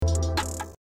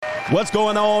What's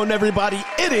going on, everybody?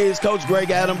 It is Coach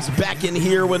Greg Adams back in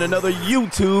here with another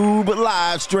YouTube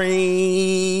live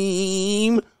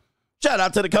stream. Shout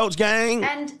out to the Coach Gang.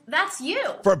 And that's you.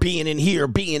 For being in here,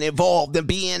 being involved, and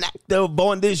being active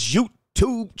on this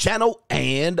YouTube channel.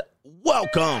 And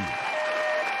welcome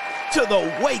to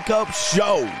the Wake Up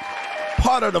Show,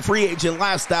 part of the Free Agent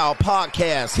Lifestyle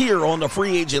podcast here on the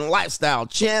Free Agent Lifestyle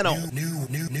channel.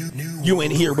 You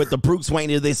in here with the Bruce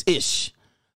Wayne of this ish.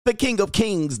 The King of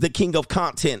Kings, the King of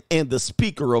Content, and the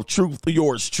Speaker of Truth,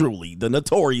 yours truly, the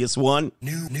notorious one,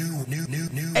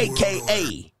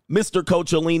 a.k.a. Mr.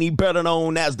 Coach Alini, better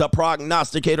known as the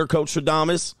Prognosticator, Coach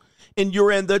Stradamus, and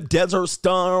you're in the Desert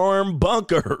Storm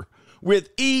Bunker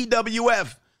with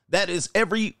EWF, that is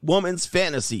every woman's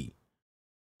fantasy,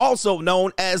 also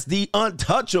known as the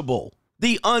Untouchable,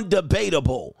 the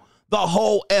Undebatable, the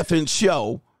whole effing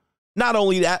show. Not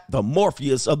only that, the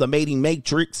Morpheus of the Mating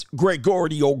Matrix,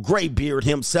 Gregorio Graybeard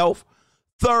himself,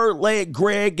 Third Leg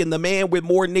Greg, and the man with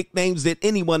more nicknames than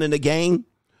anyone in the game,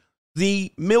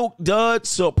 the Milk Dud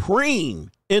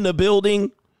Supreme in the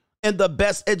building, and the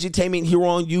best edutainment here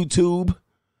on YouTube.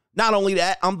 Not only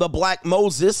that, I'm the Black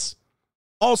Moses,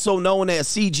 also known as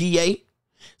CGA,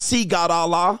 C God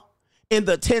Allah, and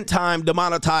the 10-time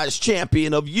demonetized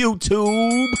champion of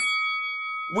YouTube.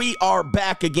 We are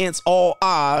back against all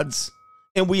odds,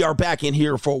 and we are back in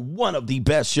here for one of the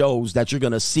best shows that you're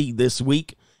going to see this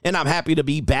week, and I'm happy to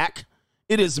be back.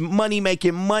 It is Money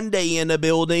Making Monday in the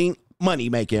building. Money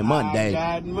Making Monday.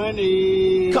 I got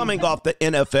money. Coming off the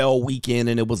NFL weekend,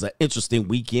 and it was an interesting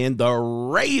weekend. The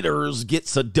Raiders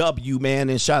gets a W, man,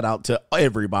 and shout out to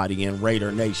everybody in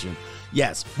Raider Nation.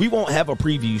 Yes, we won't have a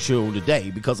preview show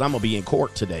today because I'm going to be in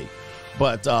court today,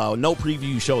 but no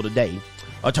preview show today.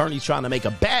 Attorneys trying to make a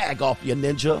bag off your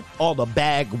Ninja, all the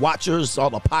bag watchers,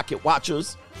 all the pocket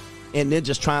watchers, and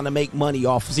Ninja's trying to make money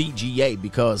off CGA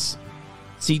because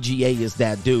CGA is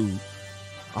that dude.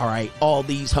 All right, all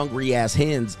these hungry ass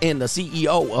hens, and the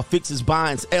CEO of Fixes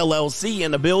Binds LLC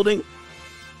in the building.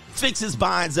 Fixes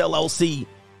Binds LLC,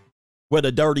 where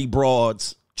the dirty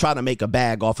broads try to make a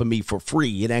bag off of me for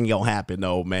free. It ain't gonna happen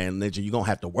though, man. Ninja, you're gonna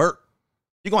have to work.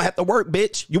 You're gonna have to work,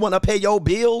 bitch. You wanna pay your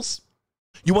bills?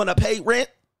 You want to pay rent?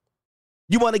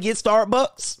 You want to get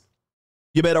Starbucks?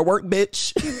 You better work,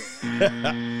 bitch.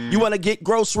 You want to get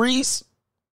groceries?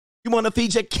 You want to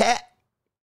feed your cat?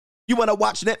 You want to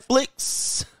watch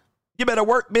Netflix? You better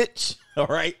work, bitch. All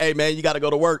right. Hey, man, you got to go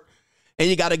to work. And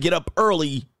you got to get up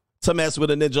early to mess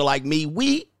with a ninja like me.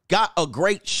 We got a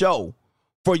great show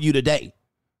for you today.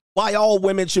 Why all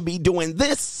women should be doing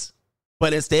this,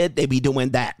 but instead they be doing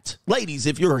that. Ladies,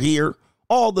 if you're here,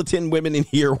 all the 10 women in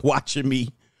here watching me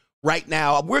right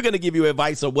now, we're going to give you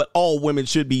advice on what all women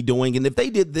should be doing. And if they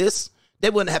did this, they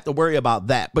wouldn't have to worry about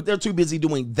that. But they're too busy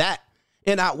doing that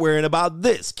and not worrying about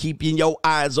this. Keeping your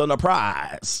eyes on the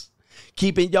prize.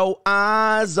 Keeping your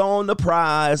eyes on the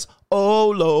prize.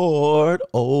 Oh, Lord.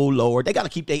 Oh, Lord. They got to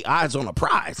keep their eyes on the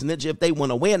prize. And then if they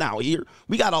want to win out here,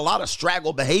 we got a lot of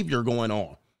straggle behavior going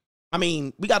on. I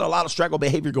mean, we got a lot of straggle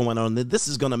behavior going on. And this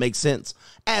is going to make sense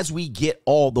as we get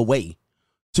all the way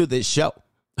to this show.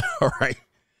 All right.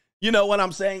 You know what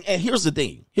I'm saying? And here's the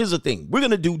thing. We're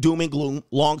going to do Doom and Gloom,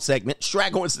 long segment.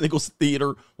 Straggle and Sniggles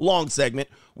Theater, long segment.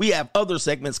 We have other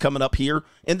segments coming up here.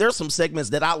 And there's some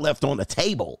segments that I left on the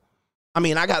table. I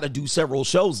mean, I got to do several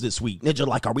shows this week. Ninja,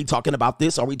 like, are we talking about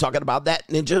this? Are we talking about that,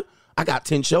 Ninja? I got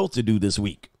 10 shows to do this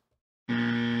week. All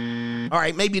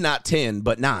right, maybe not 10,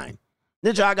 but 9.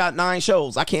 Ninja, I got 9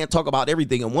 shows. I can't talk about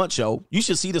everything in one show. You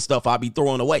should see the stuff I'll be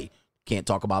throwing away. Can't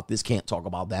talk about this, can't talk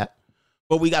about that.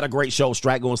 But we got a great show,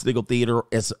 Straggle and Sniggle Theater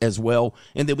as well.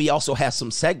 And then we also have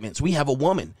some segments. We have a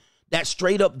woman that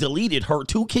straight up deleted her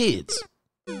 2 kids.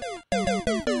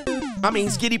 I mean,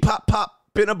 skitty pop pop,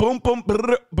 been a boom boom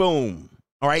brr, boom.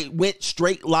 All right, went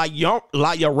straight La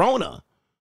Llorona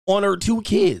on her 2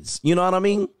 kids. You know what I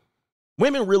mean?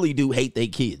 Women really do hate their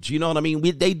kids. You know what I mean?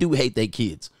 They do hate their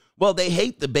kids. Well, they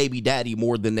hate the baby daddy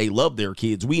more than they love their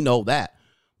kids. We know that.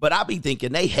 But I be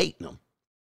thinking they hating them.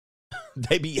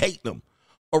 They be hating them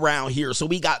around here. So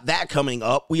we got that coming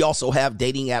up. We also have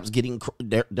dating apps getting,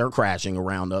 they're crashing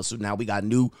around us. So now we got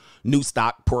new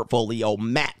stock portfolio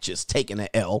matches taking an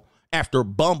L after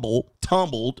Bumble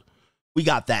tumbled. We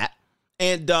got that.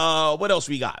 And what else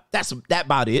we got? That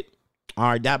about it. All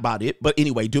right, that about it. But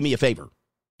anyway, do me a favor.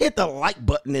 Hit the like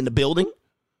button in the building.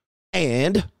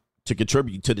 And to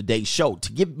contribute to today's show,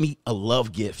 to give me a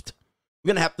love gift. We're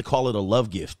going to have to call it a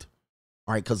love gift.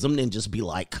 All right, because them ninjas be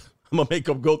like, I'm going to make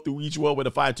them go through each one with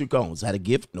a 5-2 cone. Is that a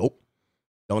gift? Nope.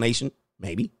 Donation?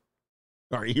 Maybe.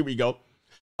 All right, here we go.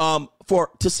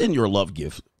 To send your love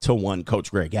gift to one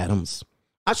Coach Greg Adams,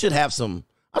 I should have some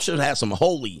I should have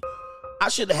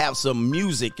some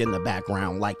music in the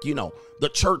background, like, the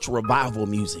church revival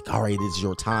music. All right, it's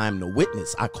your time to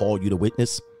witness. I call you to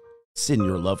witness. Send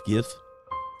your love gift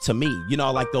to me.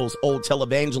 Like those old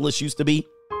televangelists used to be.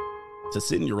 To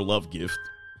send your love gift.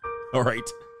 All right.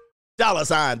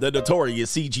 $, the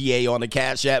Notorious CGA on the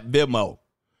Cash App, Venmo.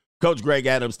 Coach Greg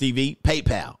Adams TV,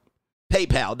 PayPal.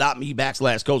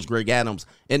 PayPal.me/Coach Greg Adams.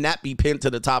 And that be pinned to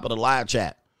the top of the live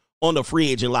chat on the Free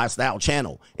Agent Lifestyle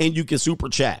channel. And you can super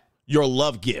chat your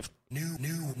love gift. New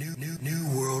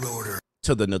world order.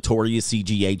 To the Notorious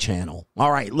CGA channel.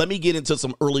 All right, let me get into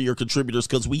some earlier contributors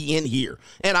because we in here.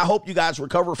 And I hope you guys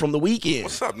recover from the weekend.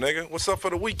 What's up, nigga? What's up for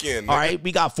the weekend, nigga? All right,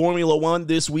 we got Formula One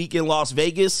this week in Las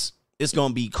Vegas. It's going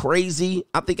to be crazy.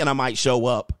 I'm thinking I might show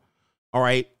up. All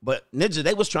right, but Ninja,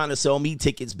 they was trying to sell me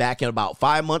tickets back in about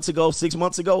 6 months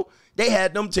ago. They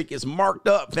had them tickets marked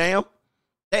up, fam.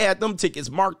 They had them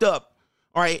tickets marked up.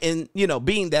 All right, and,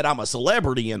 being that I'm a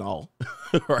celebrity and all,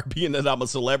 or being that I'm a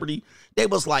celebrity, they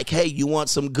was like, hey, you want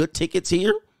some good tickets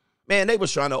here? Man, they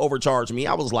was trying to overcharge me.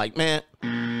 I was like, man,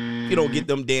 you don't get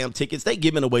them damn tickets. They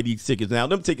giving away these tickets now.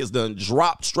 Them tickets done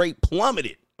dropped, straight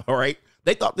plummeted, all right?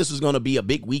 They thought this was going to be a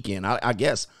big weekend, I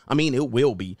guess. I mean, it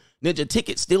will be. Ninja,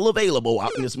 tickets still available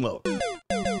out in this mug.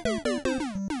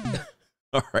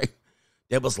 All right.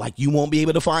 They was like, you won't be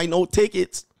able to find no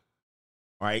tickets.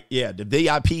 All right, yeah, the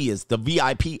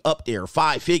VIP up there,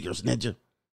 5 figures, Ninja.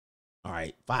 All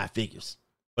right, 5 figures.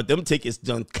 But them tickets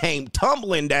done came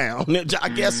tumbling down, Ninja. I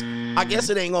guess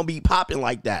it ain't gonna be popping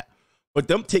like that. But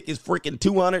them tickets freaking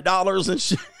 $200 and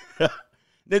shit.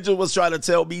 Ninja was trying to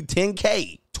tell me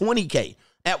 $10K, $20K.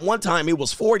 At one time, it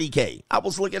was $40K. I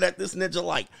was looking at this Ninja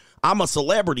like, I'm a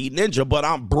celebrity, Ninja, but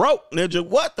I'm broke, Ninja.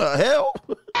 What the hell?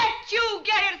 Let you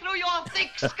get it through your thick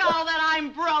skull that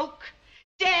I'm broke.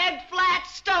 Dead, flat,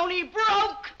 stony,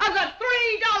 broke. I've got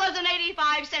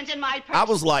 $3.85 in my purse. I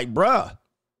was like, bruh,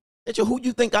 who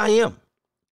you think I am?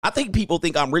 I think people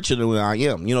think I'm richer than I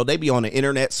am. They be on the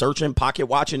internet searching, pocket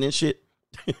watching and shit.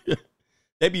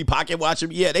 They be pocket watching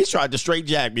me. Yeah, they tried to straight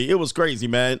jack me. It was crazy,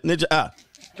 man. Ninja,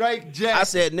 straight jack. I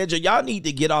said, Ninja, y'all need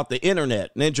to get off the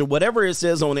internet. Ninja, whatever it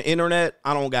says on the internet,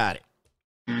 I don't got it.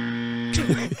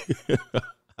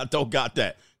 I don't got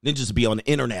that. Ninjas be on the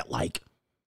internet like,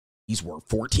 he's worth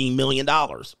 $14 million.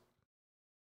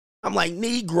 I'm like,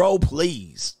 Negro,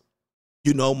 please.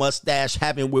 Mustache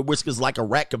having with whiskers like a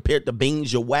rat compared to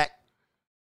beans you whack.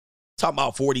 Talking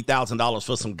about $40,000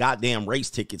 for some goddamn race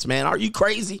tickets, man. Are you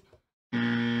crazy?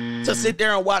 To sit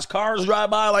there and watch cars drive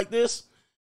by like this?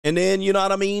 And then, you know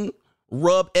what I mean?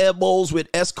 Rub elbows with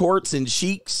escorts and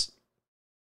sheiks.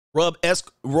 Rub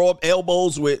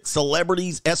elbows with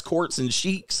celebrities, escorts, and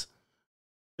sheiks.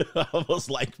 I was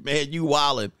like, man, you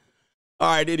wildin'. All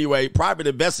right, anyway, private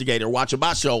investigator watching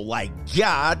my show like,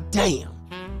 God damn.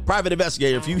 Private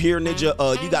investigator, if you hear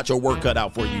Ninja, you got your work cut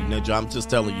out for you, Ninja. I'm just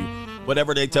telling you.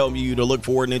 Whatever they tell you to look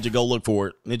for, Ninja, go look for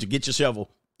it. Ninja, get your shovel.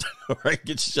 All right,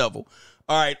 get your shovel.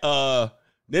 All right,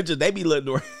 Ninja, they be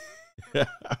letting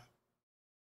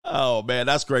Oh, man,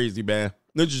 that's crazy, man.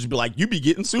 Ninja just be like, you be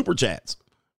getting super chats.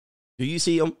 Do you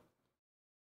see them?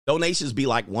 Donations be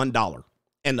like $1,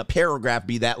 and the paragraph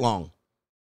be that long.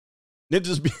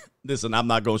 Ninjas be... Listen, I'm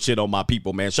not going to shit on my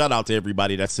people, man. Shout out to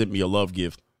everybody that sent me a love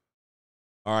gift.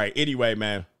 All right, anyway,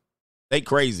 man. They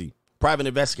crazy. Private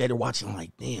investigator watching like,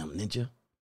 damn, Ninja.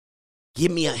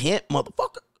 Give me a hint,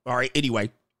 motherfucker. All right, anyway.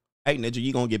 Hey, Ninja,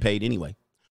 you going to get paid anyway.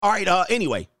 All right,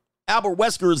 anyway. Albert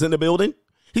Wesker is in the building.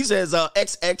 He says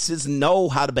XXs know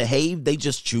how to behave. They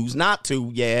just choose not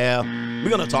to. Yeah, we're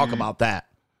going to talk about that.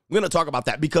 We're going to talk about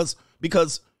that because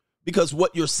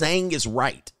what you're saying is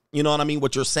right. You know what I mean?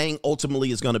 What you're saying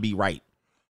ultimately is going to be right.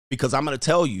 Because I'm going to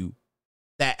tell you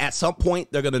that at some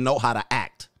point they're going to know how to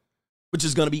act, which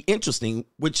is going to be interesting,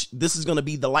 which this is going to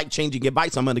be the life-changing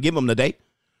advice I'm going to give them today.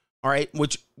 All right,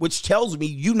 which tells me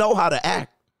you know how to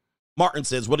act. Martin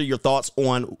says, what are your thoughts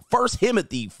on 1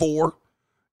 Timothy 4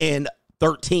 and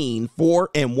 13, 4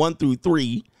 and 1 through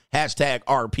 3, hashtag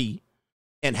RP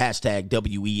and hashtag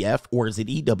WEF, or is it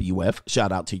EWF?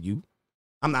 Shout out to you.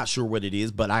 I'm not sure what it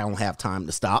is, but I don't have time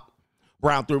to stop.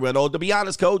 Brown through it all. To be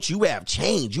honest, coach, you have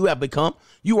changed. You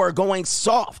are going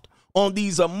soft on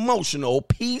these emotional,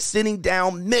 sitting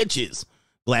down midgets.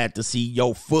 Glad to see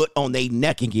your foot on their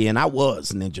neck again. I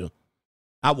was, Ninja.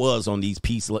 I was on these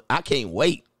I can't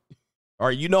wait. All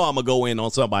right, I'm going to go in on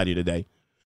somebody today.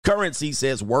 Currency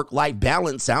says work-life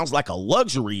balance sounds like a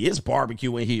luxury. It's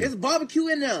barbecue in here. It's barbecue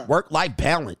in there. Work-life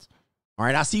balance. All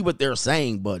right, I see what they're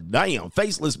saying, but damn,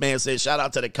 Faceless Man says, shout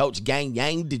out to the coach Gang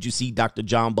Yang. Did you see Dr.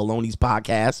 John Baloney's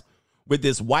podcast with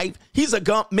his wife? He's a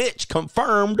Gump Mitch,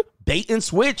 confirmed, bait and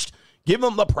switched. Give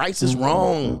him The Price is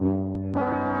Wrong.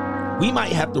 We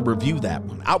might have to review that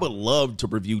one. I would love to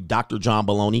review Dr. John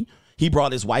Baloney. He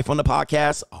brought his wife on the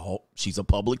podcast. Oh, she's a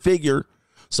public figure.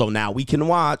 So now we can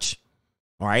watch.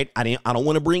 All right. I don't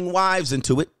want to bring wives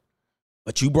into it,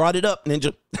 but you brought it up,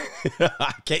 Ninja.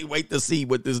 I can't wait to see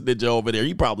what this ninja over there.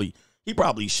 He probably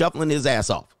shuffling his ass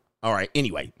off. All right.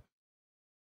 Anyway.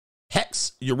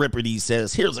 Hex Euripides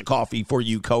says, here's a coffee for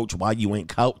you, coach, while you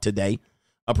ain't out today.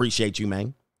 Appreciate you,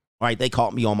 man. All right, they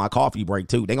caught me on my coffee break,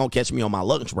 too. They gonna catch me on my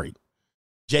lunch break.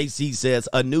 JC says,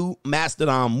 a new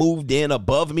mastodon moved in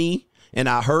above me, and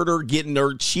I heard her getting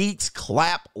her cheeks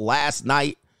clapped last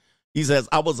night. He says,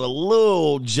 I was a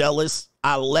little jealous.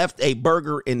 I left a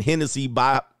burger and Hennessy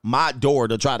by my door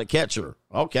to try to catch her.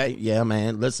 Okay, yeah,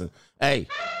 man, listen. Hey,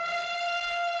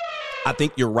 I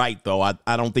think you're right, though.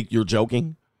 I don't think you're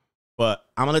joking. But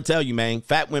I'm going to tell you, man,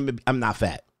 fat women, I'm not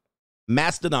fat.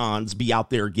 Mastodons be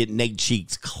out there getting their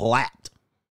cheeks clapped.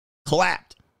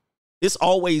 Clapped. It's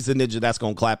always a ninja that's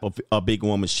going to clap a big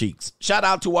woman's cheeks. Shout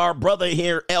out to our brother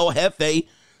here, El Jefe.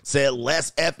 Said,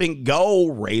 let's effing go,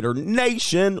 Raider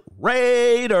Nation.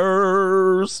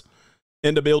 Raiders.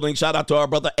 In the building. Shout out to our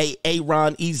brother,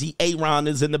 Aaron. Easy Aaron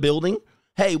is in the building.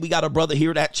 Hey, we got a brother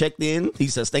here that checked in. He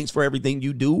says, thanks for everything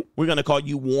you do. We're going to call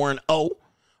you Warren O.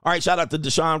 All right, shout out to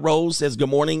Deshaun Rose, says good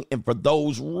morning. And for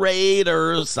those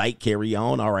Raiders, sight carry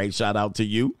on. All right, shout out to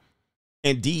you.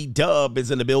 And D-Dub is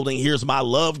in the building. Here's my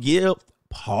love gift.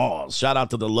 Pause. Shout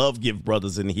out to the love gift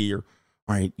brothers in here.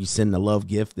 All right, you send the love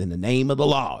gift in the name of the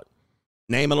Lord.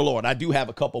 Name of the Lord. I do have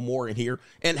a couple more in here.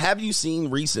 And have you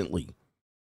seen recently?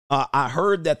 I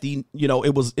heard that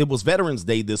it was Veterans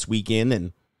Day this weekend,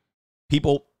 and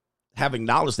people have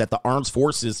acknowledged that the armed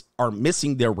forces are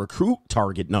missing their recruit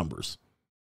target numbers.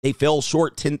 They fell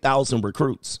short 10,000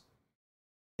 recruits.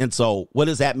 And so what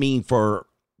does that mean for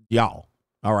y'all?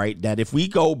 All right, that if we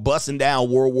go busting down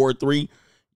World War III,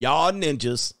 y'all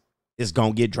ninjas is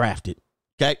going to get drafted.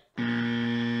 Okay?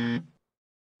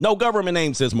 No government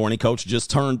name, says Morning Coach. Just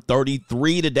turned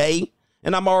 33 today,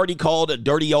 and I'm already called a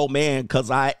dirty old man because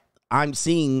I'm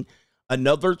seeing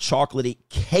another chocolatey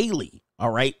Kaylee. All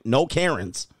right? No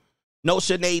Karens. No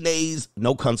Sineads.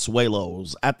 No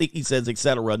Consuelos. I think he says,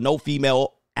 etc. No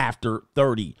female after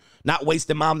 30. Not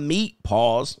wasting my meat,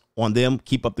 pause, on them.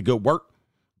 Keep up the good work.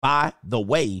 By the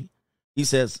way, he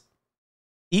says,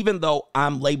 even though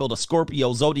I'm labeled a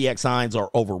Scorpio, zodiac signs are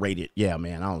overrated. Yeah,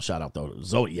 man, I don't shout out the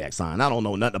zodiac sign. I don't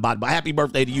know nothing about it, but happy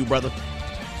birthday to you, brother.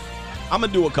 I'm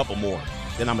going to do a couple more,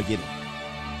 then I'm going to get it.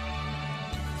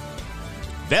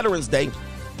 Veterans Day.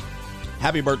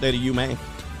 Happy birthday to you, man.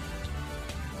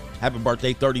 Happy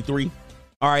birthday, 33.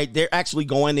 All right, they're actually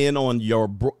going in on your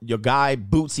guy,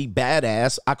 Bootsy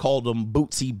Badass. I called him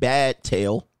Bootsy Bad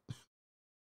Tail.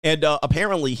 And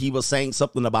apparently he was saying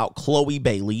something about Chloe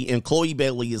Bailey. And Chloe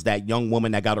Bailey is that young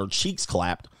woman that got her cheeks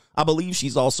clapped. I believe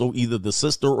she's also either the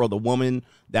sister or the woman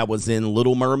that was in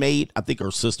Little Mermaid. I think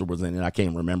her sister was in it. I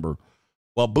can't remember.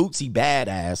 Well, Bootsy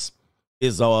Badass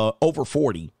is over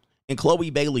 40. And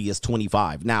Chloe Bailey is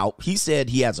 25. Now, he said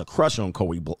he has a crush on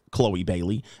Chloe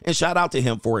Bailey. And shout out to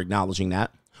him for acknowledging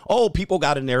that. Oh, people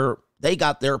got in there. They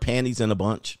got their panties in a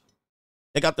bunch.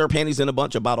 They got their panties in a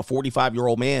bunch about a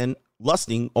 45-year-old man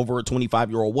lusting over a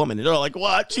 25-year-old woman. And they're like,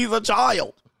 what? She's a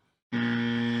child.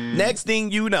 Next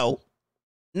thing you know,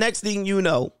 they're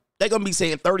going to be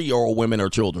saying 30-year-old women are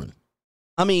children.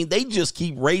 I mean, they just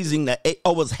keep raising that.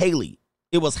 Oh, it was Haley.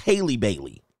 It was Haley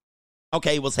Bailey.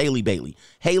 Okay, it was Haley Bailey.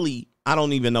 Haley, I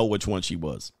don't even know which one she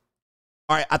was.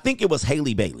 All right, I think it was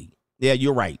Haley Bailey. Yeah,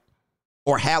 you're right.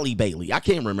 Or Halle Bailey. I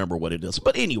can't remember what it is.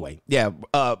 But anyway, yeah,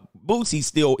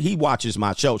 Boosie he watches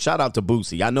my show. Shout out to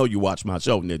Boosie. I know you watch my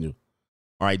show, didn't you?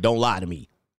 All right, don't lie to me.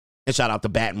 And shout out to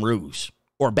Baton Rouge.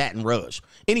 Or Baton Rouge.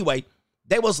 Anyway,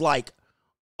 they was like,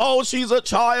 oh, she's a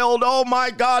child. Oh,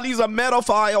 my God, he's a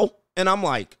pedophile. And I'm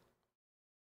like,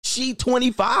 she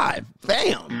 25.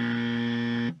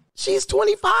 Damn. She's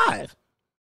 25.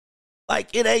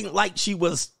 Like, it ain't like she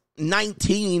was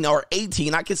 19 or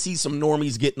 18. I can see some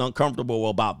normies getting uncomfortable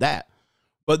about that.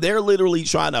 But they're literally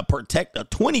trying to protect a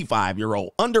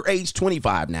 25-year-old, underage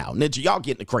 25 now. Ninja, y'all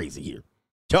getting crazy here.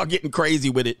 Y'all getting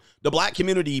crazy with it. The black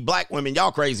community, black women,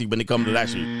 y'all crazy when it comes to that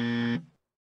shit.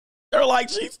 They're like,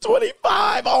 she's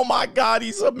 25. Oh, my God,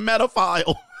 he's a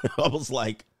pedophile. I was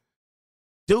like,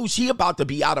 dude, she about to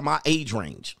be out of my age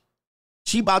range.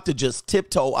 She about to just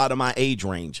tiptoe out of my age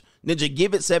range. Ninja,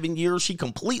 give it 7 years, she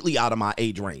completely out of my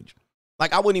age range.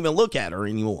 Like, I wouldn't even look at her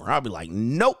anymore. I'd be like,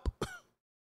 nope.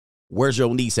 Where's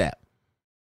your niece at?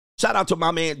 Shout out to my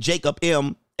man, Jacob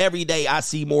M. Every day I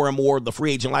see more and more of the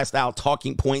free agent lifestyle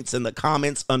talking points in the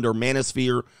comments under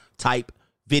Manosphere type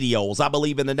videos. I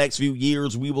believe in the next few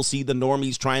years, we will see the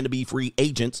normies trying to be free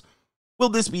agents. Will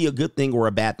this be a good thing or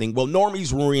a bad thing? Well,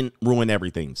 normies ruin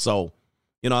everything. So,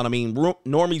 you know what I mean?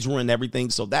 Normies ruin everything.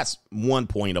 So that's one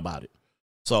point about it.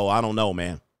 So I don't know,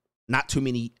 man. Not too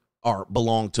many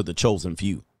belong to the chosen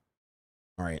few.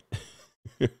 All right.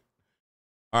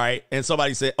 All right. And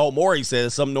somebody said, Maury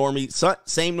says same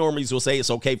normies will say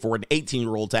it's okay for an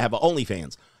 18-year-old to have an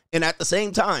OnlyFans. And at the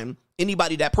same time,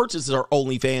 anybody that purchases our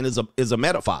OnlyFans is a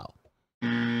pedophile.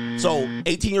 So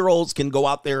 18-year-olds can go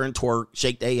out there and twerk,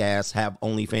 shake their ass, have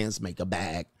OnlyFans, make a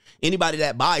bag. Anybody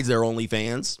that buys their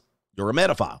OnlyFans, you're a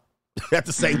pedophile. At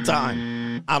the same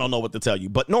time, I don't know what to tell you.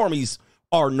 But normies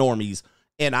are normies.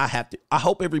 And I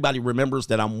hope everybody remembers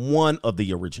that I'm one of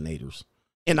the originators.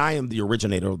 And I am the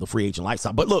originator of the free agent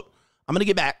lifestyle. But look, I'm going to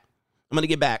get back.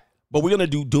 But we're going to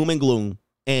do doom and gloom.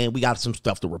 And we got some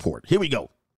stuff to report. Here we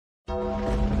go.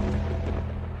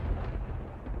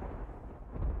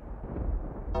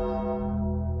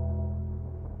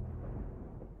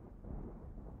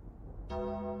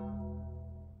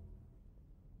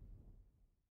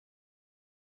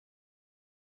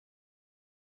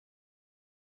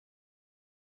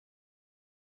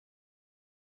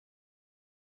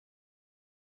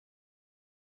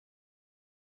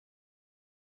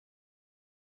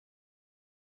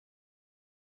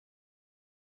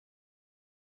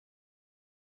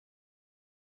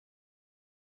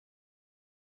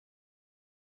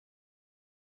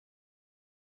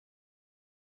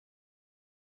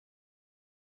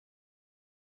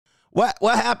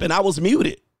 What happened? I was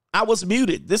muted.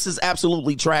 This is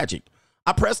absolutely tragic.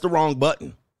 I pressed the wrong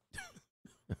button.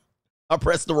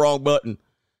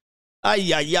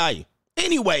 Ay.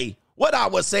 Anyway, what I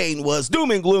was saying was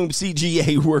doom and gloom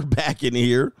CGA, we're back in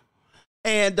here.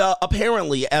 And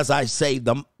apparently, as I say,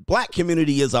 the black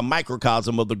community is a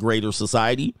microcosm of the greater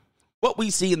society. What we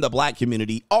see in the black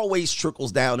community always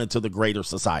trickles down into the greater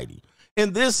society.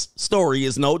 And this story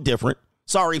is no different.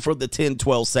 Sorry for the 10,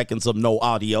 12 seconds of no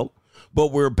audio.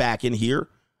 But we're back in here.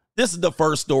 This is the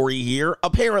first story here.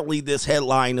 Apparently, this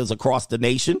headline is across the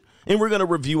nation, and we're going to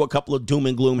review a couple of doom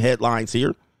and gloom headlines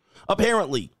here.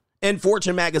 Apparently, in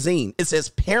Fortune magazine, it says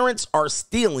parents are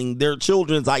stealing their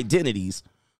children's identities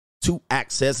to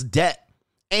access debt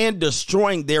and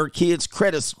destroying their kids'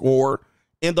 credit score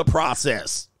in the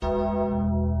process.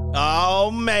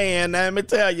 Oh, man, let me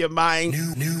tell you, man.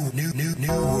 New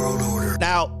world order.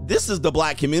 Now, this is the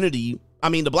black community. I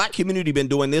mean, the black community been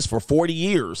doing this for 40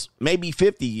 years, maybe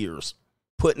 50 years,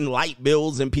 putting light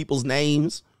bills in people's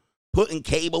names, putting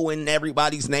cable in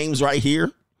everybody's names right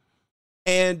here.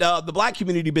 And the black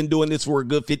community been doing this for a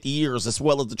good 50 years, as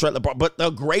well as the trailer park. But the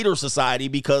greater society,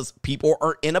 because people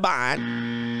are in a bind.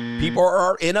 And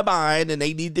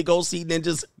they need to go see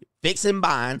ninjas fixing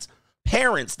binds.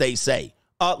 Parents, they say.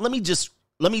 Let me just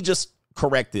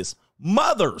correct this.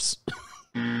 Mothers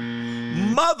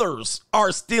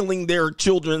are stealing their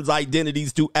children's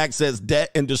identities to access debt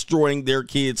and destroying their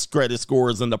kids' credit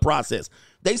scores in the process.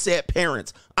 They said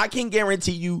parents. I can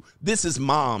guarantee you this is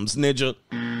moms, Ninja.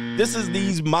 This is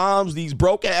these moms, these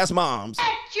broke-ass moms.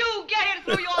 Let you get it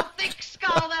through your thick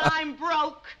skull that I'm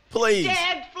broke. Please.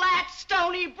 Dead, flat,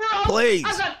 stony broke. Please.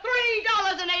 I've got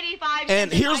 $3.85.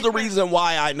 And here's the reason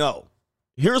why I know.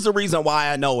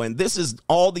 And this is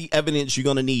all the evidence you're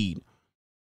going to need.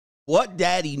 What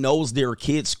daddy knows their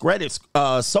kid's credit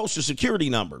social security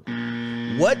number?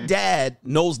 What dad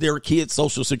knows their kid's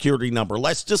social security number?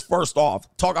 Let's just first off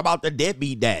talk about the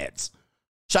deadbeat dads.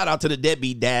 Shout out to the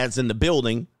deadbeat dads in the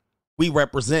building we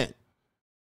represent.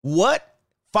 What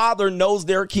father knows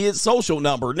their kid's social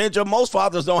number? Ninja, most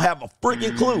fathers don't have a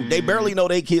freaking clue. They barely know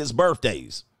their kids'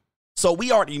 birthdays. So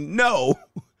we already know,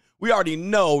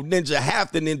 Ninja,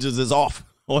 half the ninjas is off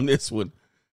on this one.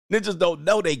 Ninjas don't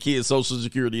know their kid's social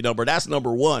security number. That's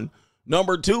number one.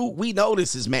 Number two, we know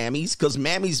this is mammies because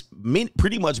mammies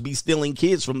pretty much be stealing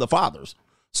kids from the fathers.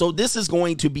 So this is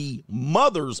going to be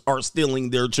mothers are stealing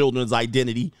their children's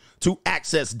identity to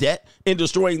access debt and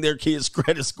destroying their kids'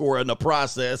 credit score in the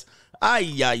process.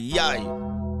 Ay.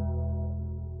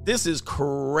 This is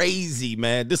crazy,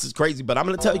 man. This is crazy. But I'm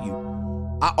going to tell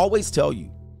you, I always tell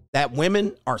you that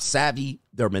women are savvy.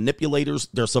 They're manipulators.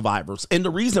 They're survivors. And the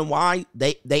reason why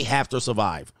they have to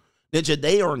survive, Ninja,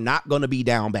 they are not going to be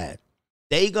down bad.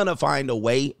 They're going to find a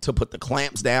way to put the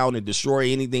clamps down and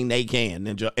destroy anything they can,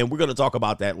 Ninja. And we're going to talk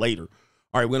about that later.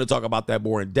 All right, we're going to talk about that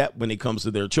more in depth when it comes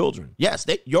to their children. Yes,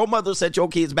 your mother set your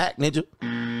kids back, Ninja.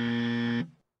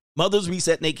 Mothers be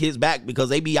setting their kids back because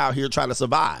they be out here trying to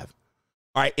survive.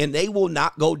 All right, and they will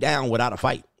not go down without a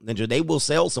fight, Ninja. They will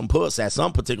sell some puss at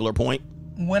some particular point.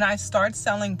 When I start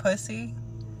selling pussy,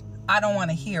 I don't want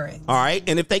to hear it. All right.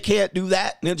 And if they can't do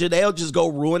that, Ninja, they'll just go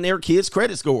ruin their kids'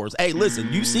 credit scores. Hey,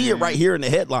 listen, you see it right here in the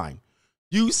headline.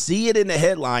 You see it in the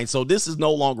headline. So this is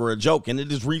no longer a joke. And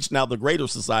it is reached now the greater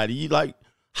society. You like,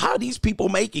 how are these people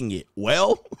making it?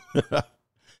 Well,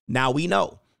 now we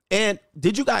know. And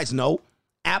did you guys know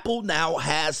Apple now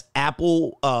has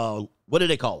Apple, what do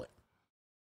they call it?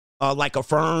 Like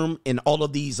Affirm and all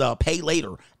of these pay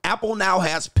later. Apple now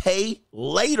has pay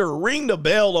later. Ring the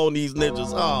bell on these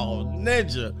ninjas. Oh,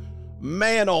 Ninja,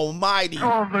 man almighty.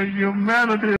 Oh, the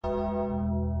humanity.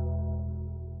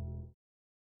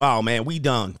 Oh, man, we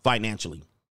done financially.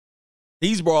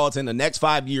 These broads in the next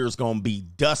 5 years going to be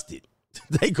dusted.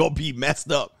 They going to be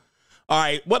messed up. All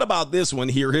right, what about this one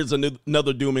here? Here's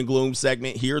another doom and gloom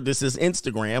segment here. This is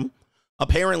Instagram.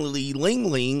 Apparently,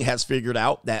 Ling Ling has figured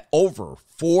out that over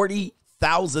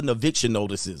 40,000 eviction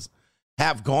notices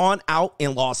have gone out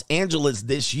in Los Angeles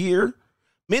this year.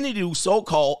 Many do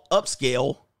so-called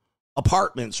upscale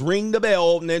apartments. Ring the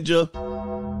bell, Ninja.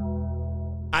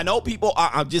 I know people,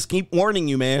 I just keep warning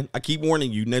you, man. I keep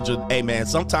warning you, Ninja. Hey, man,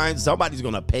 sometimes somebody's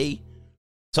going to paint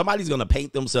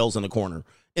themselves in a corner.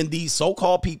 And these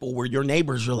so-called people where your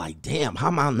neighbors, you're like, damn, how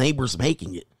my neighbors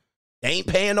making it? They ain't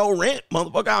paying no rent,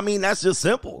 motherfucker. I mean, that's just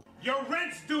simple. Your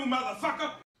rent's due,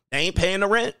 motherfucker. They ain't paying the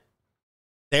rent.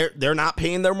 They're not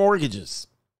paying their mortgages.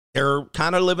 They're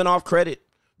kind of living off credit.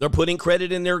 They're putting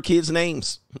credit in their kids'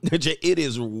 names. It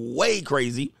is way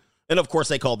crazy. And of course,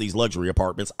 they call these luxury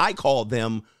apartments. I call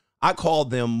them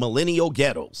millennial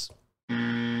ghettos.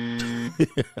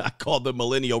 I call them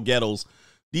millennial ghettos.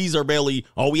 These are barely,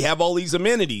 we have all these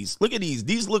amenities. Look at these.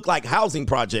 These look like housing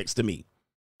projects to me.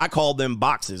 I call them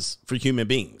boxes for human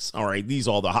beings. All right, these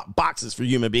are the hot boxes for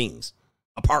human beings,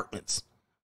 apartments.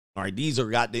 All right, these are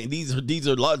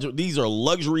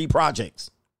luxury projects.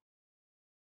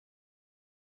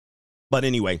 But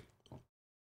anyway,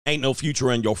 ain't no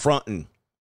future in your frontin'.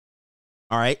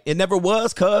 All right, it never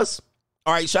was, cuz.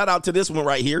 All right, shout out to this one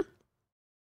right here.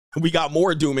 We got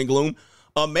more doom and gloom.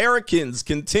 Americans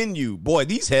continue. Boy,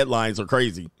 these headlines are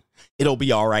crazy. It'll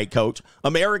be all right, coach.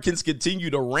 Americans continue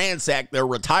to ransack their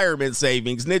retirement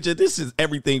savings. Ninja, this is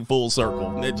everything full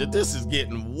circle. Ninja, this is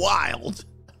getting wild.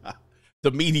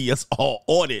 The media's all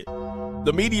on it.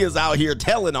 The media's out here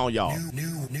telling on y'all.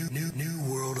 New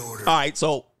world order. All right,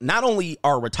 so not only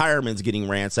are retirements getting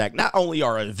ransacked, not only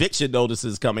are eviction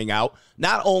notices coming out,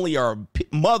 not only are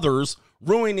mothers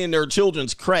ruining their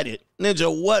children's credit.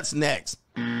 Ninja, what's next?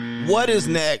 What is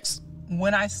next?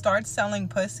 When I start selling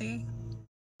pussy,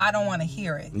 I don't want to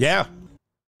hear it. Yeah.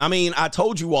 I mean, I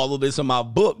told you all of this in my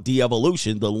book,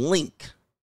 De-Evolution. The link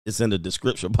is in the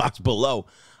description box below.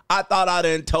 I thought I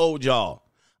done told y'all.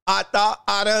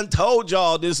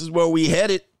 This is where we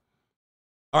headed.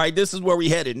 All right, this is where we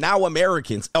headed. Now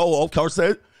Americans, of course,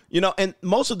 and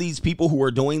most of these people who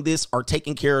are doing this are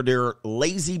taking care of their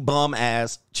lazy bum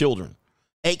ass children,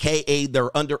 AKA their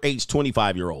underage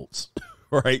 25-year-olds,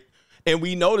 right? And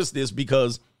we noticed this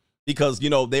because we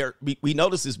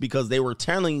noticed this because they were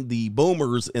telling the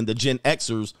boomers and the Gen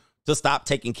Xers to stop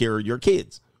taking care of your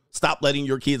kids. Stop letting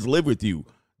your kids live with you.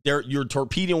 You're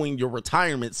torpedoing your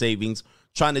retirement savings,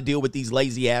 trying to deal with these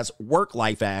lazy ass, work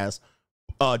life ass,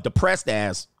 depressed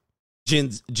ass Gen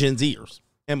Zers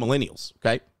and millennials,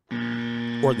 okay?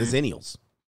 Or the Zennials.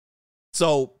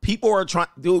 So people are trying,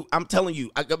 dude, I'm telling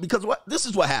you, because this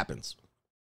is what happens.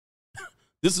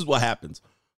 This is what happens.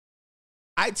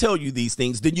 I tell you these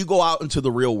things, then you go out into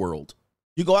the real world.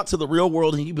 You go out to the real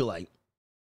world and you be like,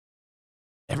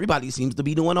 everybody seems to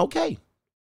be doing okay.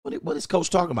 What is Coach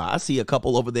talking about? I see a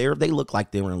couple over there. They look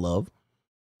like they're in love.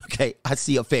 Okay. I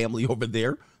see a family over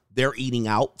there. They're eating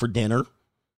out for dinner.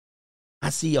 I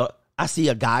see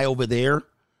a guy over there.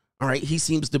 All right. He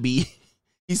seems to be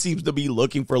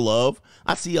looking for love.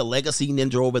 I see a legacy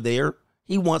ninja over there.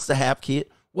 He wants to have kid.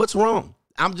 What's wrong?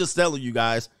 I'm just telling you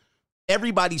guys,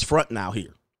 everybody's fronting out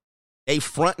here. They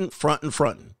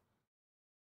fronting.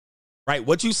 Right?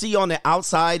 What you see on the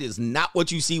outside is not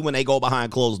what you see when they go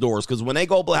behind closed doors. Because when they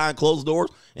go behind closed doors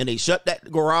and they shut that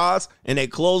garage and they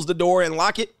close the door and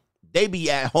lock it, they be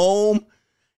at home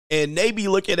and they be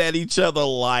looking at each other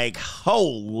like,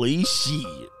 holy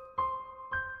shit.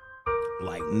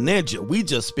 Like, Ninja, we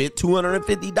just spent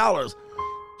 $250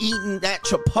 eating that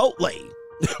Chipotle.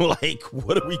 Like,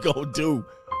 what are we going to do?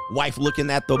 Wife looking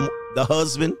at the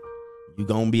husband. You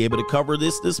going to be able to cover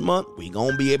this month? We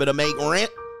going to be able to make rent?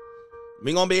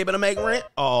 We going to be able to make rent?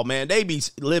 Oh, man, they be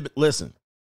listen.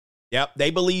 Yep, they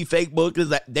believe Facebook is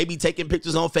that they be taking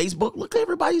pictures on Facebook. Look,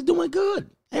 everybody's doing good.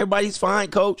 Everybody's fine,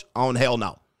 coach. Oh, hell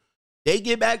no. They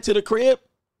get back to the crib.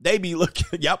 They be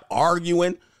looking,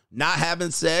 arguing, not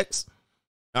having sex.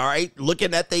 All right,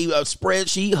 looking at the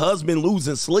spreadsheet, husband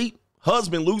losing sleep.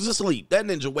 Husband loses sleep. That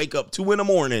ninja wake up 2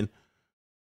 a.m.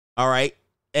 All right.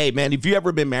 Hey, man, if you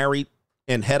ever been married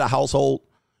and had a household,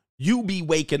 you be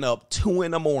waking up 2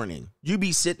 a.m. You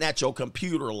be sitting at your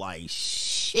computer like,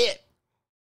 shit.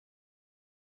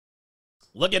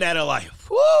 Looking at it like,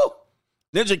 whoo.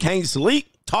 Ninja can't sleep,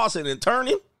 tossing and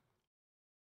turning.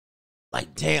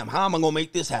 Like, damn, how am I going to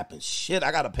make this happen? Shit,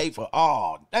 I got to pay for,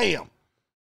 oh, damn.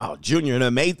 Oh, Junior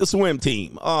done made the swim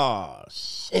team. Oh,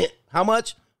 shit. How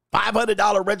much?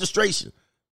 $500 registration.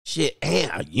 Shit,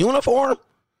 and a uniform?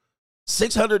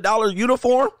 $600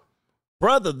 uniform?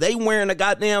 Brother, they wearing a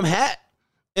goddamn hat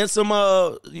and some,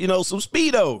 some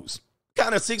Speedos. What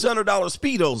kind of $600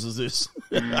 Speedos is this?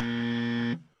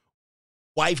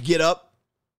 Wife get up.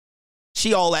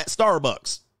 She all at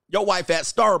Starbucks. Your wife at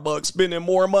Starbucks spending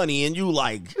more money and you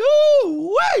like,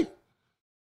 ooh, wait.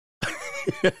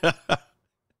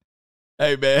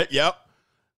 Hey, man, yep.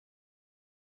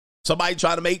 Somebody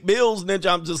try to make bills,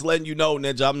 Ninja, I'm just letting you know,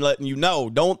 Ninja. I'm letting you know.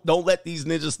 Don't let these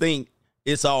ninjas think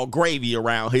it's all gravy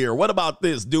around here. What about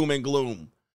this doom and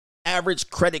gloom? Average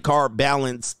credit card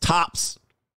balance tops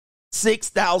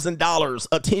 $6,000,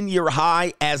 a 10-year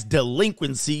high as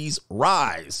delinquencies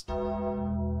rise.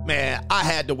 Man, I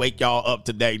had to wake y'all up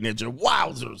today, Ninja.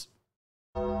 Wowzers.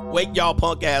 Wake y'all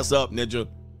punk ass up, Ninja.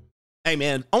 Hey,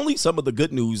 man, only some of the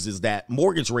good news is that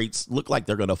mortgage rates look like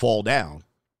they're going to fall down.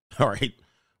 All right.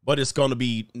 But it's going to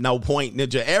be no point,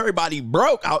 Ninja. Everybody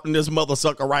broke out in this mother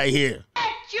sucker right here. Let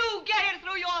you get it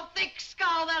through your thick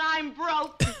skull that I'm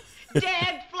broke.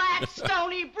 Dead, flat,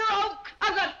 stony, broke.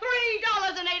 I've got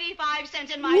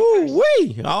 $3.85 in my purse.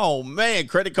 Ooh-wee. Oh, man.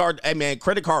 Credit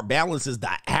card balances,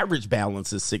 the average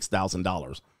balance is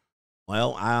 $6,000.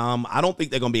 Well, I don't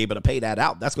think they're going to be able to pay that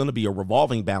out. That's going to be a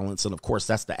revolving balance. And, of course,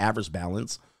 that's the average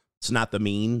balance. It's not the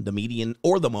mean, the median,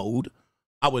 or the mode.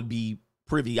 I would be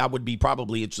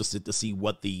probably interested to see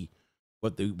what the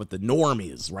norm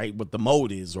is, right? What the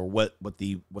mode is, or what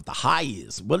the high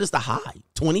is. What is the high?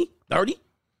 20, 30?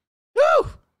 Woo!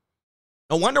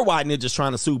 No wonder why Ninja's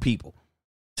trying to sue people.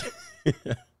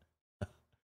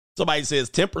 Somebody says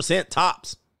 10%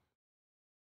 tops.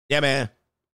 Yeah, man.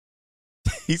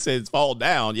 He says fall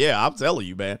down. Yeah, I'm telling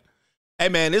you, man. Hey,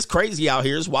 man, it's crazy out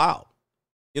here. It's wild.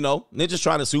 You know, Ninja's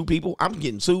trying to sue people. I'm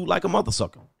getting sued like a mother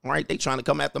sucker. All right, they trying to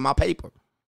come after my paper.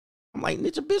 I'm like,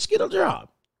 Ninja, bitch, get a job.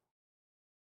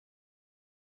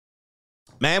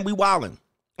 Man, we wildin'.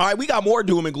 All right, we got more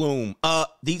doom and gloom.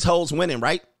 These hoes winning,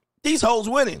 right? These hoes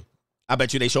winning. I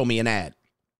bet you they show me an ad.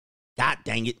 God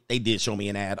dang it, they did show me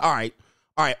an ad. All right.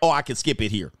 Oh, I can skip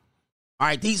it here. All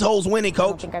right, these hoes winning, coach. I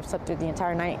don't think I've slept through the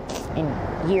entire night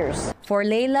in years. For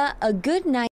Layla, a good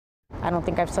night. I don't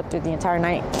think I've slept through the entire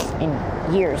night in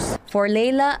years. For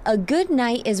Layla, a good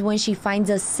night is when she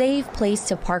finds a safe place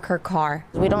to park her car.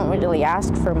 We don't really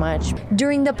ask for much.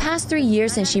 During the past 3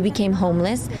 years since she became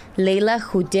homeless, Layla,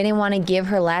 who didn't want to give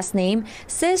her last name,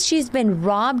 says she's been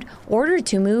robbed, ordered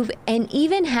to move, and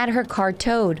even had her car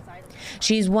towed.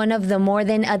 She's one of the more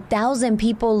than 1,000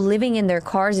 people living in their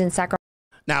cars in Sacramento.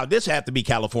 Now, this had to be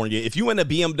California. If you in a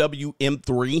BMW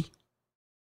M3,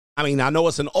 I mean, I know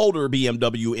it's an older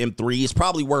BMW M3. It's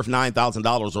probably worth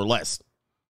 $9,000 or less.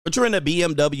 But you're in a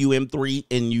BMW M3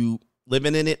 and you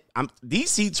living in it. These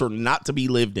seats are not to be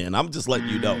lived in. I'm just letting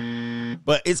you know.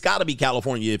 But it's got to be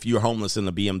California if you're homeless in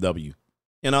a BMW.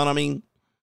 You know what I mean?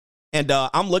 And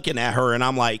I'm looking at her and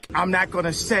I'm like, I'm not going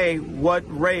to say what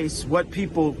race, what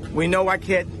people. We know I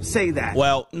can't say that.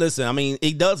 Well, listen, I mean,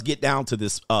 it does get down to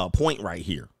this point right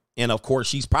here. And, of course,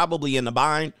 she's probably in the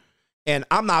bind. And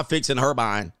I'm not fixing her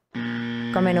bind.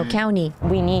 Sacramento County.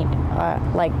 We need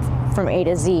like from A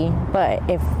to Z, but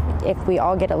if we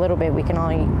all get a little bit, we can all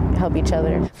help each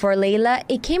other. For Layla,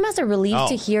 it came as a relief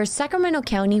to hear Sacramento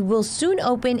County will soon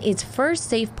open its first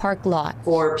safe park lot.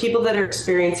 For people that are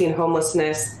experiencing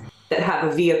homelessness that have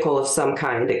a vehicle of some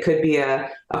kind. It could be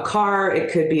a car, it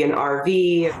could be an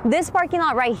RV. This parking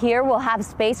lot right here will have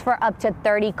space for up to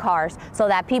 30 cars so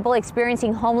that people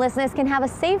experiencing homelessness can have a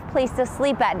safe place to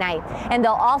sleep at night. And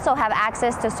they'll also have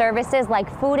access to services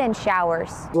like food and showers.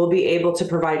 We'll be able to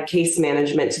provide case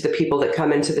management to the people that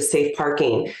come into the safe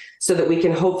parking so that we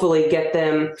can hopefully get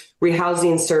them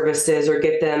rehousing services or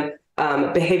get them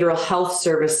behavioral health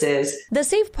services. The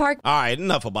safe park. All right,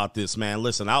 enough about this, man.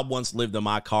 Listen, I once lived in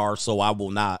my car, so I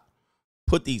will not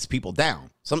put these people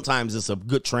down. Sometimes it's a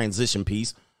good transition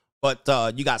piece, but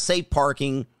you got safe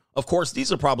parking. Of course,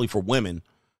 these are probably for women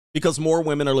because more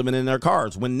women are living in their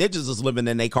cars. When Ninjas is living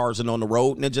in their cars and on the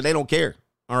road, Ninja, they don't care.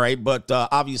 All right, but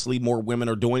obviously more women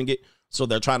are doing it, so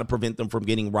they're trying to prevent them from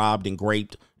getting robbed and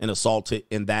raped and assaulted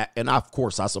and that. And of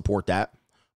course, I support that.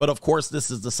 But of course, this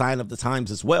is the sign of the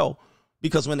times as well,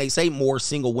 because when they say more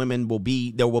single women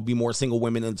there will be more single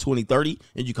women in 2030,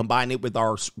 and you combine it with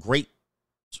our great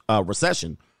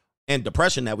recession and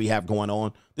depression that we have going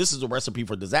on, this is a recipe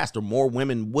for disaster. More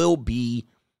women will be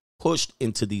pushed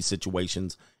into these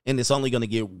situations, and it's only going to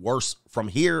get worse from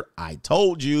here. I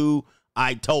told you.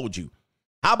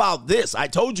 How about this? I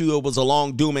told you it was a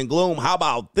long doom and gloom. How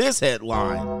about this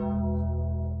headline?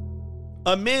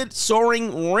 Amid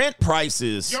soaring rent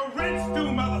prices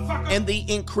and the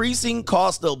increasing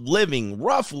cost of living,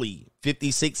 roughly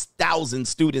 56,000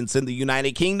 students in the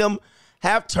United Kingdom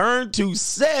have turned to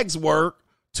sex work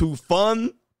to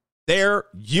fund their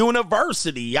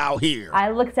university out here. I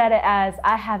looked at it as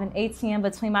I have an ATM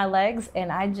between my legs,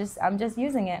 and I'm just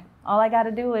using it. All I got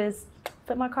to do is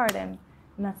put my card in,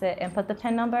 and that's it, and put the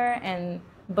PIN number, and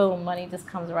boom, money just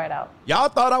comes right out. Y'all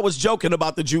thought I was joking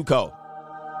about the JUCO.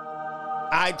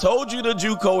 I told you the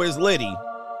JUCO is litty.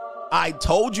 I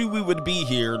told you we would be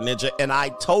here, Ninja, and I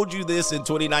told you this in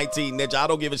 2019, Ninja. I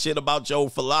don't give a shit about your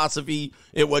philosophy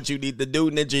and what you need to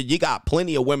do, Ninja. You got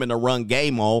plenty of women to run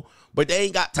game on, but they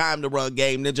ain't got time to run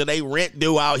game, Ninja. They rent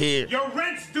due out here. Your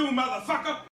rent's due,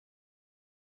 motherfucker.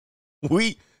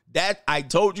 I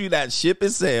told you that ship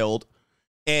is sailed,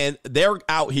 and they're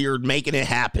out here making it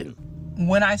happen.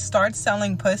 When I start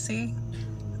selling pussy,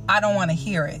 I don't want to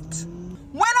hear it.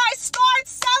 When I start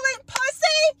selling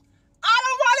pussy, I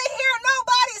don't want to hear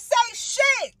nobody say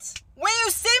shit. When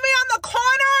you see me on the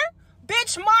corner,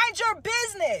 bitch, mind your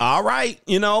business. All right.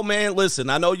 You know, man, listen,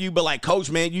 I know you be like,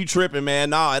 Coach, man, you tripping,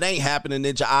 man. No, it ain't happening,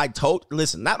 Ninja.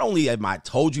 Listen, not only have I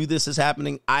told you this is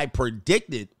happening, I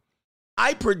predicted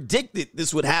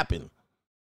this would happen.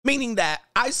 Meaning that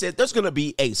I said there's going to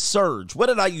be a surge. What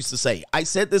did I used to say? I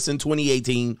said this in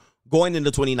 2018, going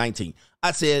into 2019.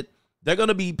 I said they're going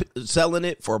to be selling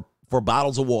it for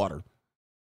bottles of water.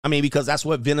 I mean, because that's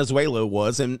what Venezuela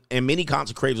was. And many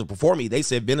content creators before me, they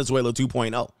said Venezuela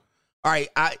 2.0. All right,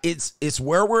 it's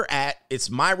where we're at. It's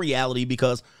my reality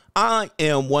because I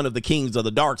am one of the kings of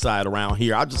the dark side around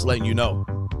here. I'm just letting you know.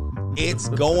 It's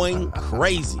going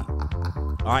crazy.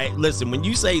 All right, listen, when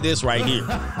you say this right here,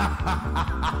 why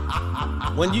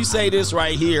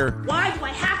do I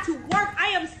have to work? I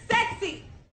am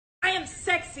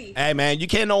sexy. Hey, man, you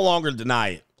can no longer deny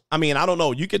it. I mean, I don't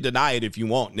know. You can deny it if you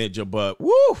want, Ninja, but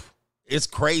woo, it's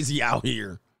crazy out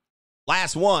here.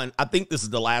 Last one. I think this is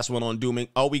the last one on dooming.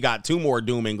 Oh, we got two more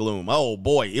doom and gloom. Oh,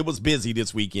 boy, it was busy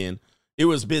this weekend. It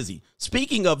was busy.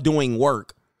 Speaking of doing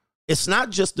work, it's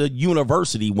not just the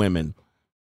university women.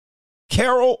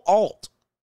 Carol Alt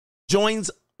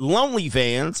joins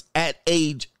OnlyFans at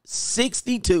age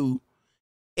 62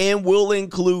 and will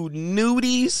include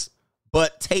nudies,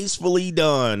 but tastefully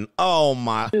done. Oh,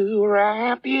 my. To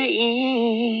wrap you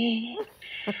in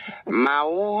my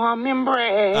warm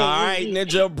embrace. All right,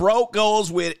 Ninja. Broke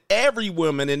goes with every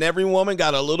woman, and every woman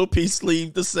got a little peace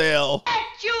sleeve to sell.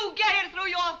 Let you get it through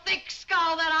your thick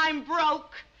skull that I'm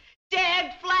broke.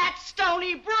 Dead, flat,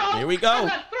 stony broke. Here we go. I've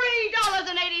got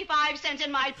 $3.85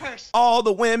 in my purse. All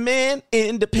the women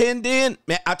independent.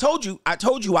 Man, I told you I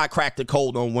cracked the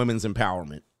code on women's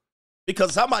empowerment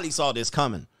because somebody saw this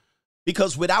coming.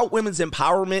 Because without women's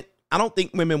empowerment, I don't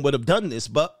think women would have done this.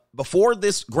 But before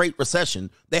this great recession,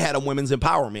 they had a women's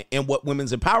empowerment. And what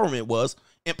women's empowerment was,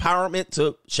 empowerment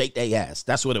to shake their ass.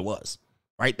 That's what it was,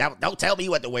 right? Don't tell me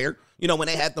what to wear. You know, when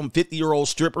they had them 50-year-old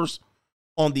strippers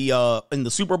on the in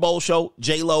the Super Bowl show,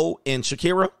 J-Lo and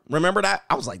Shakira. Remember that?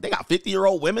 I was like, they got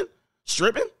 50-year-old women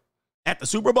stripping at the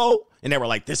Super Bowl? And they were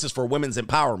like, this is for women's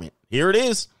empowerment. Here it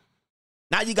is.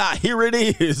 Now you got, here it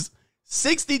is.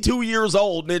 62 years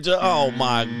old, Ninja. Oh,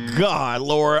 my God,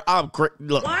 Laura.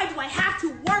 Look. Why do I have to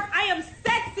work? I am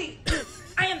sexy.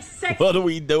 What are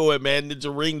we doing, man?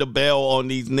 Ninja, ring the bell on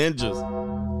these ninjas.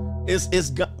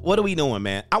 What are we doing,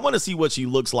 man? I want to see what she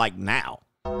looks like now.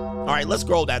 All right, let's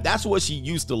scroll down. That's what she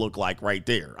used to look like right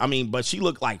there. I mean, but she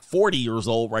looked like 40 years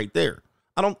old right there.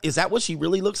 Is that what she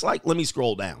really looks like? Let me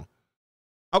scroll down.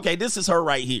 Okay, this is her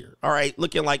right here. All right,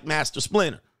 looking like Master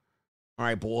Splinter. All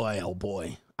right, boy, oh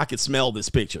boy. I could smell this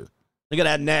picture. Look at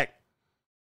that neck.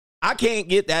 I can't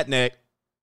get that neck.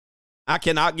 I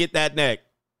cannot get that neck.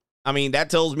 I mean, that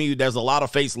tells me there's a lot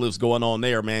of facelifts going on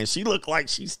there, man. She looked like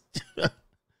she's...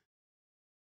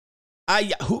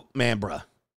 Man, bruh.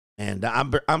 And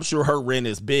I'm sure her rent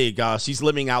is big. She's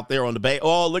living out there on the bay.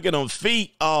 Oh, look at them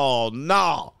feet. Oh,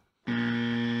 no.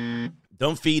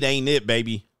 Them feet ain't it,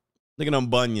 baby. Look at them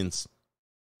bunions.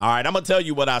 All right, I'm going to tell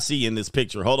you what I see in this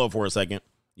picture. Hold on for a second.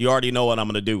 You already know what I'm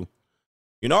going to do.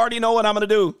 You already know what I'm going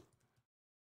to do.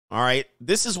 All right,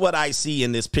 this is what I see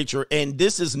in this picture, and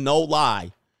this is no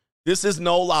lie. This is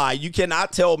no lie. You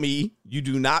cannot tell me you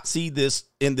do not see this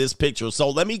in this picture. So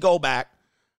let me go back.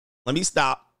 Let me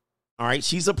stop. All right.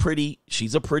 She's a pretty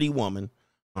woman.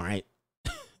 All right.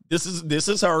 This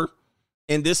is her.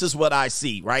 And this is what I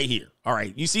see right here. All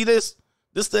right. You see this?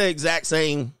 This is the exact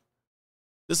same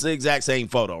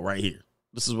photo right here.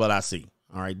 This is what I see.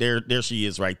 All right. There she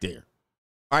is right there.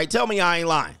 All right. Tell me I ain't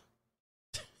lying.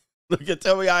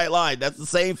 Tell me I ain't lying. That's the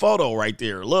same photo right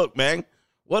there. Look, man.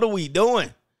 What are we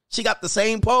doing? She got the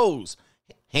same pose.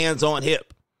 Hands on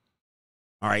hip.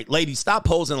 All right, ladies, stop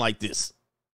posing like this.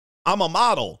 I'm a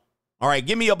model. All right,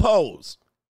 give me a pose.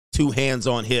 2 hands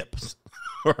on hips.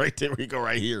 All right, there we go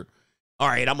right here. All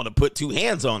right, I'm going to put 2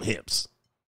 hands on hips.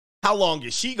 How long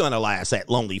is she going to last at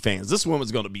OnlyFans? This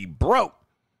woman's going to be broke.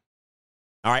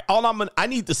 All right, I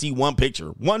need to see one picture,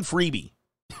 one freebie.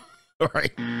 All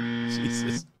right,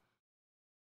 Jesus.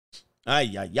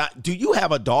 Do you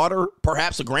have a daughter,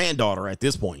 perhaps a granddaughter at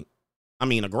this point? I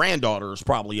mean, a granddaughter is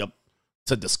probably up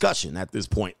to discussion at this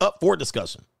point, up for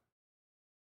discussion.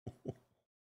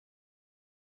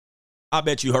 I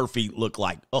bet you her feet look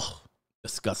like,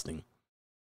 disgusting.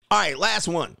 All right, last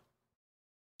one.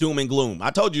 Doom and gloom.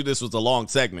 I told you this was a long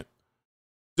segment.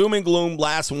 Doom and gloom,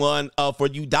 last one for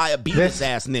you diabetes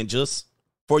ass ninjas,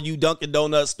 for you Dunkin'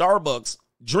 Donuts, Starbucks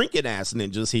drinking ass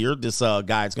ninjas here. This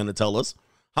guy's going to tell us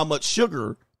how much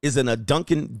sugar is in a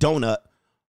Dunkin' Donut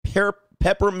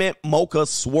peppermint mocha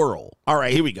swirl. All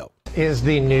right, here we go. Is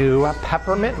the new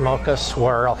peppermint mocha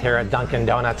swirl here at Dunkin'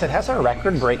 Donuts. It has a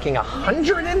record-breaking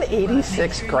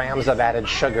 186 grams of added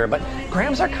sugar, but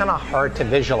grams are kind of hard to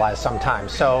visualize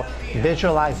sometimes. So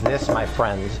visualize this, my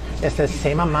friends. It's the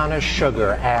same amount of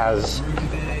sugar as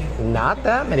not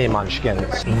that many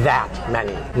munchkins, that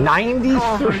many.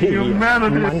 93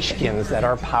 munchkins that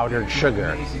are powdered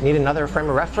sugar. Need another frame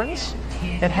of reference?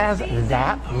 It has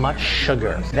that much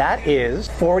sugar. That is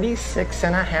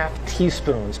 46.5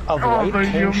 teaspoons of white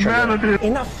cane sugar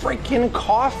in a freaking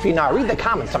coffee. Now, read the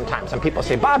comments sometimes. Some people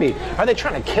say, Bobby, are they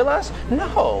trying to kill us?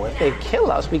 No, if they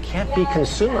kill us, we can't be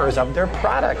consumers of their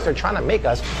products. They're trying to make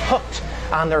us hooked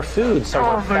on their food, so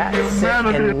we're fat, sick,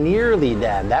 and nearly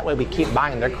dead. That way we keep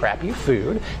buying their crappy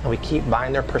food, and we keep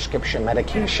buying their prescription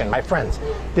medication. My friends,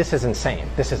 this is insane.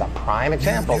 This is a prime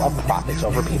example of profits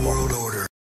over people.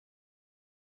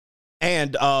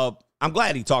 And I'm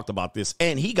glad he talked about this.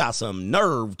 And he got some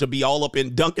nerve to be all up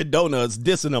in Dunkin' Donuts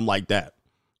dissing them like that.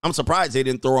 I'm surprised they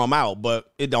didn't throw him out,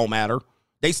 but it don't matter.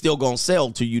 They still gonna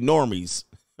sell to you normies.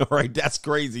 All right, that's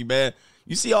crazy, man.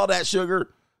 You see all that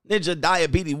sugar? Ninja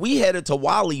diabetes. We headed to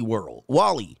Wally World.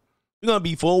 Wally. We're going to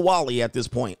be full Wally at this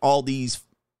point. All these,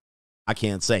 I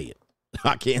can't say it.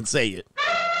 I can't say it.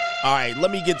 All right,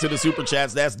 let me get to the super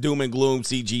chats. That's Doom and Gloom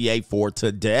CGA for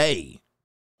today.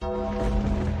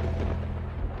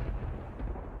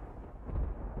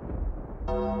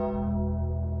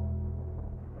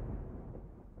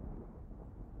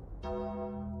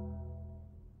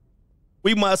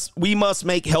 We must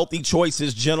make healthy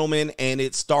choices, gentlemen, and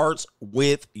it starts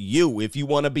with you. If you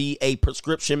want to be a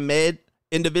prescription med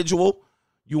individual,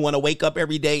 you want to wake up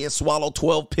every day and swallow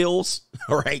 12 pills,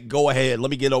 all right, go ahead. Let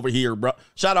me get over here, bro.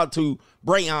 Shout out to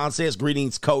Brayon, says,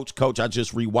 greetings, coach. Coach, I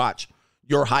just rewatched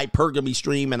your hypergamy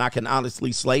stream, and I can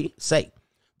honestly say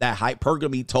that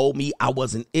hypergamy told me I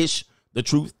wasn't ish. The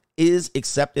truth is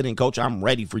accepted, and coach, I'm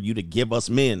ready for you to give us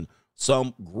men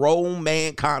some grown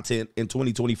man content in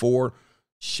 2024.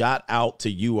 Shout out to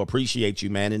you. Appreciate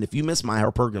you, man. And if you missed my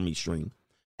hypergamy stream,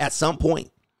 at some point,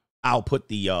 I'll put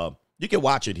the, you can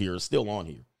watch it here. It's still on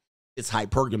here. It's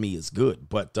hypergamy is good,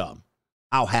 but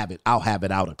I'll have it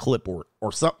out a clip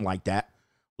or something like that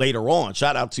later on.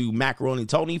 Shout out to Macaroni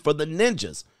Tony for the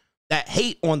ninjas that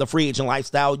hate on the free agent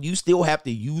lifestyle. You still have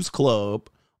to use club.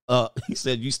 He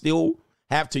said you still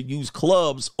have to use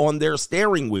clubs on their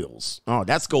steering wheels. Oh,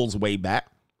 that goes way back.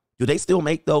 Do they still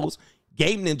make those?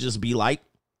 Game ninjas be like,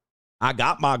 I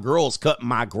got my girls cutting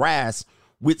my grass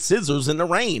with scissors in the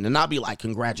rain. And I'll be like,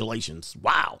 congratulations.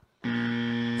 Wow.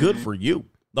 Good for you.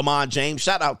 Lamont James,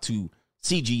 shout out to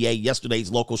CGA.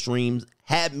 Yesterday's local streams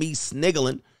had me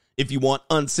sniggling. If you want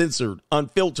uncensored,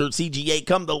 unfiltered CGA,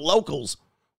 come to locals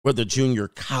where the junior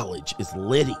college is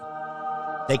litty.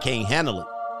 They can't handle it.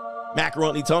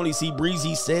 Macaroni Tony C.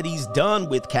 Breezy said he's done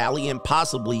with Cali and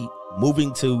possibly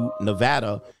moving to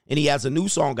Nevada. And he has a new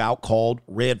song out called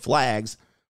Red Flags.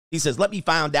 He says, let me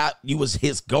find out you was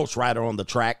his ghostwriter on the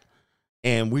track.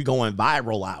 And we're going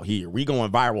viral out here. We're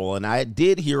going viral. And I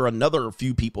did hear another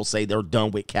few people say they're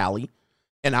done with Cali.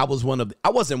 And I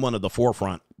wasn't one of the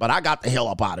forefront, but I got the hell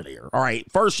up out of there. All right.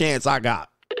 First chance I got.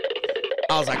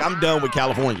 I was like, I'm done with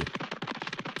California.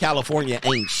 California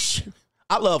ain't shit.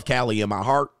 I love Cali in my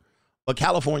heart. but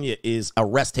California is a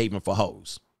rest haven for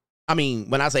hoes. I mean,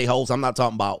 when I say hoes, I'm not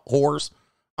talking about whores.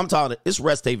 I'm talking, it's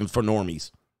rest haven for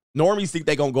normies. Normies think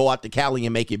they're going to go out to Cali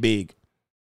and make it big.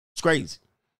 It's crazy.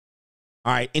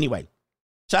 All right, anyway,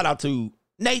 shout out to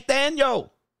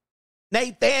Nathaniel.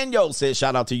 Nathaniel says,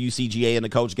 shout out to UCGA and the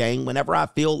Coach Gang. Whenever I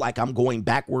feel like I'm going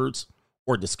backwards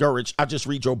or discouraged, I just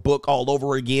read your book all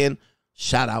over again.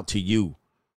 Shout out to you.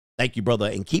 Thank you, brother.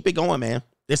 And keep it going, man.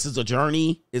 This is a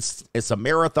journey. It's a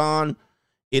marathon.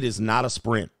 It is not a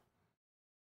sprint.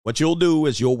 What you'll do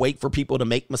is you'll wait for people to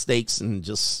make mistakes and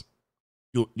just,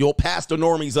 you'll pass the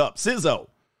normies up. Sizzo.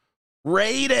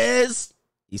 Raiders.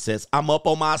 He says, I'm up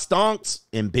on my stonks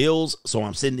and bills, so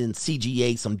I'm sending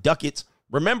CGA some ducats.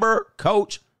 Remember,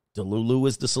 Coach, Delulu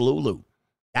is the Salulu.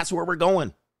 That's where we're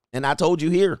going. And I told you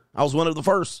here, I was one of the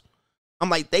first. I'm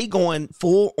like, they going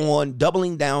full on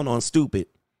doubling down on stupid.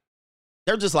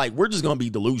 They're just like, we're just going to be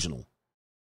delusional.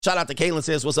 Shout out to Kaylin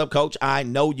says, what's up, Coach? I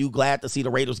know you glad to see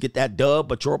the Raiders get that dub,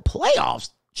 but your playoffs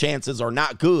chances are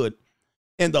not good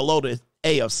in the loaded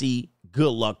AFC.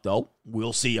 Good luck, though.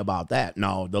 We'll see about that.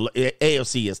 No, the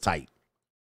AFC is tight.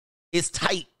 It's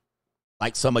tight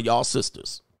like some of y'all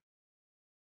sisters.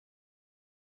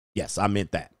 Yes, I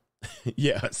meant that.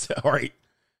 Yes, all right.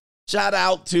 Shout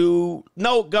out to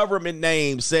no government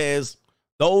name says,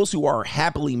 those who are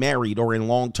happily married or in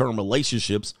long-term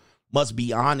relationships must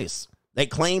be honest. They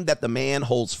claim that the man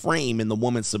holds frame and the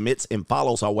woman submits and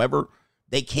follows. However,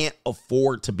 they can't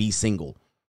afford to be single.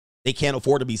 They can't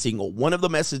afford to be single. One of the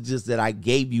messages that I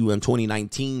gave you in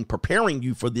 2019, preparing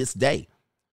you for this day,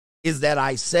 is that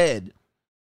I said,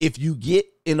 if you get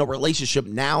in a relationship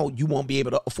now, you won't be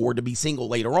able to afford to be single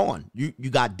later on. You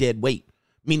got dead weight,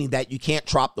 meaning that you can't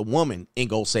drop the woman and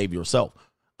go save yourself.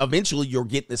 Eventually, you'll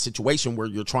get in a situation where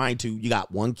you're trying to, you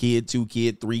got 1 kid, 2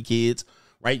 kids, 3 kids,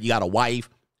 right? You got a wife,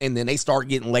 and then they start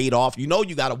getting laid off. You know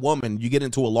you got a woman, you get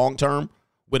into a long term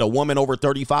with a woman over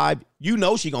 35, you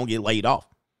know she going to get laid off.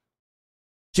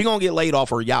 She going to get laid off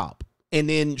her job. And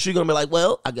then she's going to be like,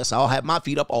 well, I guess I'll have my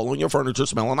feet up all on your furniture,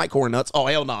 smelling like corn nuts. Oh,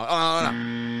 hell no.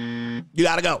 No. You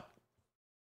got to go.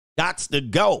 Gots to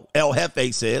go, El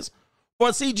Jefe says.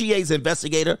 For CGA's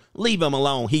investigator, leave him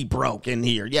alone. He broke in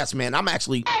here. Yes, man, I'm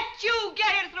actually... Let you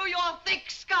get it through your thick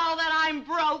skull that I'm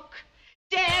broke.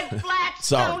 Dead, flat,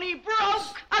 stony,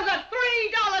 broke. I've got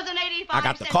 $3.85. I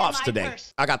got the coughs today.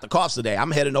 I got the coughs today.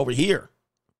 I'm heading over here.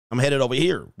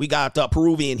 We got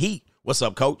Peruvian Heat. What's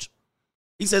up, Coach?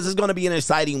 He says it's going to be an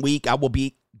exciting week. I will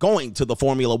be going to the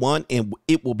Formula One, and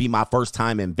it will be my first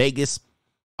time in Vegas.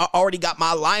 I already got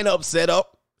my lineup set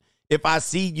up. If I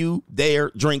see you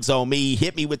there, drinks on me.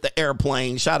 Hit me with the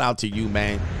airplane. Shout out to you,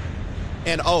 man.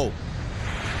 And, oh,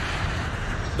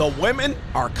 the women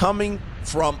are coming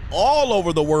from all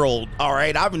over the world, all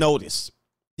right? I've noticed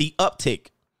the uptick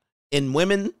in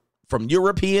women, from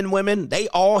European women. They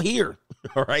all here,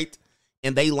 all right?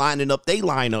 And they lining up they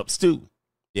lineups, too.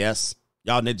 Yes.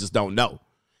 Y'all niggas don't know.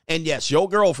 And yes, your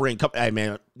girlfriend, hey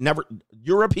man, never,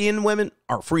 European women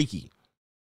are freaky.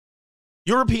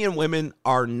 European women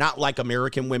are not like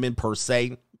American women per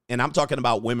se. And I'm talking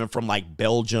about women from like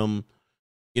Belgium,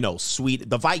 you know, Sweden,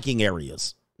 the Viking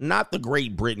areas, not the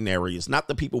Great Britain areas, not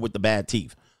the people with the bad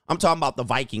teeth. I'm talking about the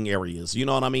Viking areas. You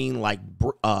know what I mean? Like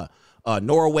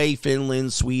Norway,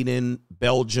 Finland, Sweden,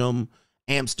 Belgium,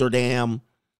 Amsterdam.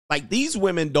 Like, these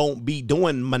women don't be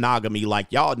doing monogamy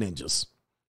like y'all ninjas.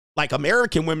 Like,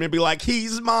 American women be like,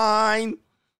 he's mine.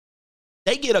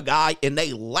 They get a guy and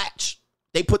they latch.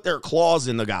 They put their claws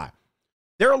in the guy.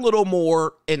 They're a little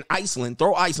more, in Iceland,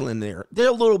 throw Iceland there. They're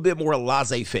a little bit more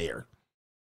laissez-faire.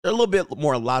 They're a little bit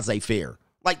more laissez-faire.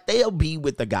 Like, they'll be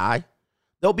with the guy.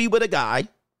 They'll be with a guy,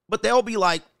 but they'll be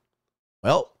like,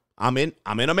 well, I'm in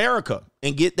America,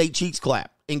 and get their cheeks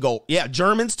clapped and go, yeah,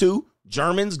 Germans too.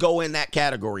 Germans go in that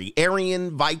category.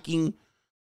 Aryan, Viking.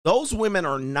 Those women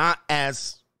are not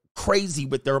as crazy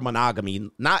with their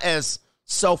monogamy, not as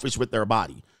selfish with their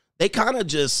body. They kind of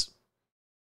just,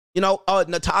 you know,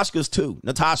 Natasha's too.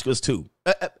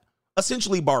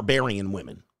 Essentially barbarian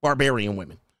women.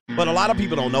 But a lot of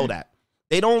people don't know that.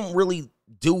 They don't really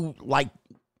do like,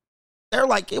 they're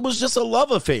like, it was just a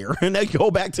love affair. And they go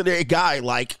back to their guy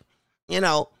like, you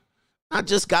know, I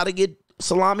just got to get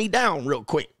salami down real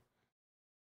quick.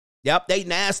 Yep, they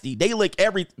nasty. They lick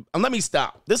everything. Let me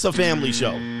stop. This is a family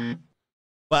show.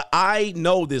 But I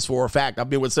know this for a fact. I've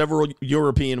been with several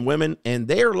European women, and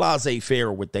they're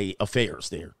laissez-faire with their affairs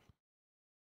there.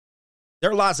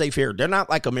 They're laissez-faire. They're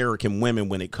not like American women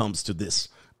when it comes to this.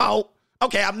 Oh,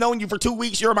 okay, I've known you for 2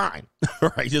 weeks. You're mine.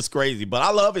 Right? It's crazy. But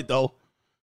I love it, though.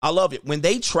 I love it. When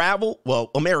they travel, well,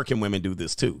 American women do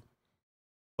this, too.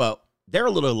 But they're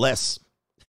a little less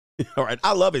All right.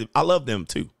 I love it. I love them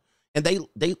too. And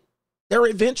they're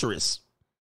adventurous.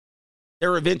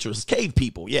 They're adventurous. Cave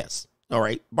people. Yes. All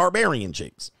right. Barbarian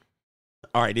chicks.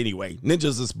 All right. Anyway,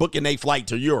 Ninjas is booking a flight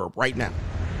to Europe right now.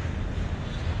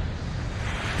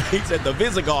 He said the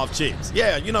Visigoth chicks.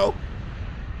 Yeah. You know,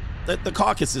 the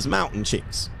Caucasus Mountain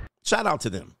chicks. Shout out to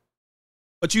them.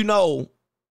 But you know,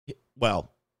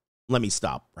 well, let me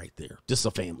stop right there. Just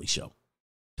a family show.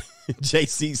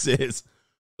 JC says,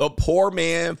 the poor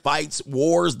man fights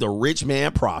wars, the rich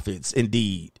man profits.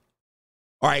 Indeed.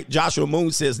 All right. Joshua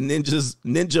Moon says,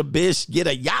 Ninja Bish, get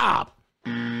a yob.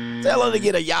 Tell her to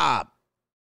get a yob.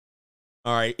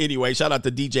 All right. Anyway, shout out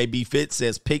to DJ B Fit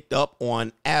says, picked up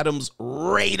on Adams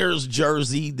Raiders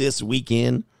jersey this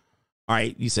weekend. All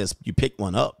right. He says, you picked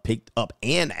one up. Picked up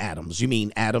and Adams. You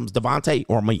mean Adams, Devontae,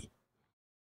 or me?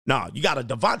 No, you got a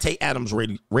Devontae Adams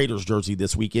Raiders jersey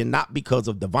this weekend, not because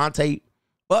of Devontae,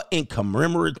 but in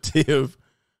commemorative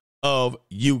of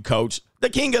you, Coach.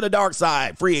 The king of the dark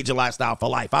side, free agent lifestyle for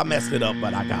life. I messed it up,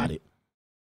 but I got it.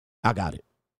 I got it.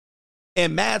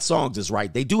 And Mad Songs is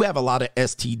right. They do have a lot of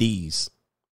STDs.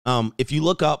 If you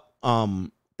look up,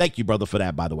 thank you, brother, for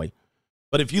that, by the way.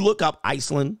 But if you look up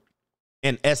Iceland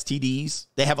and STDs,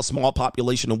 they have a small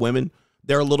population of women.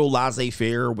 They're a little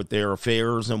laissez-faire with their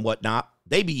affairs and whatnot.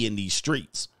 They be in these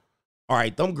streets. All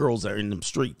right, them girls are in them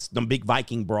streets, them big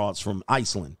Viking broads from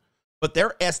Iceland. But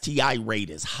their STI rate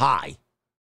is high.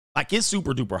 Like, it's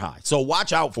super duper high. So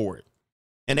watch out for it.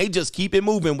 And they just keep it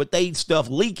moving with they stuff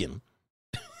leaking.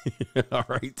 All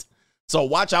right. So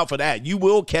watch out for that. You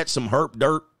will catch some herp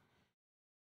dirt.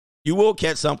 You will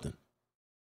catch something.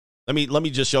 Let me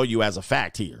just show you as a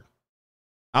fact here.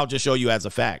 I'll just show you as a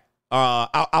fact.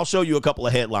 I'll show you a couple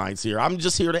of headlines here. I'm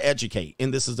just here to educate,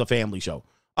 and this is a family show.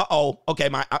 Okay,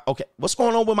 okay. What's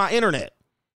going on with my internet?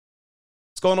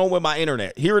 What's going on with my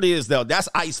internet? Here it is, though. That's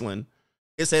Iceland.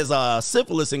 It says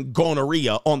syphilis and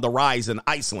gonorrhea on the rise in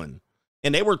Iceland.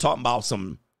 And they were talking about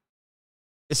some,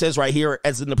 it says right here,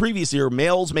 as in the previous year,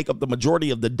 males make up the majority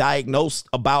of the diagnosed,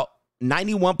 about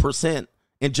 91%,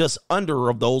 and just under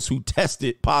of those who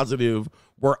tested positive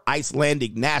were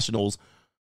Icelandic nationals.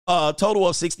 A total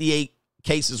of 68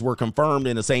 cases were confirmed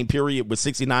in the same period, with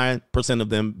 69% of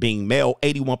them being male,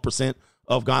 81%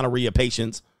 of gonorrhea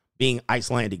patients being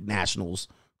Icelandic nationals.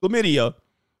 Chlamydia,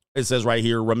 it says right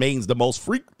here, remains the most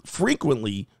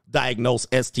frequently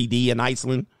diagnosed STD in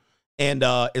Iceland. And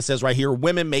it says right here,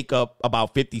 women make up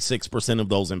about 56% of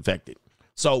those infected.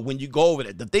 So when you go over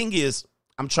it, the thing is,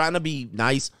 I'm trying to be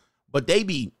nice, but they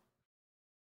be,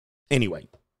 anyway,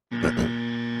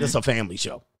 this is a family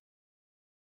show.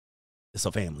 It's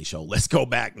a family show. Let's go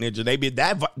back, Ninja. They be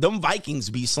them Vikings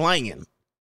be slanging.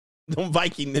 Them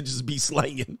Viking ninjas be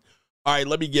slanging. All right,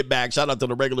 let me get back. Shout out to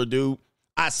the regular dude.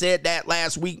 I said that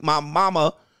last week. My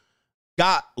mama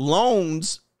got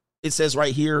loans. It says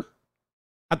right here.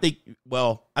 I think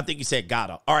you said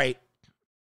gotta. All right.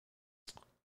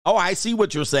 Oh, I see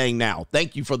what you're saying now.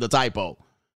 Thank you for the typo.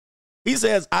 He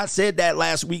says, I said that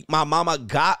last week. My mama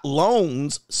got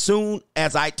loans soon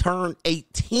as I turned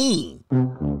 18.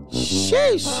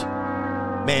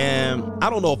 Sheesh. Man, I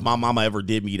don't know if my mama ever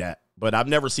did me that, but I've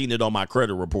never seen it on my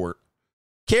credit report.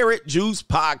 Carrot Juice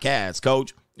Podcast,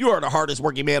 Coach. You are the hardest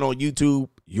working man on YouTube.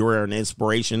 You're an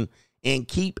inspiration. And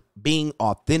keep being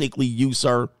authentically you,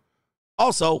 sir.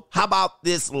 Also, how about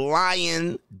this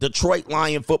Detroit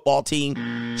Lion football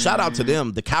team? Shout out to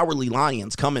them. The Cowardly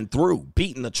Lions coming through,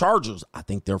 beating the Chargers. I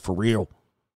think they're for real.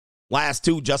 Last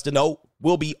two, Justin O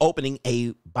will be opening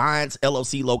a Bynes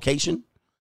LLC location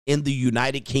in the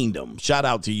United Kingdom. Shout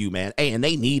out to you, man. Hey, and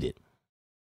they need it.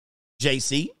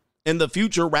 JC, in the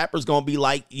future, rappers going to be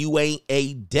like, you ain't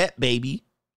a debt baby.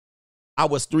 I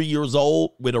was 3 years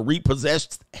old with a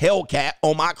repossessed Hellcat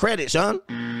on my credit, son.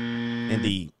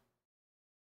 Indeed.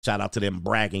 Shout out to them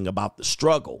bragging about the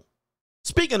struggle.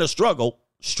 Speaking of struggle,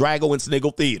 Straggle and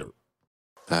Sniggle Theater.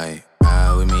 Like,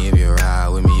 ride with me if you ride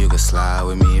with me. You can slide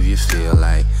with me if you feel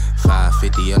like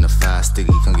 550 on the 5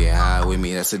 sticky. Come get high with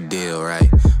me. That's a deal, right?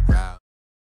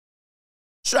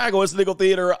 Straggle and Sniggle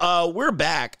Theater. We're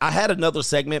back. I had another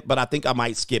segment, but I think I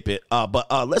might skip it. But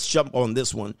let's jump on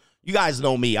this one. You guys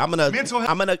know me. I'm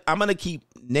gonna keep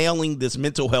nailing this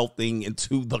mental health thing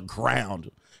into the ground.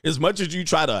 As much as you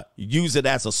try to use it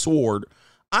as a sword,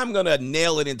 I'm going to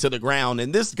nail it into the ground.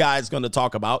 And this guy's going to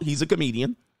talk about, he's a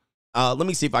comedian. Let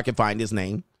me see if I can find his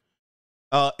name.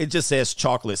 It just says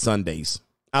Chocolate Sundays.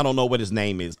 I don't know what his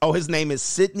name is. Oh, his name is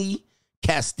Sidney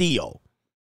Castillo.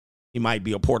 He might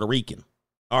be a Puerto Rican.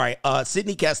 All right.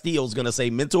 Sidney Castillo is going to say,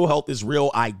 mental health is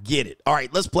real. I get it. All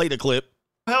right. Let's play the clip.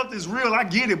 Health is real. I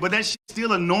get it, but that shit's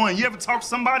still annoying. You ever talk to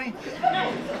somebody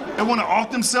that want to off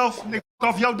themselves? They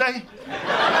off your day?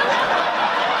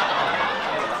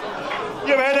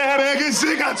 You ever had that happen? I get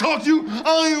sick, I talk to you, I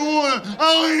don't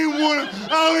even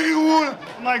wanna.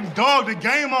 I'm like, dog, the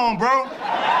game on, bro. What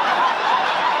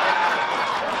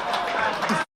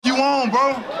the f you on, bro?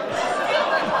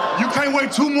 You can't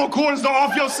wait 2 more quarters to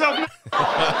off yourself?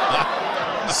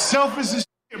 Selfish as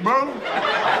shit, bro.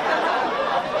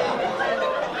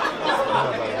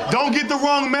 Don't get the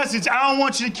wrong message. I don't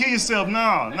want you to kill yourself.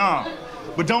 No.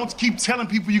 But don't keep telling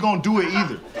people you're gonna do it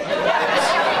either.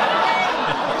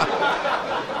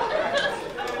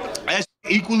 That's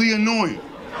equally annoying.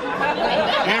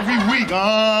 Every week,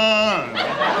 I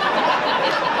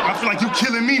feel like you're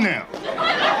killing me now.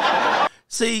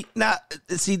 See,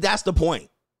 that's the point.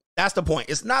 That's the point.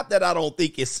 It's not that I don't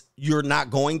think you're not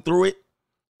going through it.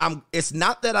 It's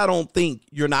not that I don't think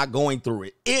you're not going through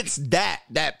it. It's that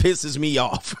pisses me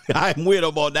off. I'm with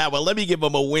him on that one. Let me give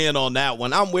him a win on that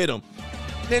one. I'm with him.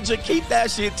 Ninja, keep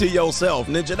that shit to yourself,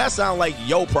 Ninja. That sounds like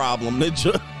your problem,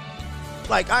 Ninja.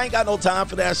 Like, I ain't got no time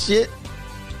for that shit.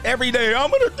 Every day, I'm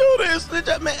going to do this,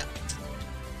 Ninja.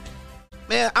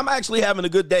 Man, I'm actually having a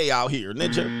good day out here,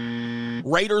 Ninja.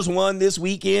 Raiders won this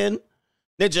weekend.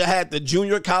 Ninja had the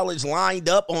junior college lined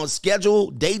up on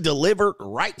schedule. They delivered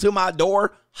right to my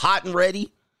door, hot and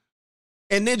ready.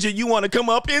 And Ninja, you want to come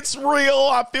up? It's real.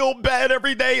 I feel bad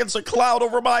every day. It's a cloud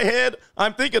over my head.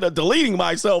 I'm thinking of deleting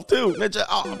myself too. Ninja,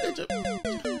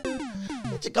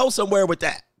 Ninja, go somewhere with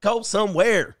that. Go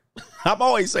somewhere. I'm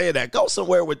always saying that. Go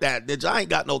somewhere with that, Ninja. I ain't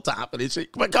got no time for this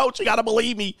shit. But coach, you got to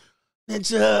believe me.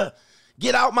 Ninja,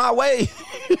 get out my way.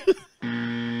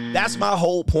 That's my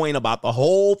whole point about the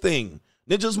whole thing.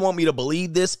 Ninjas want me to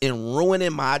believe this and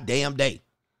ruining my damn day.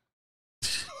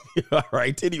 All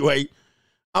right, anyway,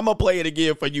 I'm going to play it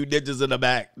again for you ninjas in the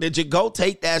back. Ninja, go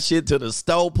take that shit to the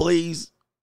stove, please.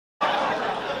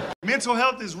 Mental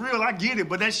health is real, I get it,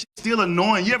 but that shit's still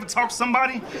annoying. You ever talk to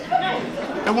somebody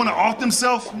that want to off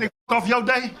themselves and they off your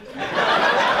day?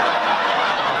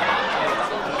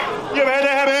 You ever had that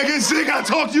happen? I get sick, I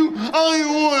talk to you, I don't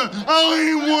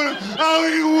even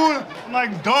wanna. I'm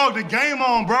like, dog, the game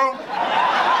on, bro. What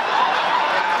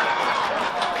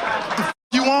the f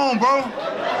you on, bro?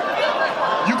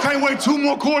 You can't wait 2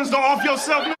 more quarters to off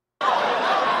yourself?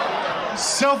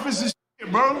 Selfish as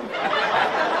shit, bro.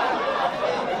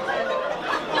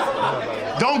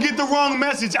 Don't get the wrong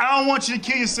message. I don't want you to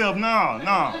kill yourself.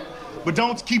 No. But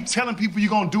don't keep telling people you're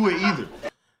gonna do it either.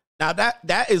 Now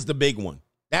that is the big one.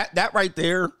 That right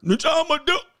there, Ninja, I'm gonna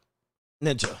do.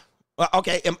 Ninja,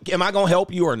 okay, am I gonna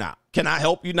help you or not? Can I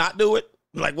help you not do it?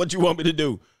 Like, what you want me to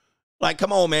do? Like,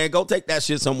 come on, man, go take that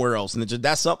shit somewhere else. Ninja,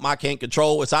 that's something I can't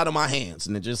control. It's out of my hands,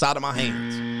 Ninja. It's out of my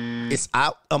hands. It's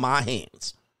out of my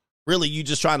hands. Really, you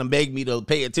just trying to beg me to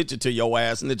pay attention to your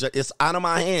ass, Ninja. It's out of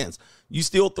my hands. You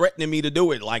still threatening me to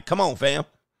do it. Like, come on, fam.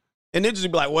 And Ninja be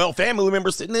like, well, family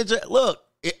members, Ninja, look,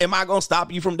 am I gonna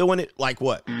stop you from doing it? Like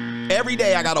what? Every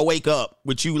day I gotta wake up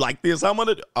with you like this. I'm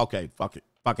gonna do. Okay, fuck it.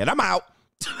 I'm out.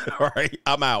 All right,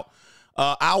 I'm out.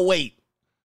 I'll wait.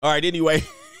 All right, anyway.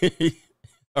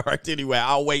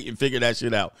 I'll wait and figure that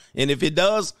shit out. And if it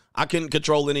does, I couldn't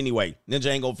control it anyway. Ninja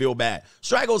ain't gonna feel bad.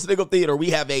 Straggle Sniggle Theater, we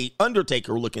have a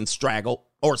Undertaker looking Straggle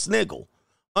or Sniggle.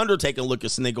 Undertaker looking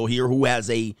Sniggle here who has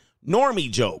a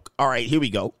normie joke. All right, here we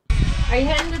go. Are you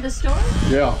heading to the store?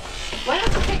 Yeah. Why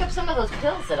don't you pick up some of those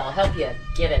pills that'll help you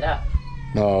get it up?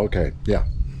 Oh, okay. Yeah.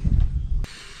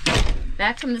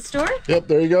 Back from the store? Yep,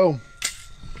 there you go.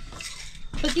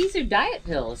 But these are diet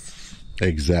pills.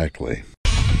 Exactly.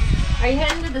 Are you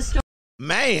heading to the store?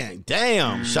 Man,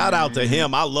 damn. Shout out to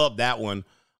him. I love that one.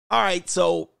 All right,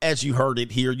 so as you heard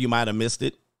it here, you might have missed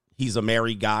it. He's a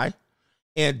married guy,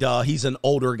 and he's an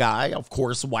older guy. Of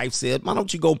course, wife said, why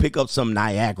don't you go pick up some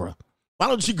Niagara? Why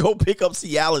don't you go pick up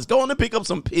Cialis? Go on and pick up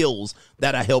some pills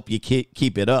that'll help you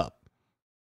keep it up.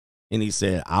 And he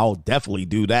said, I'll definitely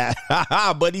do that.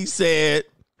 But he said,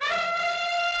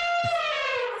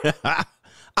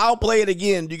 I'll play it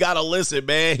again. You got to listen,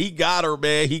 man. He got her,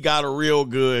 man. He got her real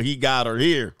good. He got her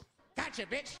here. Gotcha,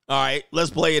 bitch. All right,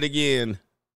 let's play it again.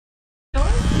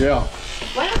 Yeah.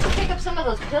 Why don't you pick up some of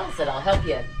those pills that'll help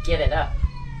you get it up?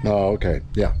 Oh, okay.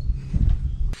 Yeah.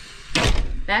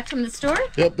 Back from the store?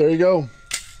 Yep, there you go.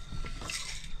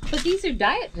 But these are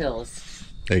diet pills.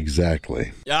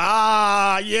 Exactly.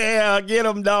 Ah, yeah. Get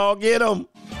him, dog. Get him.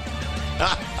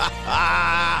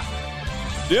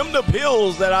 Them the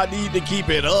pills that I need to keep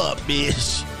it up,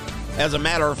 bitch. As a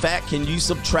matter of fact, can you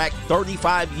subtract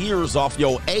 35 years off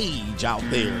your age out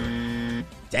there?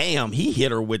 Damn, he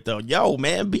hit her with the, yo,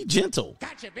 man, be gentle.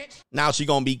 Gotcha, bitch. Now she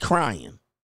gonna be crying.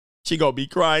 She gonna be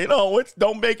crying. Oh,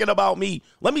 don't make it about me.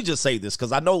 Let me just say this,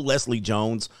 because I know Leslie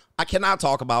Jones. I cannot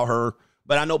talk about her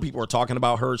but I know people are talking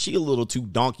about her. She a little too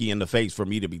donkey in the face for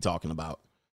me to be talking about.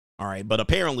 All right, but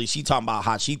apparently she talking about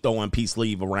how she throwing peace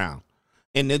leave around,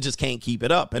 and Ninja just can't keep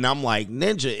it up. And I'm like,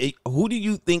 Ninja, who do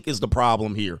you think is the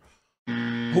problem here?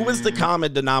 Who is the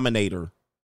common denominator?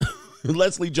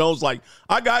 Leslie Jones like,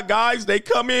 I got guys, they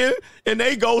come in and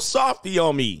they go softy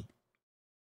on me.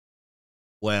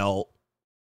 Well,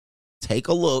 take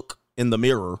a look in the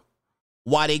mirror.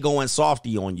 Why they going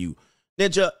softy on you?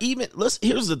 Ninja,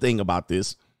 here's the thing about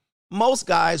this. Most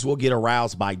guys will get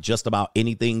aroused by just about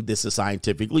anything. This is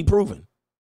scientifically proven.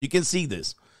 You can see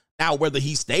this. Now, whether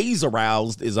he stays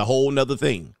aroused is a whole nother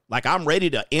thing. Like, I'm ready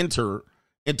to enter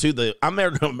into the, I'm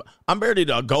ready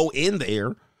to go in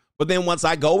there. But then once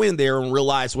I go in there and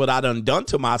realize what I done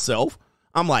to myself,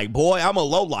 I'm like, boy, I'm a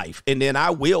lowlife. And then I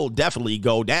will definitely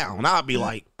go down. I'll be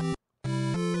like,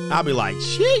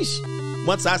 sheesh.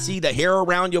 Once I see the hair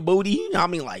around your booty, I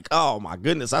mean, like, oh my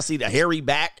goodness, I see the hairy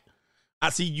back.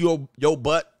 I see your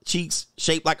butt cheeks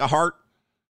shaped like a heart.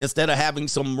 Instead of having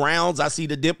some rounds, I see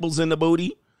the dimples in the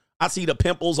booty. I see the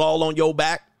pimples all on your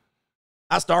back.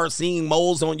 I start seeing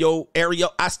moles on your area.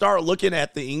 I start looking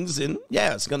at things, and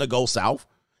yeah, it's going to go south.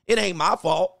 It ain't my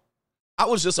fault. I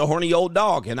was just a horny old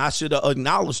dog, and I should have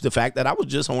acknowledged the fact that I was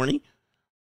just horny.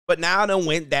 But now I done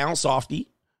went down softy.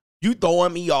 You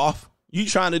throwing me off. You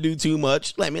trying to do too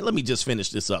much. Let me just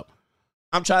finish this up.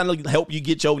 I'm trying to help you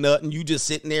get your nut, and you just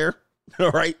sitting there,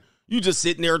 all right? You just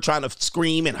sitting there trying to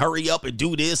scream and hurry up and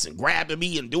do this and grabbing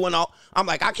me and doing all. I'm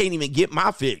like, I can't even get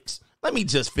my fix. Let me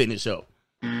just finish up.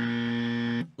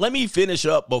 Let me finish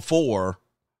up before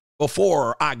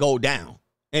I go down.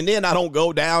 And then I don't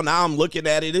go down. Now I'm looking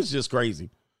at it. It's just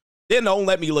crazy. Then don't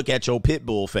let me look at your pit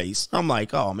bull face. I'm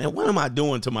like, oh, man, what am I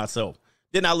doing to myself?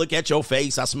 Then I look at your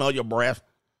face. I smell your breath.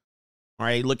 All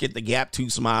right, look at the gap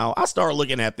tooth smile. I start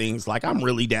looking at things like I'm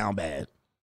really down bad.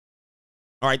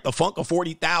 All right, the funk of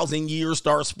 40,000 years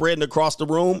starts spreading across the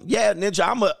room. Yeah, Ninja,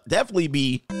 I'm going to definitely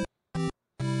be...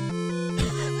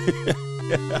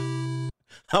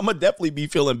 I'm going to definitely be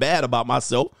feeling bad about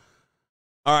myself.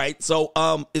 All right, so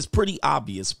it's pretty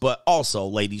obvious, but also,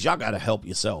 ladies, y'all got to help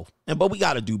yourself. But we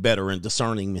got to do better in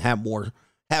discerning, have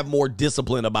more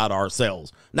discipline about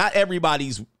ourselves. Not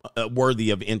everybody's worthy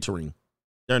of entering.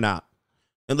 They're not.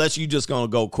 Unless you just going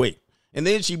to go quick. And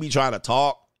then she be trying to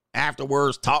talk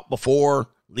afterwards, talk before,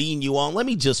 leading you on. Let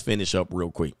me just finish up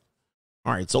real quick.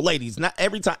 All right, so ladies, not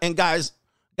every time, and guys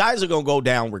are going to go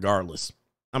down regardless.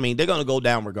 I mean, they're going to go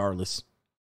down regardless.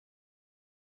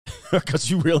 Because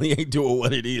you really ain't doing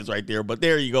what it is right there. But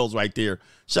there he goes right there.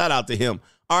 Shout out to him.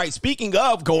 All right, speaking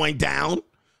of going down.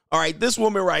 All right, this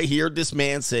woman right here, this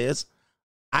man says,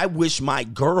 I wish my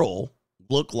girl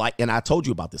looked like, and I told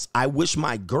you about this, I wish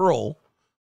my girl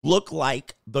looked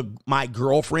like my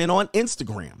girlfriend on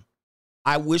Instagram.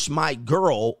 I wish my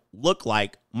girl looked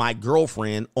like my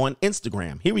girlfriend on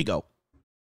Instagram. Here we go.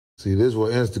 See, this is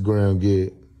what Instagram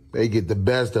get. They get the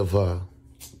best of her.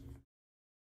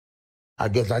 I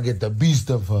guess I get the beast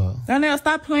of her. Donnell,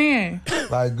 stop playing.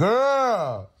 Like,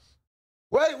 girl,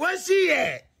 wait, where's she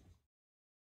at?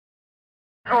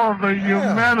 Oh, the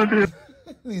humanity.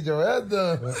 Need your head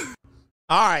done.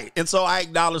 All right, and so I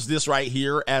acknowledge this right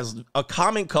here as a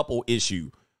common couple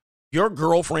issue. Your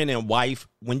girlfriend and wife,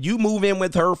 when you move in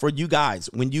with her, for you guys,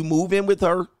 when you move in with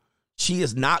her, she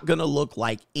is not going to look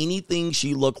like anything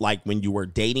she looked like when you were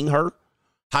dating her,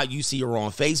 how you see her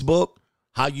on Facebook,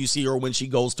 how you see her when she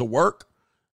goes to work.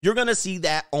 You're going to see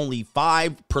that only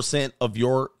 5% of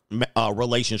your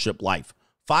relationship life,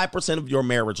 5% of your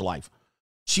marriage life.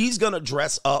 She's going to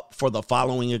dress up for the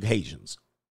following occasions: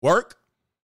 work,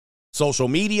 social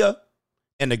media,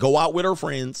 and to go out with her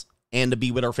friends and to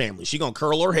be with her family. She's going to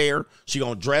curl her hair. She's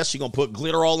going to dress. She's going to put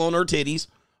glitter all on her titties.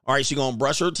 All right. She's going to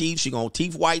brush her teeth. She's going to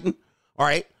teeth whiten. All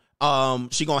right.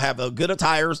 She's going to have a good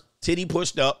attire, titty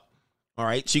pushed up. All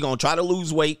right. She's going to try to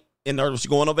lose weight. And she's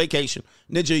going on vacation.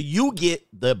 Ninja, you get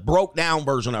the broke down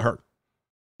version of her.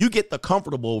 You get the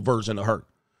comfortable version of her.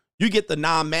 You get the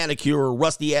non-manicure,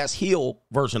 rusty ass heel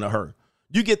version of her.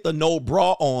 You get the no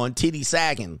bra on, titty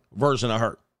sagging version of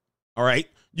her. All right.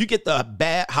 You get the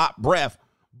bad hot breath,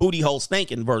 booty hole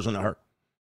stinking version of her.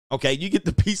 Okay. You get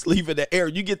the peace leave in the air.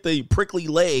 You get the prickly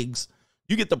legs.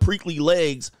 You get the prickly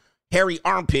legs, hairy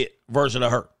armpit version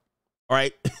of her. All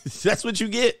right. That's what you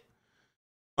get.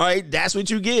 All right, that's what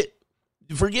you get.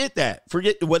 Forget that.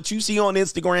 Forget what you see on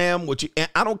Instagram. And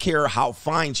I don't care how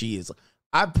fine she is.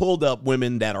 I pulled up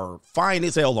women that are fine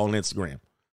as hell on Instagram.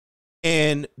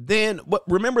 And then,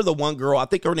 remember the one girl, I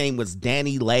think her name was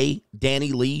Danny Lee.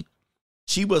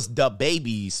 She was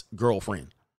DaBaby's girlfriend.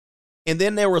 And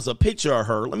then there was a picture of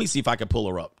her. Let me see if I can pull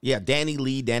her up. Yeah, Danny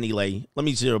Lee. Let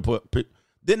me see her put.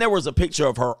 Then there was a picture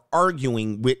of her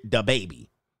arguing with the baby.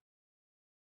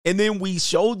 And then we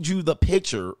showed you the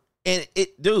picture. And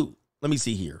dude, let me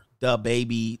see here. The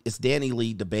baby, it's Danny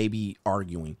Lee, the baby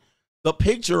arguing. The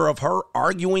picture of her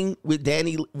arguing with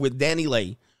Danny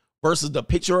Lee versus the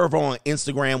picture of her on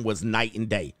Instagram was night and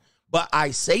day. But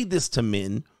I say this to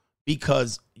men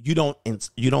because you don't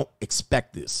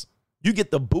expect this. You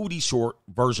get the booty short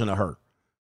version of her.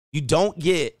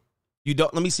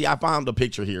 Let me see. I found the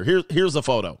picture here. Here's a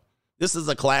photo. This is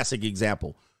a classic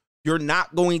example. You're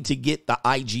not going to get the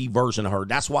IG version of her.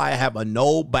 That's why I have a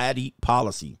nobody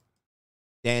policy.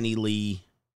 Danny Lee.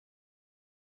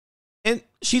 And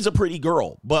she's a pretty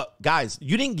girl. But guys,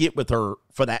 you didn't get with her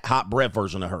for that hot breath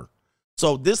version of her.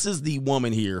 So this is the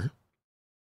woman here.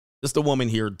 This is the woman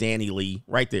here, Danny Lee,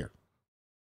 right there.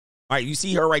 All right, you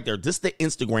see her right there. This is the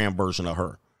Instagram version of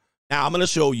her. Now I'm going to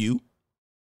show you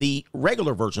the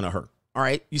regular version of her. All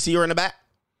right, you see her in the back?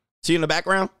 See her in the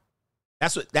background?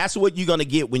 That's what you're going to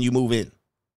get when you move in.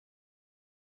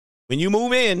 When you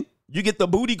move in, you get the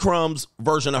booty crumbs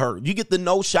version of her. You get the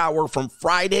no shower from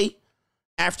Friday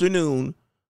afternoon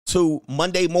to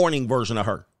Monday morning version of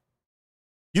her.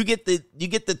 You get the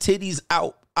titties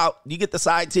out. You get the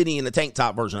side titty and the tank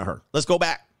top version of her. Let's go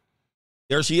back.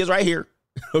 There she is right here.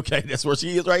 Okay, that's where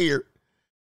she is right here.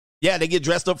 Yeah, they get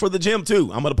dressed up for the gym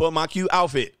too. I'm going to put my cute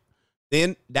outfit.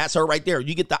 Then that's her right there.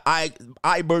 You get the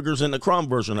eye burgers and the crumb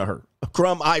version of her.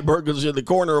 Crumb eye burgers in the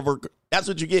corner of her. That's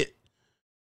what you get.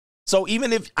 So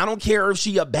even if, I don't care if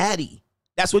she a baddie,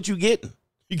 that's what you get.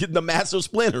 You get the master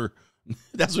splinter.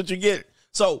 That's what you get.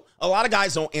 So a lot of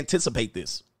guys don't anticipate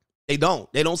this. They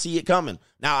don't see it coming.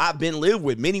 Now, I've lived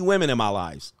with many women in my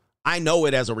lives. I know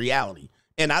it as a reality.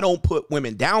 And I don't put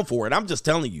women down for it. I'm just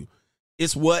telling you,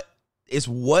 it's what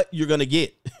you're going to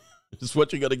get. It's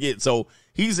what you're going to get. So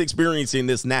he's experiencing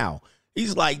this now.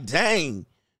 He's like, dang,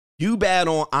 you bad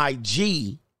on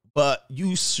IG, but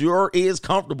you sure is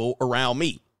comfortable around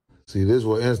me. See, this is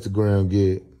what Instagram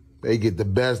get. They get the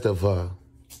best of her.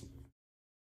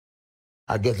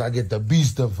 I guess I get the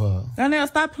beast of her. Donnell,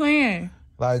 stop playing.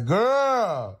 Like,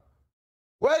 girl,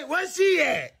 wait, where's she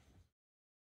at?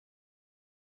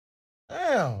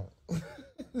 Damn.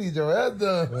 Need your head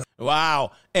done.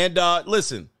 Wow. And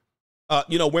listen,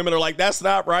 women are like, that's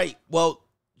not right. Well,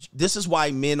 this is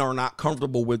why men are not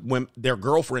comfortable with their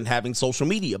girlfriend having social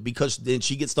media, because then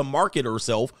she gets to market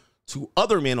herself to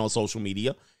other men on social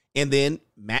media and then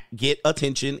get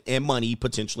attention and money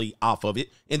potentially off of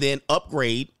it, and then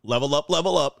upgrade, level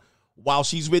up while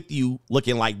she's with you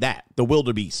looking like that. The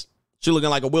wildebeest. She's looking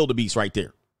like a wildebeest right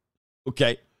there.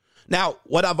 Okay. Now,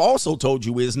 what I've also told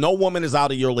you is no woman is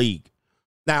out of your league.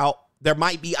 Now, there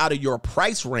might be out of your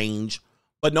price range,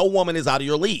 but no woman is out of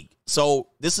your league. So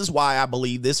this is why I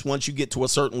believe this, once you get to a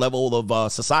certain level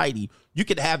of society, you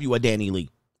could have you a Danny Lee.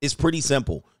 It's pretty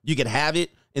simple. You could have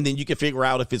it, and then you can figure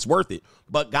out if it's worth it.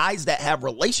 But guys that have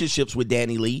relationships with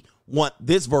Danny Lee want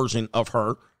this version of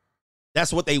her.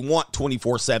 That's what they want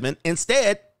 24/7.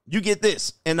 Instead, you get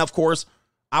this. And of course,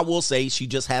 I will say she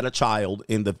just had a child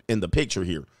in the picture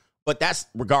here. But that's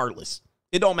regardless.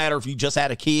 It don't matter if you just had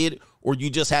a kid or you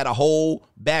just had a whole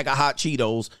bag of hot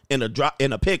Cheetos in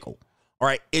a pickle. All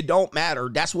right, it don't matter.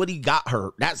 That's what he got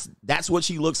her. That's what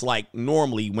she looks like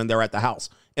normally when they're at the house.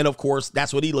 And of course,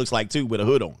 that's what he looks like too with a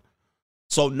hood on.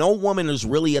 So no woman is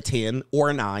really a 10 or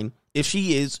a 9. If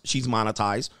she is, she's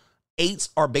monetized. 8s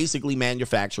are basically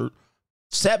manufactured.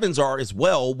 7s are as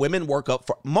well. Women work up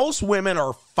for, most women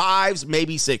are 5s,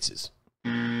 maybe 6s.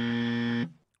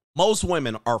 Most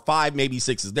women are 5, maybe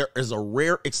 6s. There is a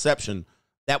rare exception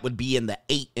that would be in the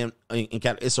 8.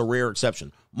 It's a rare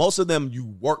exception. Most of them you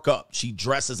work up. She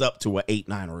dresses up to an 8,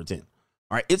 9, or a 10.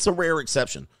 All right, it's a rare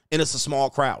exception, and it's a small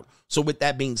crowd. So with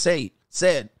that being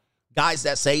said, guys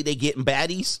that say they getting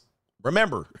baddies,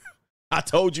 remember, I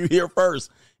told you here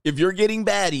first, if you're getting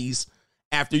baddies,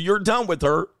 after you're done with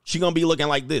her, she's going to be looking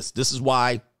like this. This is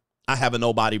why I have a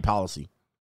no-body policy.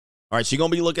 All right, she's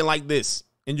going to be looking like this.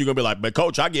 And you're going to be like, but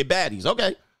coach, I get baddies.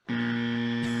 Okay.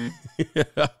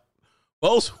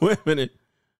 Most women.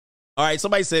 All right,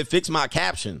 somebody said, fix my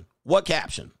caption. What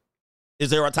caption?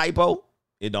 Is there a typo?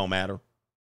 It don't matter.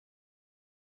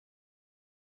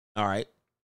 All right.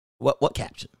 What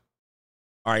caption?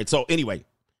 All right, so anyway,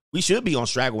 we should be on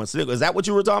Straggle and Sniggle. Is that what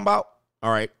you were talking about?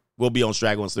 All right, we'll be on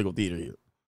Straggle and Sniggle Theater here.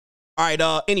 All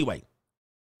right, anyway,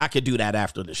 I could do that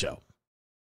after the show.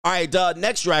 All right,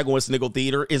 next Straggle and Sniggle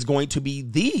Theater is going to be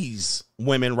these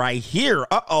women right here.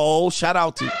 Uh-oh, shout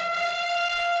out to the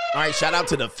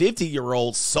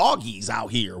 50-year-old soggies out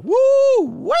here. Woo,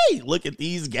 wait, look at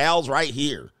these gals right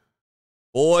here.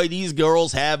 Boy, these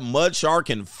girls have mud shark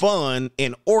and fun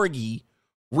and orgy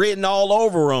written all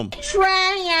over them.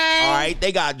 Trying. All right,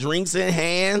 they got drinks in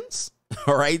hands.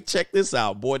 All right, check this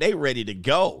out. Boy, they ready to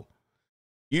go.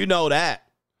 You know that.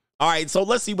 All right, so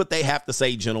let's see what they have to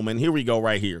say, gentlemen. Here we go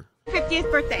right here.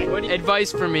 50th birthday. What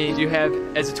advice for me do you have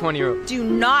as a 20-year-old? Do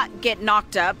not get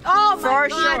knocked up. Oh for my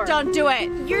God, sure. don't do it.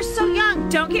 You're so young.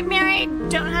 Don't get married.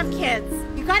 Don't have kids.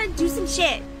 You gotta do some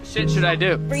shit. Shit should I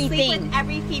do? Sleep with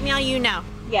every female you know.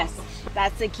 Yes,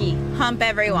 that's the key. Hump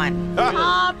everyone.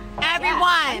 Hump everyone.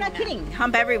 Yeah, I'm not kidding.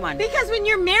 Hump everyone. Because when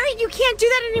you're married, you can't do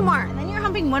that anymore. And then you're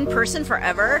humping one person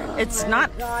forever. It's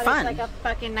not fun. It's like a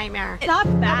fucking nightmare. It's not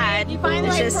bad. You find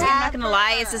It's like just, I'm not gonna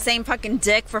lie, it's the same fucking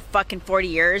dick for fucking 40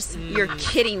 years. You're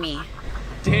kidding me.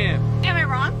 Damn. Am I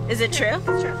wrong? Is it true? It's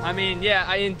true. I mean,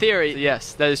 yeah, in theory,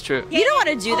 yes, that is true. You don't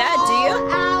want to do that, do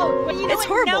you? Ow. But you know It's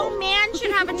what? horrible. No man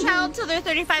should have a child till they're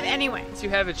 35 anyway. Once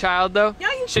you have a child, though, No,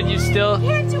 you should you still...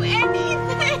 can't do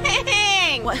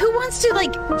anything. What, who wants to,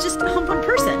 like, just hump one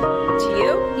person? Do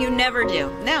you? You never do.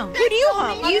 No. Who do you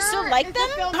hump? Do you still like them?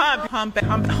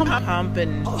 Hump,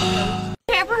 and...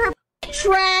 Pamper her.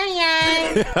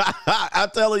 Trying.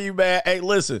 I'm telling you, man. Hey,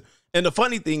 listen. And the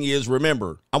funny thing is,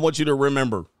 remember, I want you to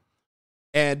remember,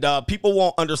 and people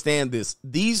won't understand this.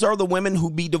 These are the women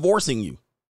who be divorcing you.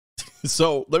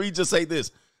 So let me just say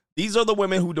this. These are the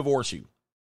women who divorce you.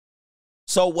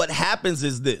 So what happens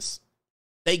is this.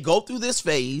 They go through this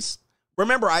phase.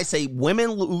 Remember, I say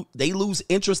women, they lose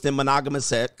interest in monogamous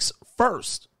sex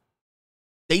first.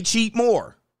 They cheat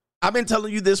more. I've been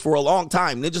telling you this for a long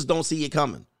time. They just don't see it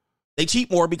coming. They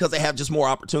cheat more because they have just more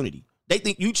opportunity. They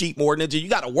think you cheat more than you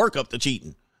got to work up to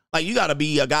cheating. Like, you got to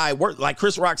be a guy, like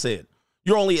Chris Rock said,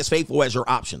 you're only as faithful as your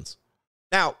options.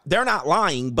 Now, they're not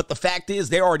lying, but the fact is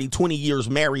they're already 20 years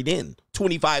married in,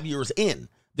 25 years in.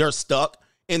 They're stuck.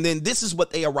 And then this is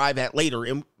what they arrive at later.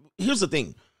 And here's the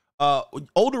thing.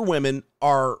 Older women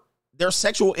their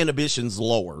sexual inhibitions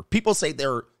lower. People say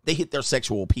they hit their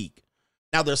sexual peak.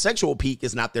 Now, their sexual peak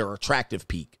is not their attractive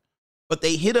peak, but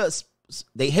they hit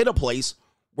a place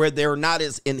where they're not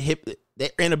as their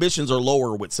inhibitions are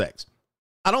lower with sex.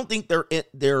 I don't think their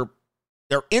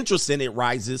interest in it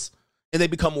rises and they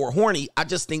become more horny. I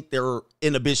just think their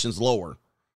inhibitions lower.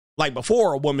 Like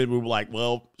before, a woman would be like,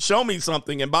 well, show me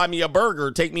something and buy me a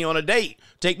burger, take me on a date,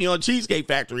 take me on a Cheesecake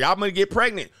Factory. I'm going to get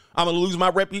pregnant. I'm going to lose my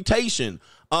reputation.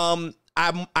 I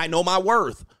know my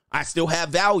worth. I still have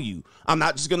value. I'm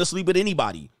not just going to sleep with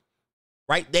anybody,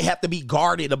 right? They have to be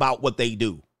guarded about what they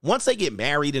do. Once they get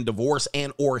married and divorced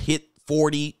and or hit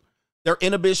 40, their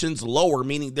inhibitions lower,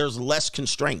 meaning there's less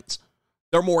constraints.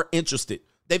 They're more interested.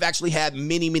 They've actually had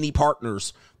many, many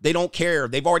partners. They don't care.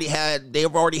 They've already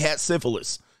had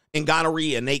syphilis and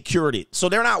gonorrhea, and they cured it. So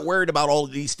they're not worried about all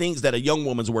of these things that a young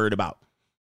woman's worried about.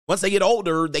 Once they get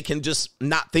older, they can just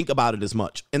not think about it as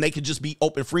much, and they can just be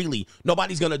open freely.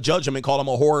 Nobody's going to judge them and call them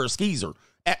a whore or skeezer.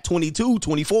 At 22,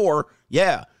 24,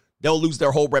 yeah, they'll lose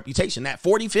their whole reputation. At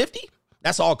 40, 50,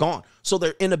 that's all gone. So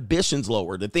their inhibitions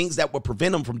lower. The things that would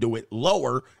prevent them from doing it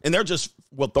lower, and they're just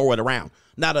will throw it around.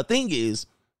 Now, the thing is,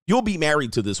 you'll be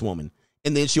married to this woman,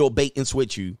 and then she'll bait and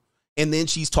switch you, and then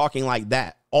she's talking like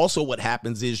that. Also, what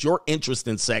happens is your interest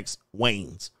in sex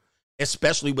wanes,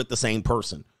 especially with the same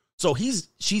person. So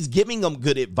she's giving him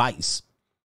good advice,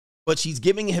 but she's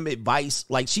giving him advice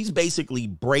like she's basically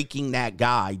breaking that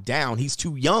guy down. He's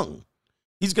too young.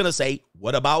 He's going to say,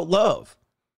 what about love?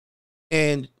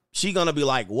 And she's going to be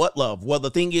like, what love? Well,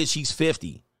 the thing is, she's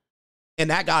 50,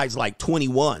 and that guy's like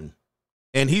 21,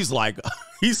 and he's like,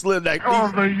 he's sitting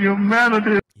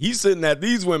at he's sitting at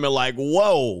these women like,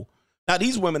 whoa. Now,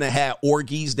 these women have had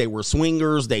orgies. They were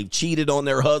swingers. They've cheated on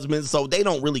their husbands, so they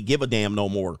don't really give a damn no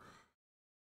more.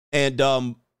 And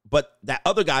but that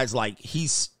other guy's like,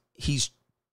 he's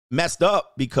messed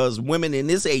up because women in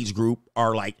this age group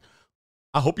are like,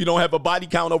 I hope you don't have a body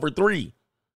count over 3.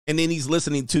 And then he's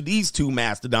listening to these two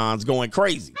mastodons going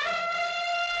crazy.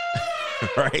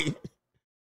 Right?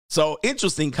 So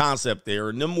interesting concept there.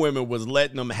 And them women was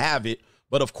letting them have it.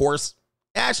 But of course,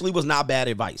 actually was not bad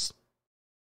advice.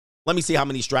 Let me see how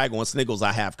many Straggle and Sniggles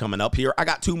I have coming up here. I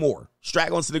got 2 more.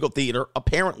 Straggle and Sniggle Theater,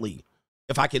 apparently,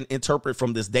 if I can interpret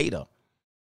from this data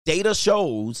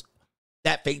shows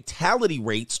that fatality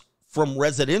rates from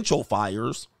residential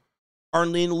fires are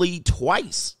nearly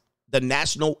twice the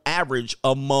national average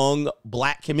among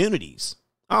Black communities.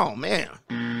 Oh, man.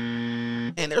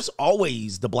 And there's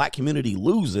always the Black community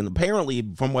losing. Apparently,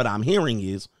 from what I'm hearing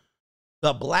is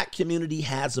the Black community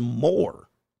has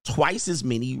twice as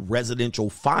many residential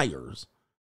fires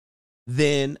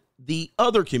than the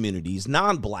other communities,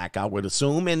 non-Black, I would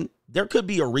assume. And there could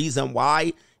be a reason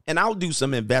why, and I'll do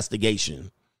some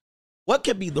investigation. What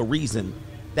could be the reason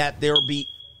that there be,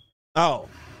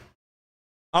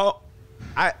 Oh,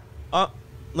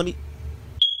 let me.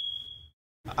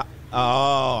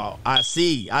 I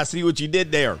see. I see what you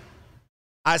did there.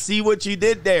 I see what you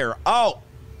did there. Oh,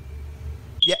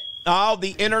 yeah. Oh,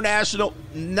 the international,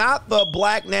 not the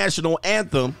black national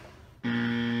anthem.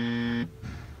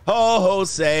 Ho, ho,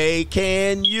 say,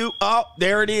 can you? Oh,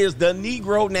 there it is. The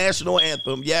Negro national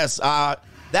anthem. Yes,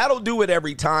 that'll do it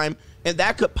every time. And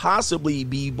that could possibly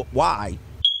be why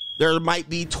there might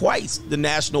be twice the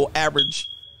national average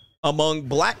among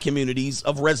black communities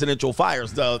of residential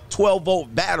fires. The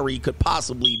 12-volt battery could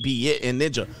possibly be it. And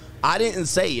Ninja, I didn't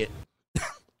say it.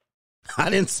 I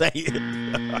didn't say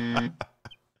it.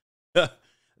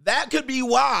 That could be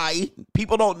why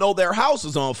people don't know their house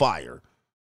is on fire.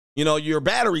 You know, your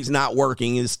battery's not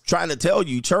working. It's trying to tell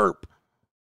you, chirp.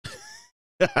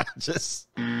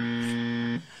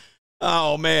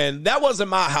 Oh, man. That wasn't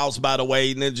my house, by the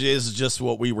way. Ninja is just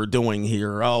what we were doing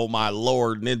here. Oh, my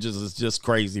Lord. Ninjas is just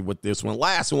crazy with this one.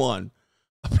 Last one.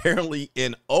 Apparently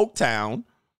in Oaktown,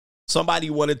 somebody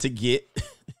wanted to get...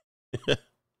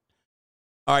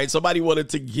 All right, somebody wanted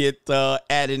to get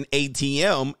at an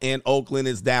ATM, and Oakland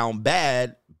is down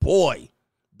bad. Boy,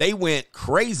 they went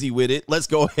crazy with it. Let's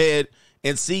go ahead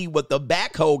and see what the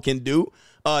backhoe can do.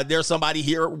 There's somebody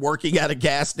here working at a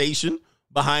gas station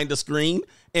behind the screen.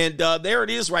 And there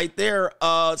it is right there.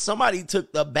 Somebody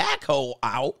took the backhoe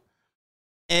out.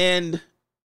 And,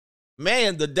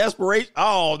 man, the desperation.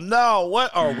 Oh, no.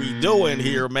 What are we doing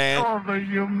here, man? Oh, the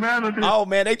humanity. Oh,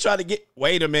 man, they try to get.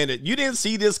 Wait a minute. You didn't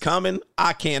see this coming?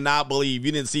 I cannot believe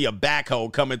you didn't see a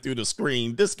backhoe coming through the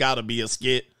screen. This got to be a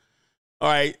skit. All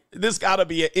right. This got to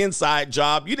be an inside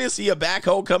job. You didn't see a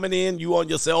backhoe coming in. You on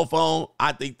your cell phone.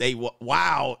 I think they.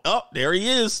 Wow. Oh, there he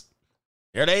is.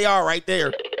 There they are right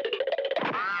there.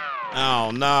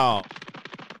 Oh, no.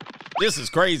 This is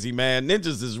crazy, man.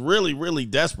 Ninjas is really, really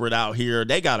desperate out here.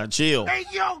 They got to chill. Hey,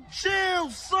 yo, chill,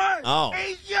 son. Oh.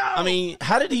 Hey, yo. I mean,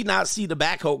 how did he not see the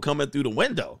backhoe coming through the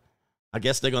window? I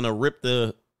guess they're going to rip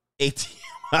the ATM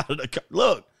out of the car.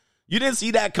 Look, you didn't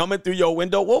see that coming through your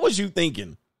window. What was you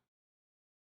thinking?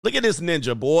 Look at this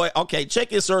ninja, boy. Okay, check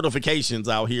his certifications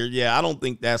out here. Yeah, I don't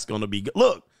think that's going to be good.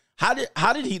 Look, how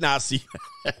did he not see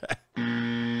that?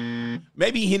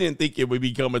 Maybe he didn't think it would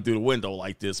be coming through the window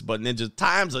like this, but Ninja,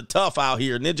 times are tough out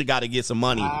here. Ninja got to get some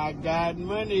money. I got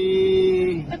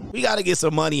money. We got to get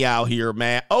some money out here,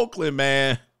 man. Oakland,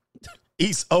 man.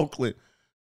 East Oakland.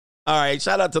 All right,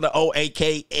 shout out to the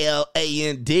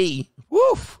OAKLAND.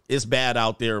 Woof, it's bad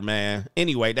out there, man.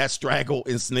 Anyway, that's Straggle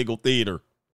in Sniggle Theater.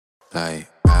 Like,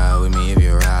 ride with me if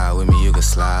you ride with me, you can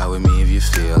slide with me if you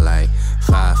feel like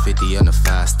 550 on the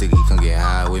 5 sticky, come get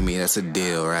high with me, that's a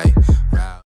deal, right?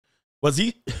 Was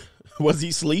he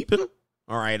sleeping?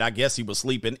 All right, I guess he was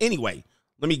sleeping. Anyway,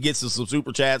 let me get to some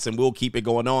super chats and we'll keep it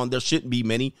going on. There shouldn't be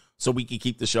many, so we can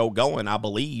keep the show going, I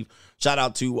believe. Shout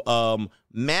out to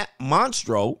Matt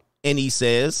Monstro, and he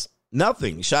says,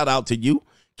 nothing. Shout out to you.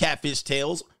 Catfish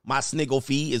Tales, my sniggle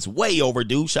fee is way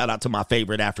overdue. Shout out to my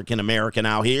favorite African-American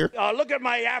out here. Look at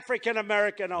my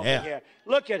African-American over here.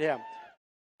 Look at him.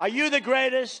 Are you the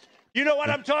greatest? You know what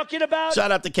I'm talking about?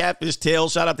 Shout out to Catfish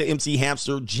Tales. Shout out to MC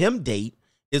Hamster. Gym date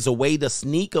is a way to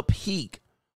sneak a peek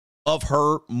of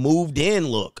her moved in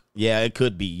look. Yeah, it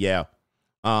could be. Yeah.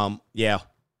 Yeah,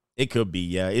 it could be.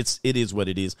 Yeah, it is what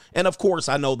it is. And of course,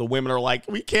 I know the women are like,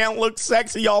 we can't look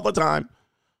sexy all the time.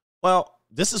 Well,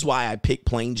 this is why I pick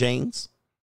Plain Janes.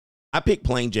 I pick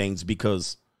Plain Janes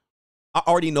because I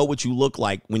already know what you look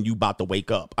like when you about to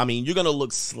wake up. I mean, you're going to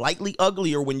look slightly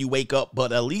uglier when you wake up,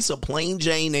 but at least a Plain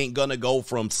Jane ain't going to go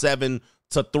from 7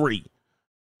 to 3,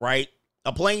 right?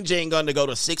 A Plain Jane going to go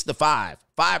to 6 to 5,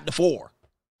 5 to 4.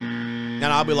 And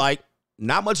I'll be like,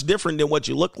 not much different than what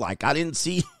you look like. I didn't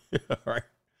see, right?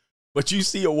 But you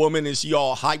see a woman and she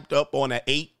all hyped up on an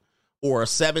 8 or a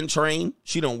 7 train.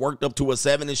 She done worked up to a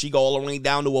 7 and she go all the way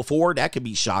down to a 4. That could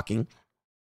be shocking.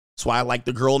 That's why I like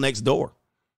the girl next door.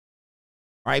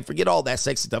 All right, forget all that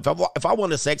sexy stuff. If I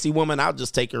want a sexy woman, I'll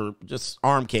just take her just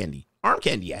arm candy. Arm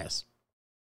candy ass.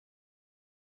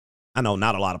 I know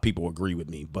not a lot of people agree with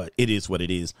me, but it is what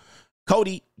it is.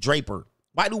 Cody Draper,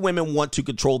 why do women want to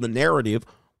control the narrative?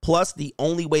 Plus, the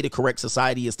only way to correct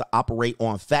society is to operate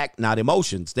on fact, not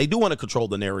emotions. They do want to control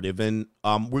the narrative, and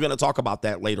we're going to talk about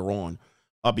that later on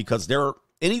because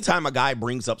anytime a guy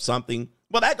brings up something,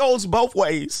 well, that goes both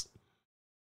ways.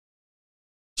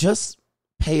 Just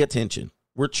pay attention.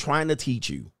 We're trying to teach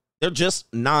you. They're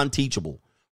just non-teachable.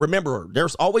 Remember,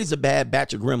 there's always a bad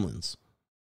batch of gremlins.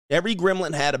 Every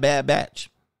gremlin had a bad batch.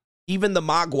 Even the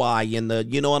Mogwai and the,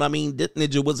 you know what I mean? This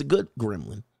ninja was a good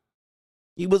gremlin.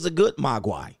 He was a good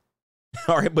Mogwai.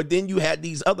 All right, but then you had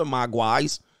these other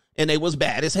Mogwais, and they was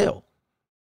bad as hell.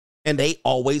 And they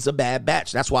always a bad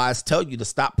batch. That's why I tell you to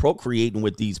stop procreating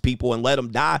with these people and let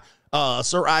them die.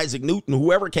 Sir Isaac Newton,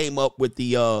 whoever came up with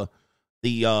it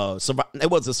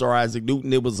wasn't Sir Isaac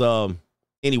Newton. It was,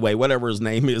 anyway, whatever his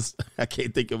name is. I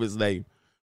can't think of his name.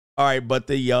 All right. But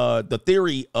the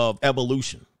theory of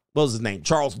evolution, what was his name?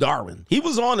 Charles Darwin. He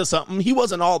was on to something. He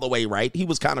wasn't all the way right. He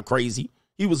was kind of crazy.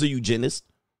 He was a eugenist,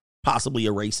 possibly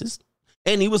a racist.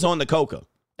 And he was on the coca.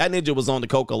 That ninja was on the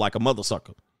coca like a mother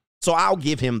sucker. So I'll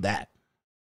give him that.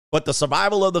 But the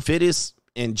survival of the fittest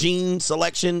and gene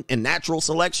selection and natural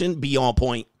selection be on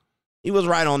point. He was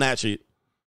right on that shit.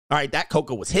 All right, that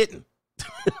coca was hitting.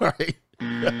 All right.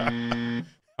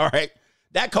 All right.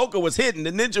 That coca was hitting.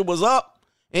 The ninja was up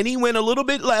and he went a little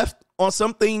bit left on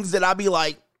some things that I'd be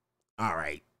like, all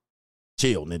right,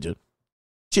 chill, ninja.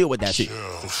 Chill with that shit.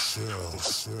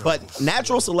 But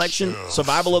natural selection,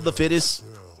 survival of the fittest,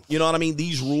 you know what I mean?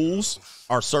 These rules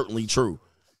are certainly true.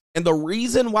 And the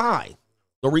reason why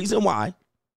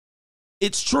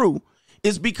it's true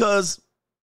is because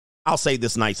I'll say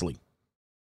this nicely.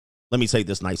 Let me say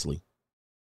this nicely.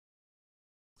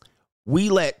 We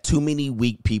let too many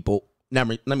weak people. Let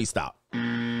me stop.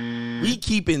 We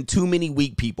keep in too many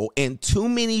weak people, and too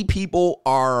many people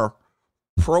are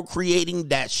procreating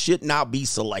that should not be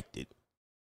selected.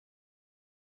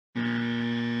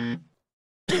 I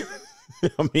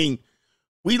mean,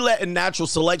 we letting natural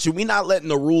selection. We not letting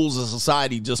the rules of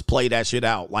society just play that shit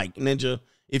out. Like, ninja,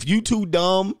 if you too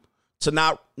dumb to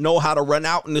not know how to run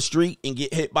out in the street and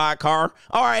get hit by a car,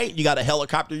 all right, you got to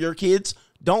helicopter your kids.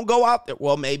 Don't go out there.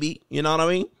 Well, maybe, you know what I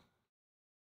mean?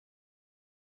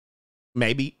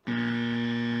 Maybe.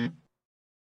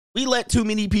 We let too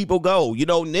many people go. You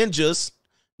know, ninjas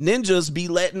be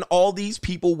letting all these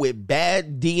people with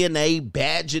bad DNA,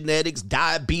 bad genetics,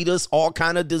 diabetes, all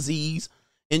kind of disease,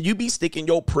 and you be sticking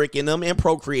your prick in them and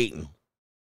procreating.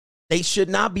 They should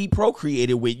not be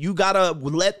procreated with. You got to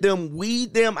let them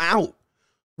weed them out.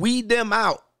 Weed them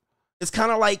out. It's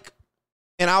kind of like,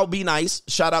 and I'll be nice,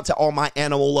 shout out to all my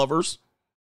animal lovers,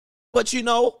 but you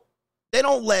know, they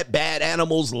don't let bad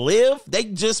animals live. They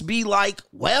just be like,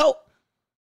 well,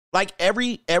 like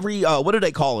every what do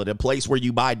they call it? A place where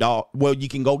you buy dog, well, you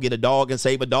can go get a dog and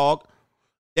save a dog.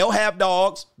 They'll have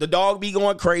dogs. The dog be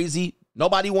going crazy.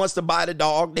 Nobody wants to buy the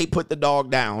dog. They put the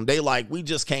dog down. They like, we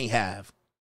just can't have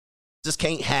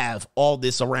all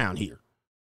this around here.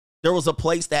 There was a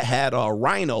place that had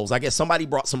rhinos. I guess somebody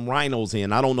brought some rhinos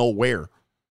in. I don't know where.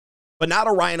 But now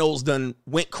the rhinos done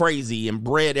went crazy and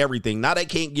bred everything. Now they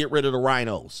can't get rid of the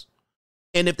rhinos.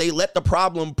 And if they let the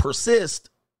problem persist,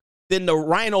 then the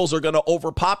rhinos are going to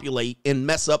overpopulate and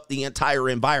mess up the entire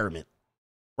environment.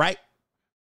 Right?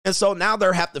 And so now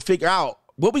they'll have to figure out,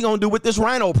 what we going to do with this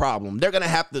rhino problem? They're going to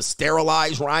have to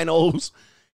sterilize rhinos,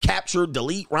 capture,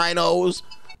 delete rhinos,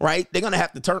 right? They're going to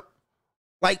have to turn,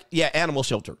 like, yeah, animal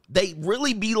shelter. They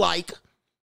really be like,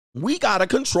 we got to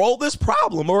control this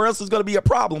problem or else it's going to be a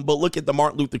problem. But look at the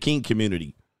Martin Luther King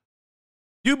community.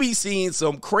 You be seeing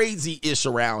some crazy ish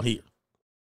around here.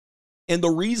 And the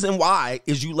reason why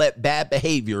is you let bad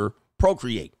behavior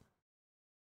procreate.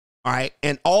 All right.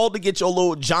 And all to get your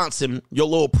little Johnson, your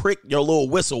little prick, your little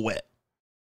whistle wet.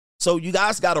 So you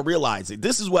guys got to realize it.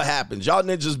 This is what happens. Y'all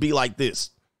ninjas be like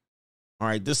this. All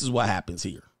right. This is what happens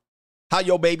here. How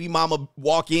your baby mama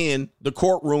walk in the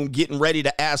courtroom getting ready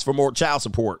to ask for more child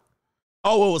support.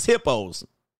 Oh, it was hippos.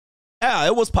 Yeah,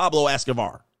 it was Pablo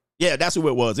Escobar. Yeah, that's who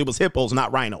it was. It was hippos,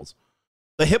 not rhinos.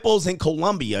 The hippos in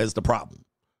Colombia is the problem.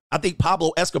 I think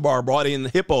Pablo Escobar brought in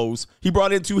hippos. He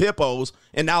brought in 2 hippos,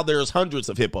 and now there's hundreds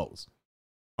of hippos.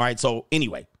 All right, so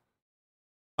anyway,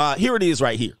 here it is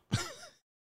right here.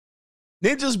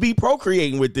 Ninjas be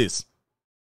procreating with this.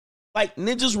 Like,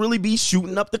 ninjas really be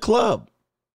shooting up the club.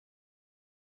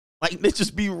 Like,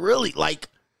 ninjas be really like,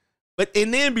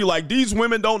 and then be like, these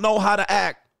women don't know how to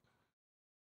act.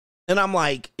 And I'm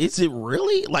like, is it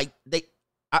really? Like,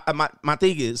 my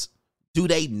thing is, do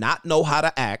they not know how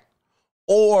to act?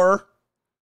 Or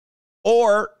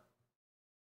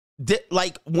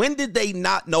like, when did they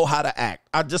not know how to act?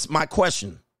 My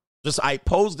question, I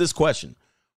posed this question.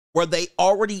 Were they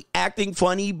already acting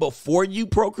funny before you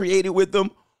procreated with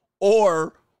them?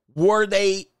 Or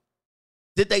did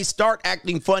they start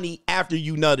acting funny after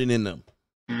you nutted in them?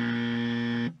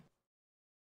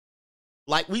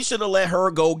 Like, we should have let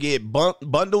her go get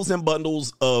bundles and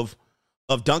bundles of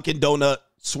Dunkin' Donut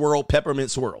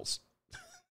peppermint swirls.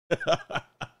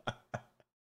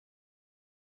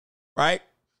 Right?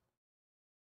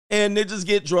 And they just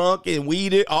get drunk and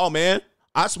weed it. Oh, man,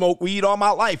 I smoke weed all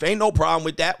my life. Ain't no problem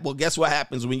with that. Well, guess what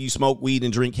happens when you smoke weed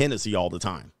and drink Hennessy all the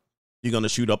time? You're going to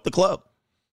shoot up the club.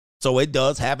 So it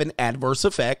does have an adverse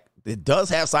effect It does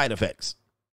have side effects.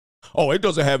 Oh, it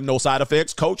doesn't have no side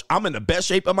effects, coach. I'm in the best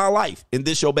shape of my life. And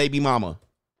this your baby mama.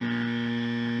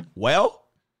 Well,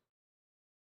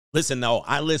 listen,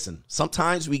 listen.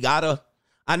 Sometimes we gotta,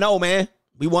 I know, man,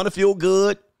 we want to feel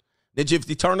good. Then if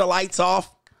you turn the lights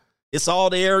off, it's all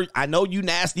there. I know you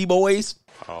nasty boys.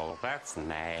 Oh, that's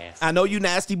nasty. I know you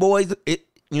nasty boys.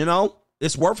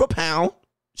 It's worth a pound.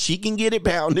 She can get it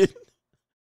pounded.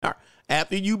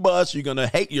 After you bust, you're going to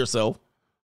hate yourself.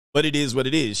 But it is what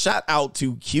it is. Shout out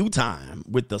to Q Time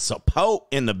with the support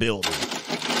in the building.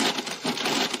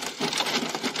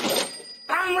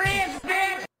 I'm rich,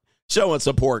 man. Showing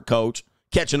support, coach.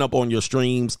 Catching up on your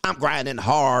streams. I'm grinding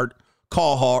hard.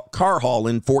 Car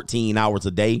hauling 14 hours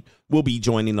a day. We'll be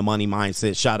joining the Money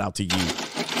Mindset. Shout out to you.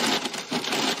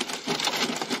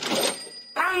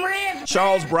 I'm rich.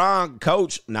 Charles Brown,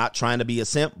 coach. Not trying to be a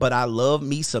simp, but I love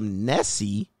me some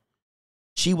Nessie.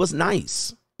 She was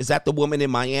nice. Is that the woman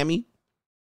in Miami?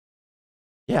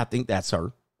 Yeah, I think that's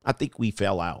her. I think we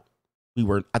fell out.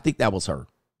 I think that was her.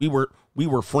 We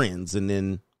were friends and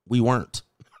then we weren't.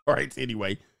 All right.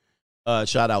 Anyway,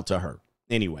 shout out to her.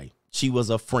 Anyway, she was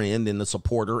a friend and a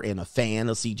supporter and a fan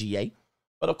of CGA.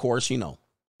 But of course,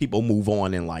 people move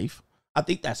on in life. I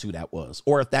think that's who that was.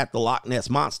 Or if that's the Loch Ness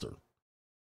Monster.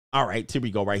 All right, here we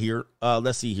go right here.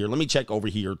 Let's see here. Let me check over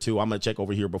here too. I'm going to check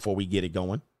over here before we get it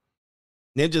going.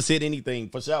 Ninjas hit anything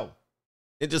for sure.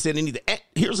 Ninjas hit anything. And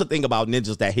here's the thing about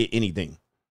ninjas that hit anything.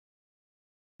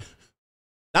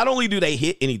 Not only do they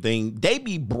hit anything, they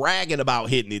be bragging about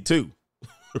hitting it too.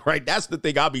 Right? That's the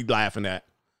thing I'll be laughing at.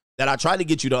 That I try to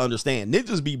get you to understand.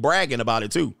 Ninjas be bragging about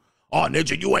it too. Oh,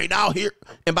 Ninja, you ain't out here.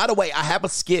 And by the way, I have a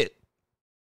skit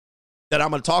that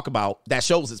I'm going to talk about that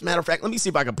shows this. Matter of fact, let me see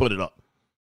if I can put it up.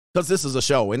 Because this is a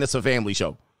show and it's a family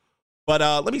show. But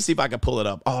let me see if I can pull it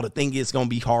up. Oh, the thing is, it's going to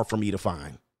be hard for me to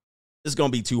find. It's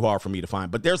going to be too hard for me to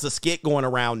find. But there's a skit going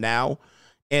around now,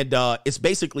 and it's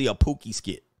basically a Pookie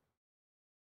skit.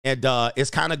 And it's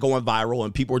kind of going viral,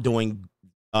 and people are doing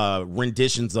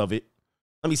renditions of it.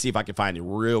 Let me see if I can find it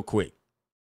real quick.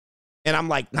 And I'm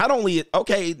like, not only,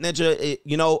 okay, Ninja,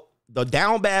 the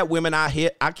down bad women I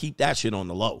hit, I keep that shit on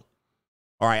the low.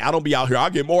 All right, I don't be out here. I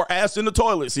get more ass in the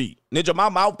toilet seat. Ninja, my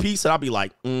mouthpiece, and I'll be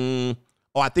like, oh,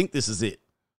 I think this is it.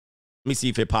 Let me see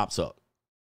if it pops up.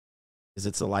 Is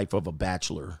it The Life of a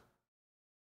Bachelor?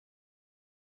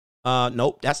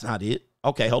 Nope, that's not it.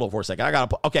 Okay, hold on for a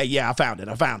second. Okay, yeah, I found it.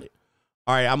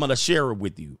 All right, I'm going to share it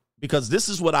with you because this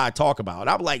is what I talk about.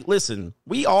 I'm like, listen,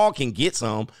 we all can get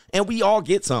some, and we all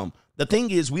get some. The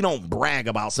thing is, we don't brag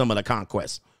about some of the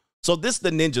conquests. So this is the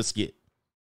ninja skit.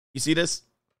 You see this?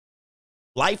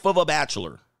 Life of a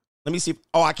Bachelor. Let me see.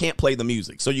 I can't play the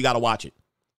music, so you got to watch it.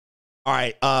 All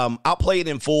right, I'll play it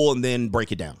in full and then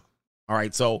break it down. All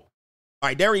right,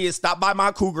 there he is. Stop by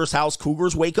my cougar's house.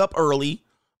 Cougars wake up early.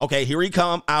 Okay, here he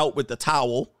come out with the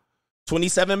towel.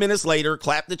 27 minutes later,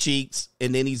 clap the cheeks,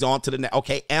 and then he's on to the next.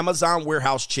 Okay, Amazon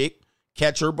warehouse chick,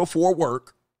 catch her before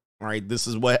work. All right, this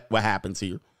is what happens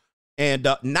here. And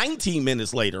 19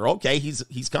 minutes later, okay,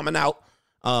 he's coming out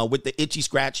with the itchy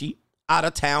scratchy out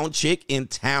of town chick in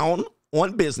town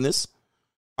on business.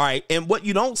 All right, and what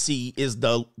you don't see is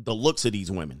the looks of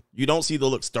these women. You don't see the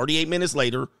looks. 38 minutes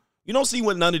later, you don't see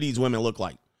what none of these women look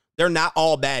like. They're not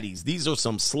all baddies. These are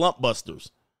some slump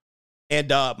busters. And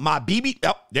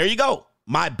there you go.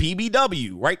 My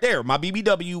BBW right there. My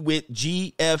BBW with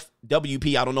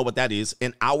GFWP. I don't know what that is.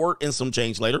 An hour and some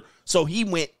change later. So he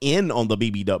went in on the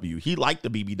BBW. He liked the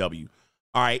BBW.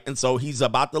 All right, and so he's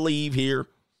about to leave here.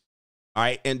 All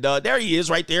right, and there he is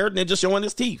right there. Ninja showing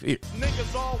his teeth here.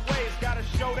 Niggas always gotta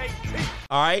show their teeth.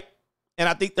 All right. And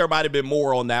I think there might have been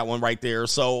more on that one right there.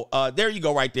 So there you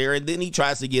go right there. And then he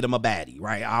tries to get him a baddie,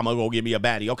 right? I'm going to go get me a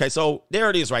baddie. Okay, so there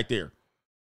it is right there.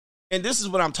 And this is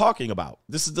what I'm talking about.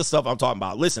 This is the stuff I'm talking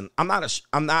about. Listen, I'm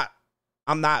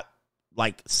not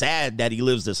like sad that he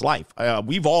lives this life.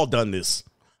 We've all done this.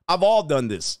 I've all done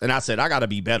this. And I said, I got to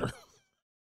be better.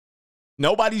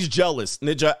 Nobody's jealous.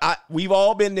 Ninja, we've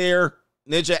all been there.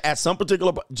 Ninja, at some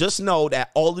particular, just know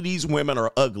that all of these women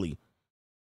are ugly.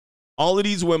 All of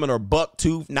these women are buck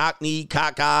tooth, knock knee,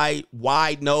 cockeye,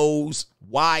 wide nose,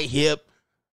 wide hip.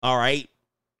 All right.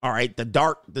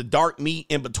 The dark meat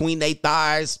in between their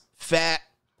thighs, fat,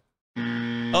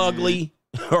 ugly.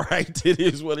 All right. It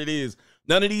is what it is.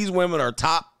 None of these women are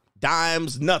top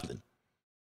dimes, nothing.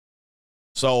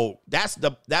 So that's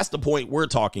the point we're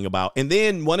talking about. And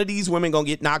then one of these women gonna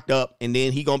get knocked up, and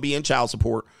then he gonna be in child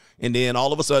support. And then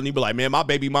all of a sudden he be like, man, my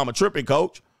baby mama tripping,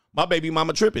 coach. My baby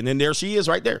mama tripping. And there she is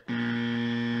right there.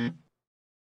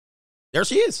 There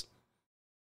she is.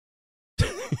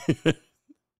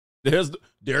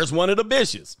 There's one of the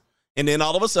bitches. And then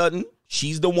all of a sudden,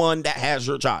 she's the one that has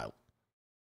your child.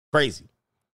 Crazy.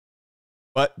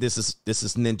 But this is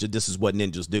ninja. This is what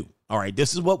ninjas do. All right,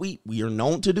 this is what we are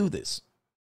known to do this.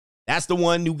 That's the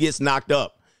one who gets knocked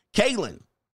up. Kaylin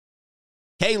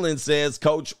says,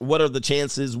 Coach, what are the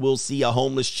chances we'll see a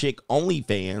homeless chick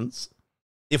OnlyFans?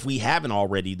 If we haven't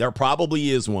already, there probably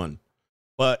is one.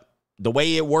 But the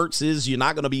way it works is you're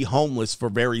not going to be homeless for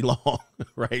very long,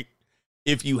 right?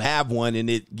 If you have one and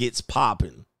it gets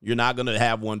popping, you're not going to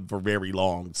have one for very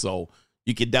long. So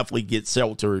you can definitely get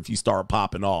shelter if you start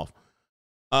popping off.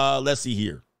 Let's see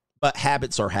here. But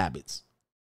habits are habits.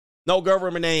 No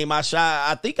government name. I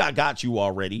think I got you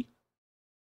already.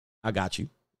 I got you.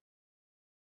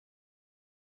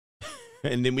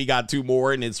 And then we got two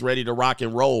more, and it's ready to rock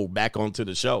and roll back onto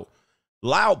the show.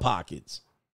 Loud Pockets.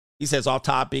 He says, off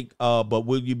topic, but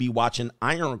will you be watching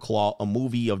Iron Claw, a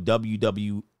movie of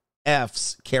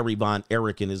WWF's Kerry Von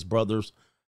Erich and his brothers?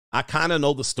 I kind of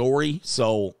know the story,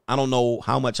 so I don't know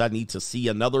how much I need to see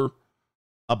another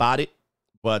about it.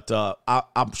 But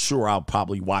I'm sure I'll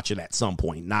probably watch it at some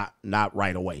point, not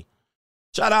right away.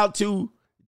 Shout out to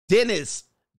Dennis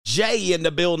J in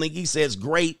the building. He says,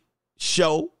 great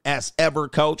show as ever,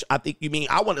 Coach. I think you mean,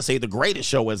 I want to say the greatest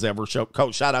show as ever,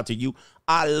 Coach. Shout out to you.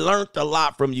 I learned a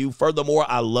lot from you. Furthermore,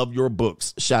 I love your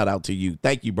books. Shout out to you.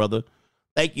 Thank you, brother.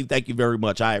 Thank you very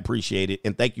much. I appreciate it.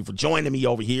 And thank you for joining me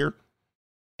over here.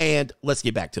 And let's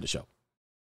get back to the show.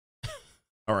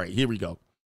 All right, here we go.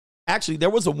 Actually, there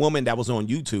was a woman that was on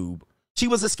YouTube. She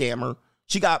was a scammer.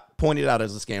 She got pointed out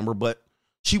as a scammer, but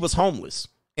she was homeless.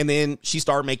 And then she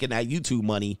started making that YouTube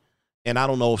money. And I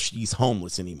don't know if she's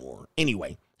homeless anymore.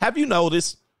 Anyway, have you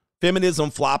noticed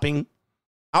feminism flopping?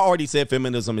 I already said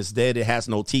feminism is dead. It has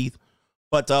no teeth.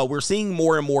 But we're seeing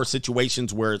more and more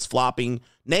situations where it's flopping.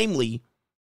 Namely,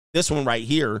 this one right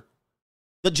here,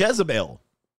 the Jezebel.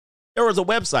 There was a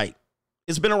website.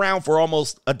 It's been around for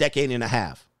almost a decade and a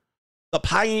half. The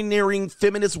pioneering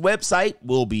feminist website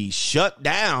will be shut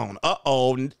down.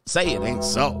 Uh-oh. Say it ain't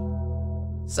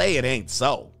so. Say it ain't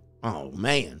so. Oh,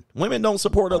 man. Women don't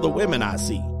support other women, I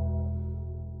see.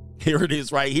 Here it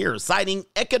is right here. Citing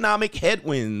economic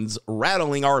headwinds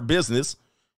rattling our business,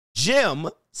 Jim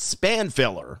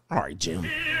Spanfeller. All right, Jim.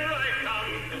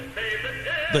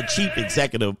 The chief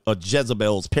executive of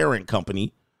Jezebel's parent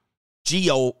company,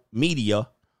 Geo Media,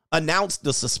 announced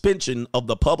the suspension of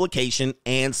the publication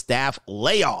and staff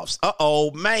layoffs.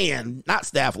 Uh-oh, man. Not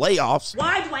staff layoffs.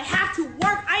 Why do I have to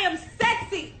work? I am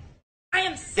sexy. I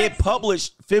am sexy. It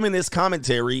published feminist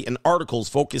commentary and articles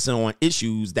focusing on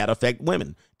issues that affect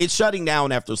women. It's shutting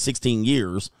down after 16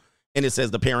 years. And it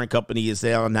says the parent company is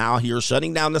now here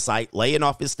shutting down the site, laying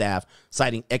off its staff,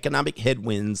 citing economic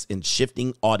headwinds and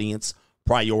shifting audience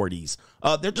priorities.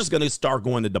 They're just going to start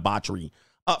going to debauchery.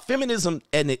 Feminism,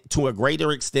 and to a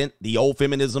greater extent, the old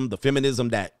feminism, the feminism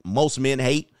that most men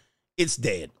hate, it's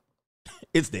dead.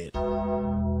 It's dead.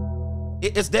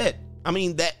 It's dead. I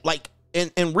mean, that, like,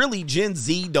 and really Gen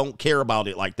Z don't care about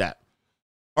it like that.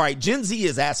 All right, Gen Z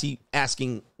is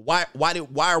asking why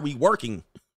are we working?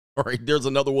 All right, there's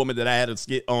another woman that I had a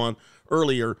skit on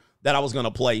earlier that I was going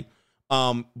to play.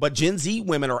 But Gen Z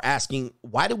women are asking,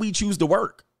 why did we choose to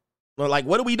work? Like,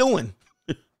 what are we doing?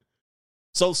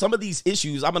 So some of these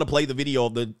issues, I'm going to play the video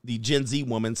of the Gen Z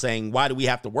woman saying, why do we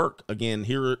have to work? Again,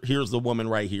 here's the woman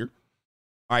right here.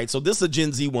 All right, so this is a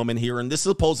Gen Z woman here, and this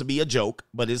is supposed to be a joke,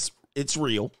 but it's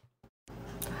real.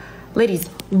 Ladies,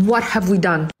 what have we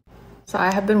done? So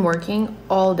I have been working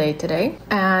all day today,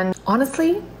 and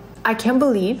honestly, I can't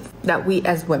believe that we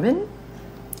as women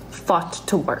fought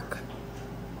to work.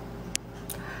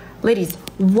 Ladies,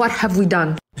 what have we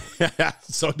done?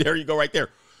 So there you go right there.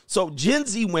 So Gen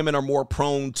Z women are more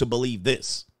prone to believe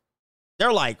this.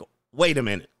 They're like, wait a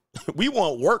minute. We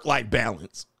want work-life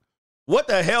balance. What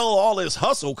the hell, all this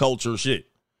hustle culture shit?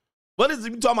 What is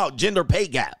it talking about gender pay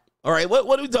gap? All right, what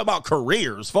are we talking about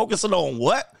careers? Focusing on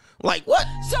what? Like what?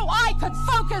 So I could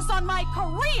focus on my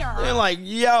career. They're like,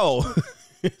 yo.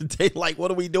 They like, what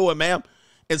are we doing, ma'am?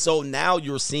 And so now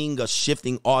you're seeing a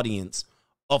shifting audience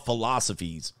of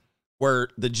philosophies where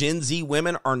the Gen Z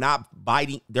women are not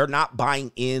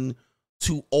buying in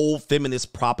to old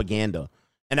feminist propaganda.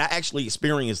 And I actually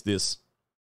experienced this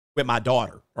with my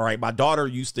daughter. All right. My daughter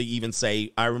used to even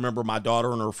say, I remember my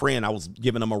daughter and her friend, I was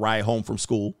giving them a ride home from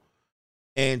school.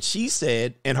 And she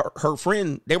said, and her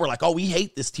friend, they were like, oh, we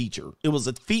hate this teacher. It was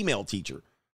a female teacher.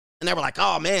 And they were like,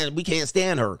 oh, man, we can't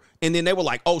stand her. And then they were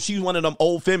like, oh, she's one of them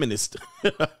old feminists.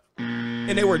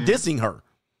 And they were dissing her.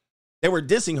 They were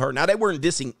dissing her. Now, they weren't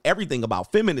dissing everything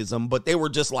about feminism, but they were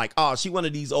just like, oh, she one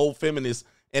of these old feminists.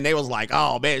 And they was like,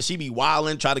 oh, man, she be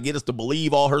wilding, try to get us to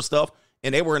believe all her stuff.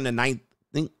 And they were in the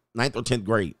 9th or 10th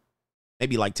grade,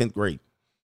 maybe like 10th grade.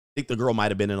 I think the girl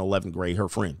might have been in 11th grade, her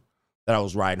friend that I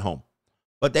was riding home.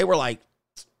 But they were like,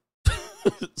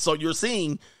 so you're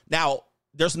seeing now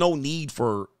there's no need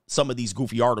for some of these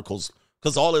goofy articles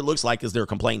because all it looks like is they're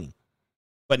complaining.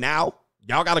 But now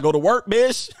y'all got to go to work,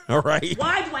 bitch. All right.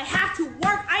 Why do I have to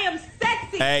work? I am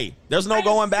sexy. Hey, there's no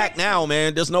going back now,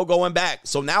 man. There's no going back.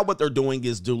 So now what they're doing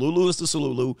is Delulu is to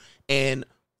Salulu and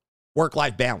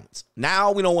work-life balance.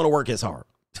 Now we don't want to work as hard.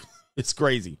 It's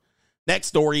crazy. Next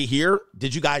story here.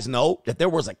 Did you guys know that there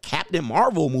was a Captain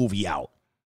Marvel movie out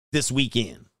this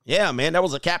weekend? Yeah, man, there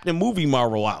was a Captain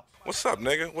Marvel out. What's up,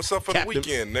 nigga? What's up for the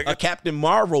weekend, nigga? A Captain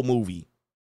Marvel movie.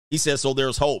 He says, so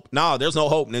there's hope. No, there's no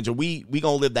hope, Ninja. We going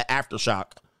to live the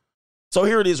aftershock. So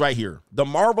here it is right here. The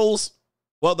Marvels,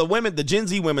 well, the women, the Gen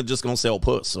Z women just going to sell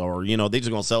puss or, they just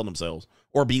going to sell themselves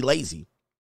or be lazy.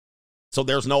 So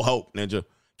there's no hope, Ninja.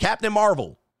 Captain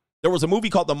Marvel. There was a movie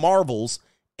called The Marvels,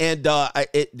 and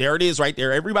there it is right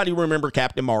there. Everybody remember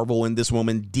Captain Marvel and this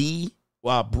woman,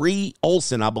 Brie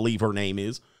Olsen, I believe her name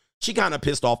is. She kind of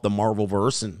pissed off the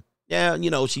Marvelverse, and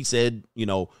yeah, she said,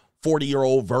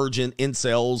 40-year-old virgin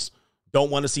incels don't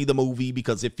want to see the movie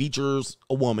because it features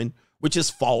a woman, which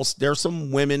is false. There's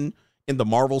some women in the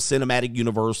Marvel Cinematic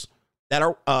Universe that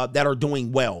are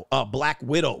doing well. Black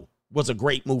Widow was a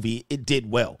great movie. It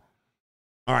did well.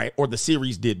 All right, or the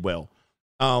series did well.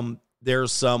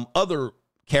 There's some other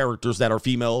characters that are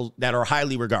female that are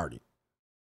highly regarded.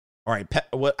 All right,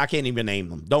 I can't even name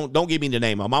them. Don't give me the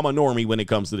name of them. I'm a normie when it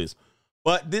comes to this.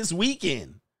 But this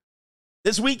weekend,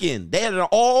 they had an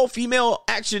all-female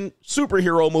action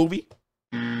superhero movie,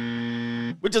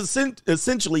 which is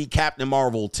essentially Captain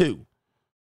Marvel 2.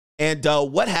 And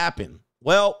what happened?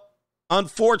 Well,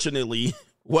 unfortunately,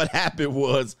 what happened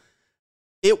was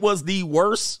it was the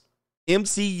worst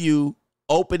MCU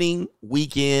opening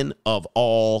weekend of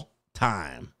all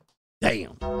time.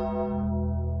 Damn.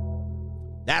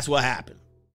 That's what happened.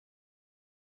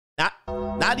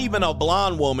 Not even a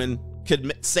blonde woman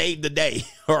could save the day,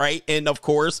 all right? And, of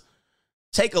course,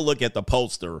 take a look at the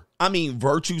poster. I mean,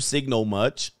 virtue signal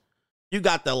much. You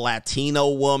got the Latino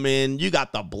woman. You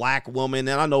got the black woman.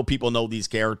 And I know people know these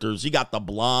characters. You got the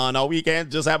blonde. Oh, we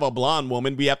can't just have a blonde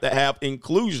woman. We have to have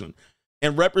inclusion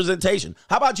and representation.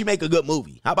 How about you make a good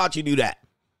movie? How about you do that?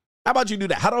 How about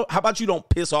you don't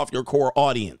piss off your core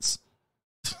audience?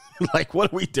 Like,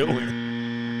 what are we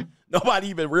doing? Nobody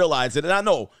even realized it. And I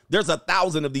know there's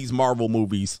 1,000 of these Marvel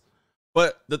movies.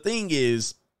 But the thing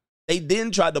is, they then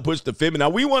tried to push the feminine. Now,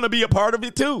 we want to be a part of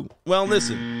it, too. Well,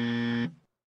 listen.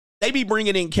 They be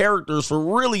bringing in characters for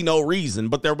really no reason.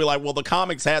 But they'll be like, well, the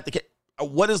comics had the...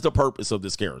 What is the purpose of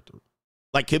this character?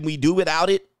 Like, can we do without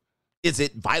it? Is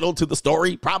it vital to the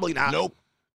story? Probably not. Nope.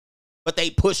 But they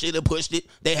pushed it and pushed it.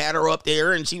 They had her up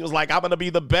there, and she was like, I'm going to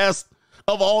be the best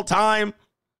of all time.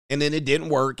 And then it didn't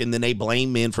work, and then they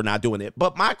blame men for not doing it.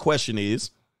 But my question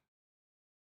is,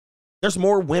 there's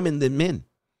more women than men.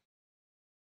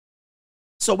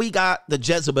 So we got the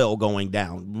Jezebel going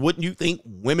down. Wouldn't you think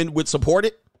women would support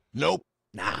it? Nope.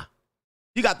 Nah.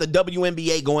 You got the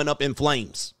WNBA going up in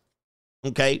flames.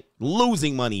 Okay?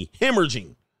 Losing money,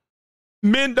 hemorrhaging.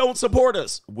 Men don't support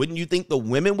us. Wouldn't you think the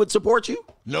women would support you?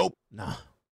 Nope. Nah.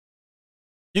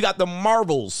 You got the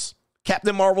Marvels.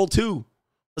 Captain Marvel 2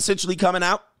 essentially coming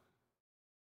out.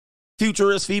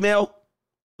 Future is female.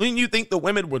 Wouldn't you think the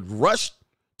women would rush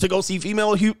to go see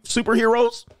female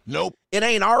superheroes? Nope. It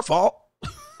ain't our fault.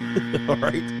 All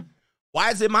right. Why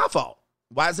is it my fault?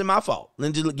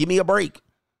 Then just give me a break.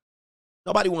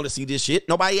 Nobody want to see this shit.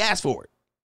 Nobody asked for it.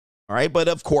 All right. But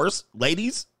of course,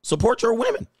 ladies, support your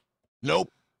women.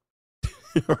 Nope.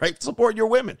 All right. Support your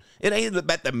women. It ain't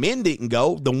that the men didn't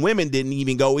go. The women didn't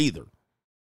even go either.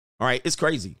 All right. It's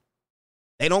crazy.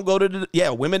 They don't go to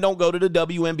women don't go to the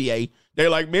WNBA. They're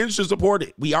like, men should support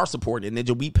it. We are supporting it.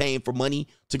 We paying for money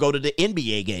to go to the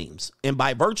NBA games. And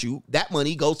by virtue, that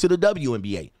money goes to the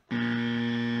WNBA.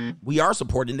 We are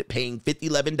supporting it, paying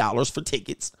 $11 for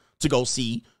tickets to go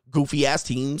see goofy ass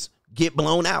teams get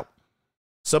blown out.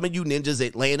 Some of you ninjas,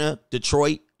 Atlanta,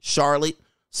 Detroit, Charlotte,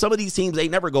 some of these teams, they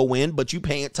never go win, but you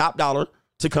paying top dollar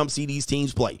to come see these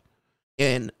teams play.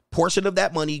 And portion of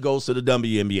that money goes to the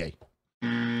WNBA.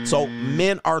 So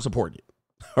men are supported.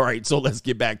 All right, so let's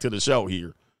get back to the show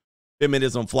here.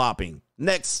 Feminism flopping.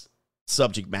 Next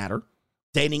subject matter.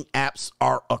 Dating apps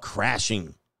are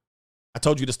a-crashing. I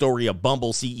told you the story of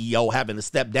Bumble CEO having to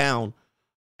step down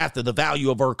after the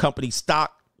value of her company's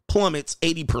stock plummets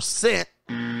 80%.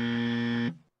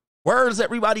 Where is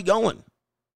everybody going?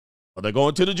 Well, they're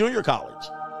going to the junior college.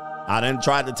 I didn't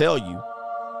try to tell you.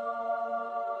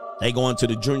 They going to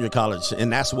the junior college,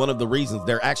 and that's one of the reasons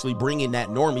they're actually bringing that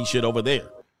normie shit over there.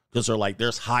 because they're like,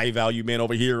 there's high value men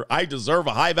over here. I deserve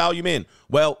a high value man.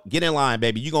 Well, get in line,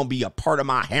 baby. You're going to be a part of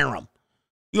my harem.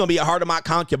 You're going to be a part of my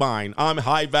concubine. I'm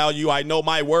high value. I know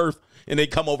my worth. And they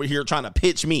come over here trying to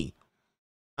pitch me.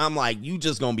 I'm like, you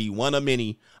just going to be one of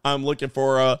many. I'm looking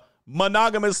for a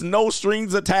monogamous, no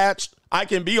strings attached. I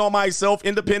can be on myself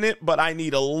independent, but I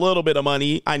need a little bit of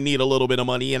money. I need a little bit of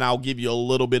money, and I'll give you a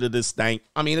little bit of this stank.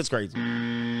 I mean, it's crazy.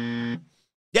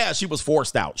 Yeah, she was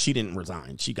forced out. She didn't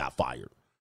resign. She got fired.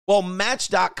 Well,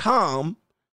 Match.com,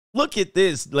 look at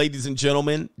this, ladies and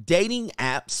gentlemen. Dating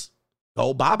apps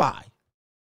go bye-bye.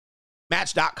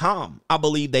 Match.com, I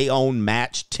believe they own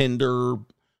Match, Tinder.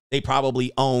 They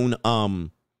probably own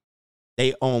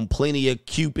Plenty of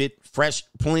Cupid,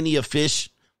 Plenty of Fish,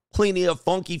 Plenty of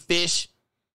Funky Fish.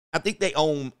 I think they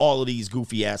own all of these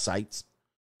goofy ass sites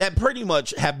that pretty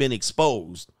much have been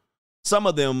exposed. Some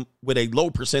of them with a low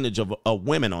percentage of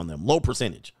women on them, low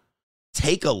percentage.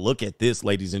 Take a look at this,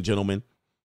 ladies and gentlemen.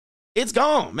 It's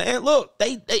gone, man. Look,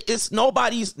 it's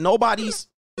nobody's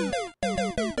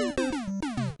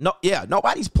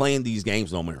playing these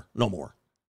games no more.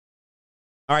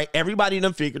 All right, everybody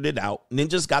done figured it out and then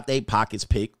just got their pockets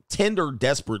picked. Tinder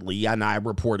desperately, and I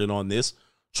reported on this,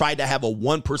 tried to have a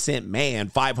 1% man,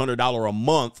 $500 a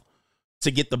month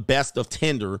to get the best of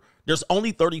Tinder. There's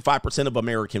only 35% of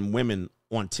American women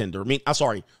on Tinder.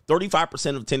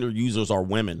 35% of Tinder users are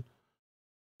women,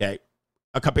 okay,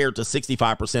 compared to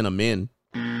 65% of men.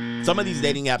 Some of these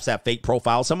dating apps have fake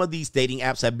profiles. Some of these dating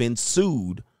apps have been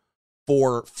sued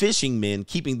for phishing men,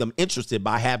 keeping them interested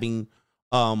by having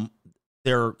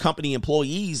their company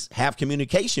employees have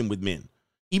communication with men,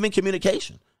 even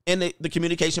communication, and the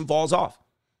communication falls off.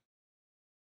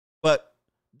 But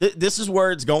this is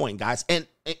where it's going, guys. And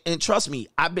trust me,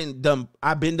 I've been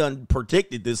done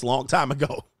predicted this long time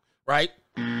ago, right?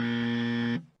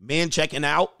 Men checking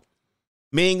out,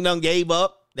 men done gave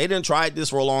up. They done tried this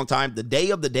for a long time. The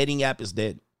day of the dating app is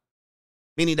dead,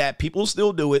 meaning that people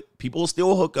still do it, people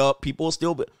still hook up,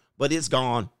 but it's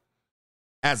gone.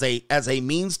 As a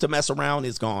means to mess around,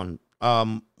 it's gone.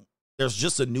 There's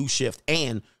just a new shift,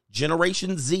 and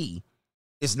Generation Z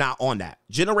is not on that.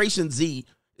 Generation Z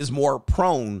is more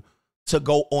prone to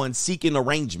go on seeking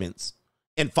arrangements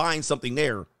and find something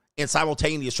there and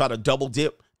simultaneously try to double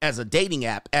dip as a dating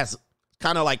app, as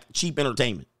kind of like cheap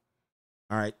entertainment.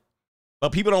 All right.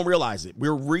 But people don't realize it.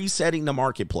 We're resetting the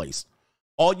marketplace.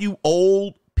 All you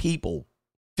old people,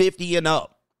 50 and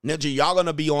up, Ninja, y'all going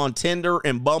to be on Tinder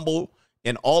and Bumble,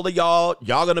 and all of y'all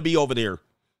going to be over there.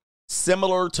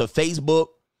 Similar to Facebook,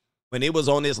 when it was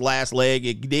on its last leg,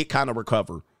 it did kind of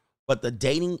recover. But the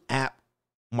dating app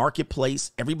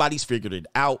marketplace, everybody's figured it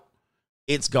out.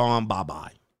 It's gone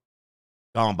bye-bye.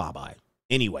 Gone bye-bye.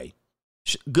 Anyway,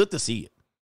 good to see it.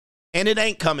 And it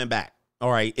ain't coming back.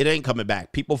 All right, it ain't coming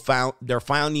back. They're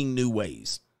finding new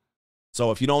ways.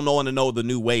 So if you don't want to know the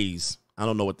new ways, I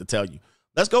don't know what to tell you.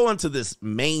 Let's go into this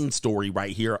main story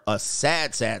right here. A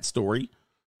sad, sad story,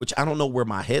 which I don't know where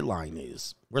my headline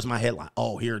is. Where's my headline?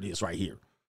 Oh, here it is right here.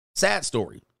 Sad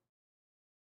story.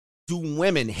 Do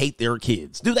women hate their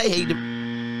kids? Do they hate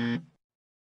them?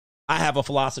 I have a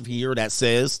philosophy here that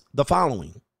says the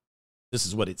following. This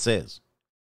is what it says.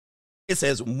 It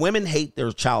says women hate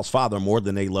their child's father more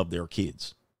than they love their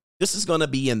kids. This is going to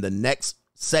be in the next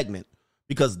segment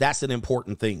because that's an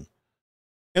important thing.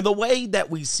 And the way that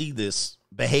we see this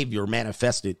behavior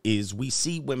manifested is we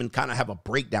see women kind of have a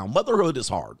breakdown. Motherhood is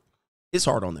hard. It's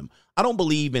hard on them. I don't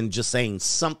believe in just saying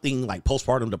something like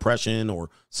postpartum depression or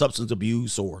substance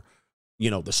abuse or,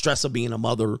 the stress of being a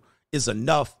mother is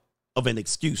enough of an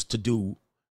excuse to do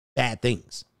bad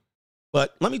things.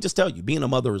 But let me just tell you, being a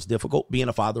mother is difficult. Being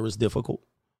a father is difficult.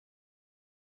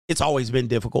 It's always been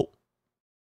difficult.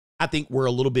 I think we're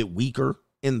a little bit weaker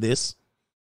in this.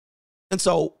 And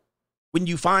so when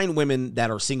you find women that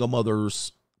are single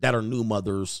mothers, that are new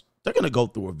mothers, they're going to go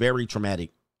through a very traumatic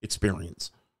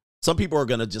experience. Some people are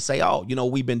going to just say, oh,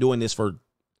 we've been doing this for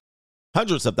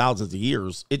hundreds of thousands of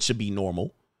years. It should be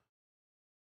normal.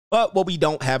 But what we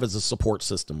don't have is a support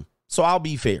system. So I'll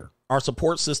be fair. Our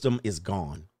support system is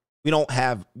gone.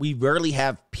 We rarely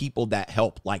have people that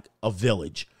help, like a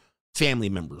village, family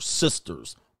members,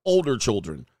 sisters, older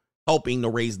children, helping to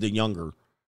raise the younger.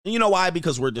 And you know why?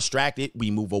 Because we're distracted.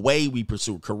 We move away. We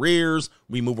pursue careers.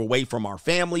 We move away from our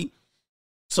family.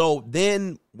 So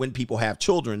then when people have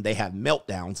children, they have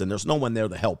meltdowns and there's no one there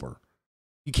to help her.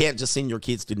 You can't just send your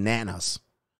kids to Nana's.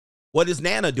 What is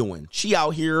Nana doing? She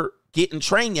out here getting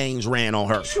train gangs ran on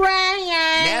her.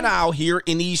 Nana out here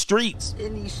in these streets.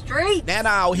 Nana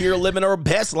out here living her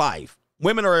best life.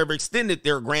 Women are ever extended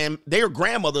their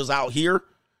grandmothers out here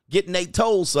getting their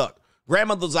toes sucked.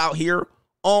 Grandmothers out here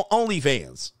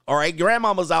OnlyFans. All right.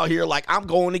 Grandmama's out here like, I'm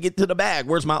going to get to the bag.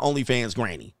 Where's my OnlyFans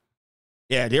granny?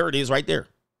 Yeah, there it is right there.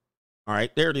 All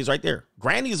right. There it is right there.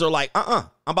 Grannies are like, I'm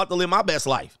about to live my best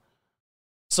life.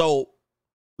 So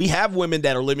we have women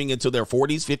that are living into their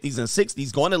 40s, 50s, and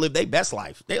 60s going to live their best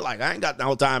life. They're like, I ain't got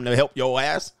no time to help your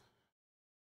ass.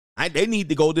 They need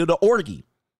to go to the orgy.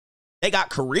 They got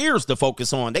careers to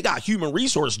focus on. They got human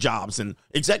resource jobs and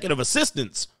executive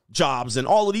assistants jobs and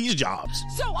all of these jobs.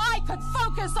 So I could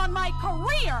focus on my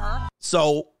career.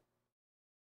 So,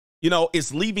 you know,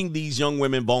 it's leaving these young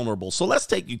women vulnerable. So let's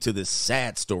take you to this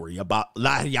sad story about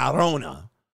La Llorona.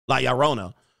 La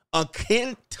Llorona, a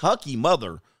Kentucky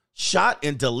mother shot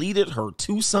and deleted her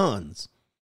 2 sons.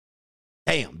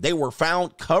 Damn, they were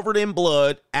found covered in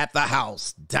blood at the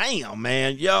house. Damn,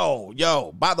 man.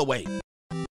 Yo, by the way,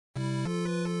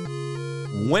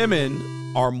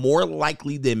 women are more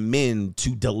likely than men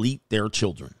to delete their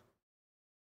children.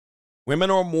 Women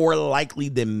are more likely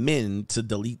than men to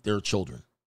delete their children.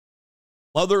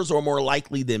 Mothers are more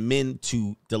likely than men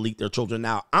to delete their children.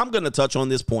 Now, I'm going to touch on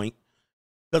this point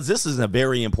because this is a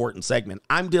very important segment.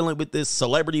 I'm dealing with this.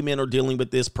 Celebrity men are dealing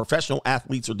with this. Professional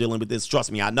athletes are dealing with this.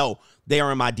 Trust me, I know. They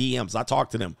are in my DMs. I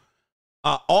talk to them.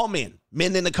 All men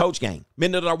in the coach gang,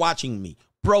 men that are watching me,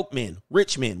 broke men,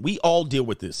 rich men, we all deal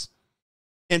with this.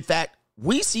 In fact,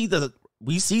 we see the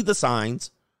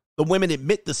signs. The women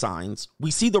admit the signs.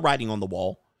 We see the writing on the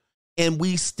wall. And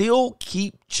we still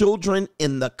keep children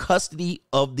in the custody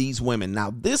of these women.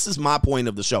 Now, this is my point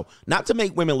of the show. Not to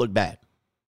make women look bad.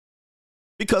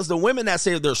 Because the women that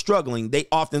say they're struggling, they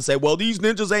often say, well, these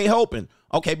ninjas ain't helping.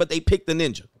 Okay, but they pick the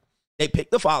ninja. They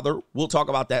pick the father. We'll talk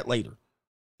about that later.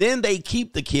 Then they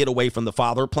keep the kid away from the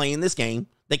father playing this game.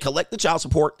 They collect the child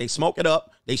support. They smoke it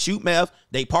up. They shoot meth.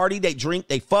 They party. They drink.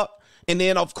 They fuck. And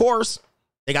then, of course,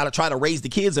 they got to try to raise the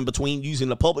kids in between using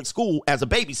the public school as a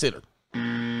babysitter.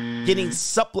 Getting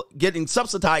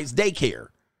subsidized daycare.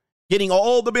 Getting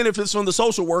all the benefits from the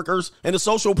social workers and the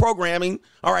social programming.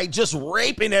 All right, just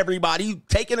raping everybody,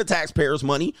 taking the taxpayers'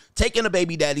 money, taking the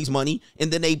baby daddy's money,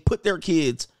 and then they put their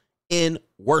kids in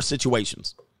worse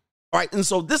situations. All right, and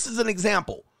so this is an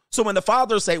example. So when the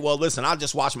fathers say, well, listen, I'll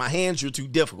just wash my hands, you're too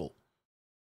difficult.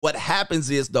 What happens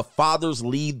is the fathers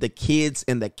leave the kids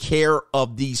in the care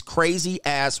of these crazy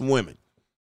ass women.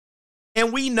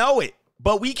 And we know it,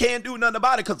 but we can't do nothing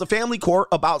about it because the family court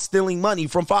about stealing money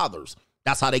from fathers.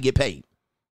 That's how they get paid.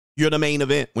 You're the main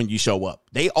event when you show up.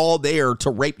 They all there to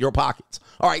rape your pockets.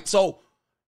 All right, so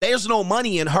there's no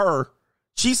money in her.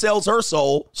 She sells her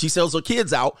soul. She sells her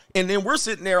kids out. And then we're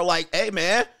sitting there like, hey,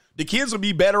 man, the kids would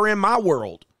be better in my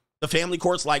world. The family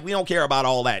court's like, we don't care about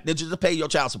all that. They just pay your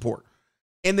child support.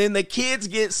 And then the kids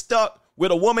get stuck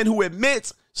with a woman who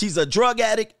admits she's a drug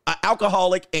addict, an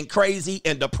alcoholic, and crazy,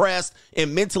 and depressed,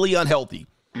 and mentally unhealthy.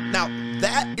 Now,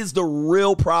 that is the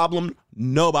real problem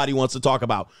nobody wants to talk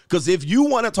about. Because if you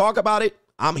want to talk about it,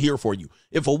 I'm here for you.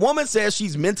 If a woman says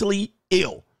she's mentally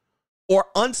ill or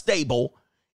unstable,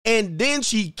 and then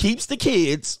she keeps the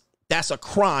kids, that's a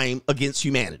crime against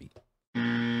humanity.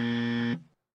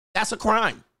 That's a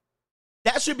crime.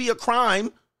 That should be a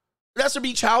crime. That should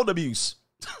be child abuse.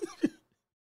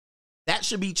 That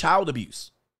should be child abuse.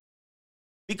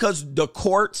 Because the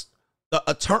courts, the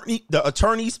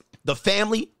attorneys, the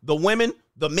family, the women,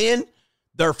 the men,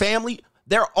 their family,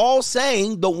 they're all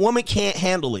saying the woman can't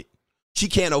handle it. She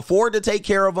can't afford to take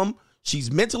care of them.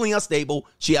 She's mentally unstable.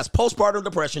 She has postpartum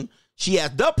depression. She has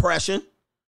depression.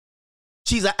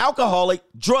 She's an alcoholic,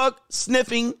 drug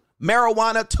sniffing,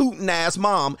 marijuana tooting ass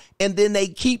mom. And then they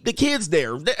keep the kids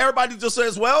there. Everybody just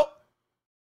says, well,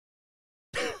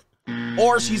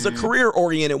 or she's a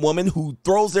career-oriented woman who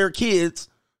throws their kids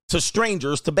to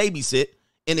strangers to babysit,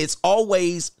 and it's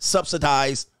always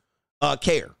subsidized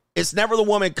care. It's never the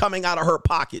woman coming out of her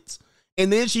pockets.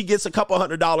 And then she gets a couple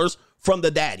 $100 from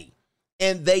the daddy.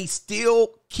 And they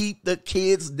still keep the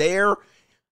kids there.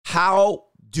 How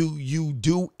do you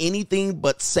do anything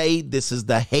but say this is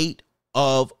the hate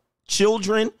of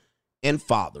children and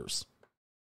fathers?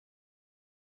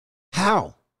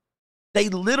 How? They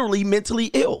literally mentally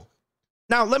ill.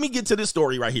 Now, let me get to this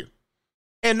story right here.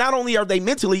 And not only are they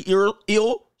mentally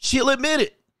ill, she'll admit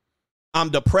it. I'm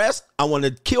depressed. I want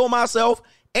to kill myself.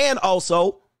 And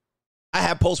also, I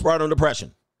have postpartum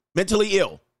depression. Mentally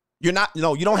ill. You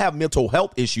don't have mental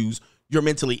health issues. You're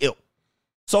mentally ill.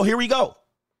 So here we go.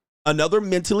 Another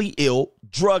mentally ill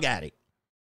drug addict.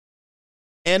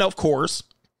 And of course,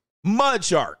 Mud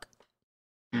Shark.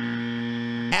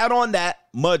 Add on that,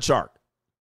 Mud Shark.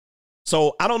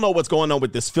 So I don't know what's going on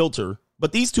with this filter,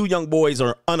 but these two young boys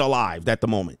are unalived at the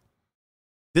moment.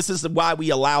 This is why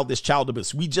we allow this child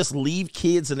abuse. We just leave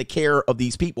kids in the care of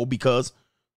these people because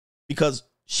because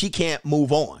she can't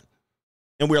move on.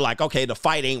 And we're like, okay, the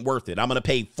fight ain't worth it. I'm going to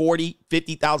pay $40,000,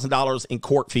 $50,000 in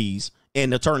court fees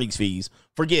and attorney's fees.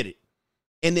 Forget it.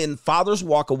 And then fathers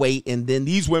walk away, and then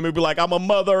these women be like, I'm a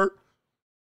mother.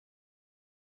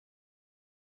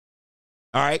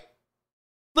 All right.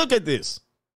 Look at this.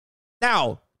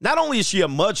 Now, not only is she a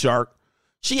mud shark,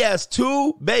 she has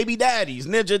 2 baby daddies.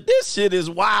 Ninja, this shit is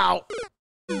wild.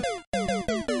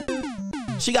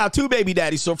 She got 2 baby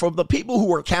daddies. So from the people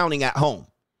who are counting at home,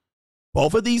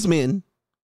 both of these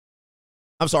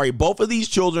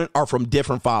children are from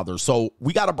different fathers. So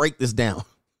we got to break this down,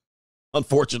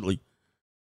 unfortunately.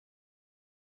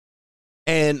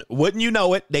 And wouldn't you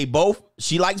know it,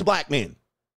 she likes black men.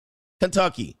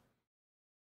 Kentucky.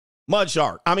 Mud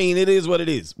shark. I mean, it is what it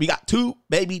is. We got 2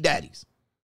 baby daddies.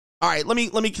 All right, let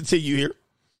me continue here.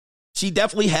 She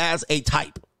definitely has a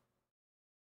type.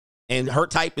 And her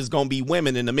type is going to be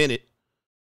women in a minute.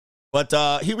 But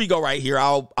here we go right here.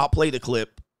 I'll play the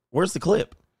clip. Where's the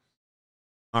clip?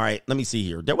 All right, let me see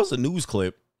here. There was a news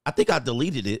clip. I think I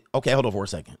deleted it. Okay, hold on for a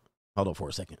second.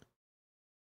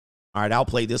 All right, I'll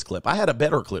play this clip. I had a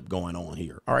better clip going on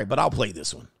here. All right, but I'll play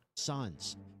this one.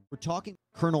 Sons. We're talking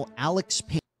Colonel Alex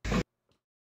Payne.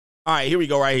 All right, here we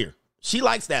go right here. She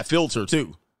likes that filter,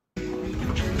 too.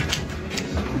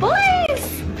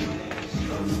 Boys!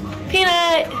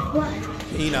 Peanut!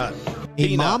 Peanut.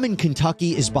 A mom in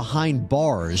Kentucky is behind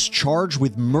bars, charged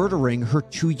with murdering her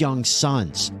 2 young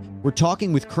sons. We're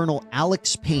talking with Colonel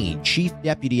Alex Payne, Chief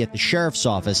Deputy at the Sheriff's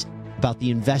Office, about the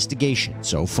investigation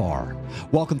so far.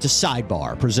 Welcome to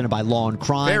Sidebar, presented by Law and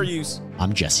Crime. Fair use.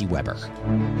 I'm Jesse Weber.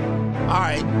 All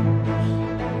right.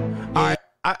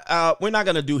 We're not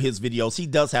going to do his videos. He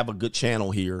does have a good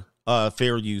channel here,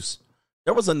 Fair Use.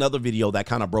 There was another video that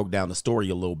kind of broke down the story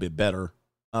a little bit better.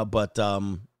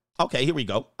 Okay, here we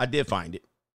go. I did find it.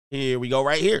 Here we go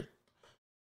right here.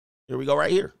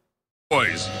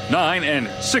 Boys, 9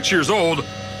 and 6 years old,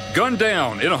 gunned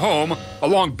down in a home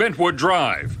along Bentwood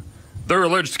Drive. Their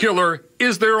alleged killer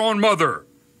is their own mother,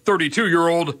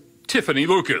 32-year-old Tiffany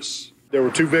Lucas. There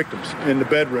were 2 victims in the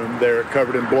bedroom there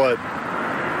covered in blood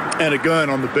and a gun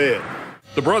on the bed.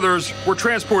 The brothers were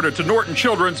transported to Norton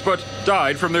Children's but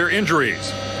died from their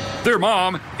injuries. Their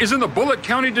mom is in the Bullitt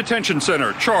County Detention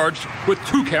Center, charged with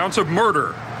 2 counts of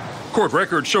murder. Court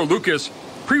records show Lucas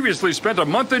previously spent a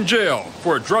month in jail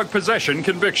for a drug possession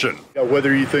conviction.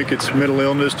 Whether you think it's mental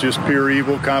illness, just pure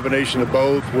evil, combination of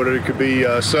both, whether it could be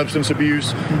substance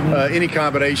abuse, any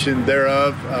combination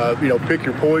thereof, pick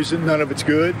your poison. None of it's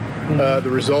good. The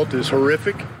result is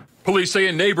horrific. Police say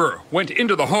a neighbor went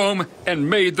into the home and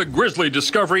made the grisly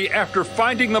discovery after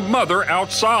finding the mother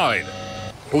outside.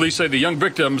 Police say the young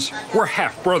victims were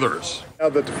half-brothers. Now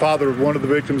that the father of one of the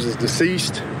victims is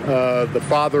deceased, the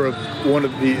father of one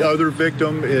of the other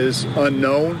victim is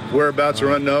unknown. Whereabouts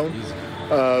are unknown.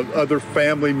 Other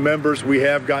family members we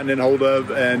have gotten in hold of,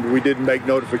 and we didn't make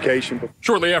notification.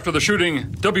 Shortly after the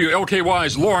shooting,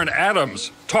 WLKY's Lauren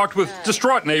Adams talked with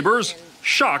distraught neighbors,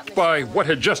 shocked by what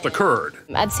had just occurred.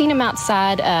 I'd seen him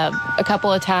outside a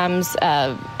couple of times.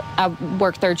 I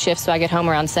work 3rd shift, so I get home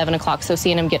around 7 o'clock, so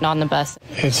seeing him getting on the bus.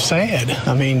 It's sad.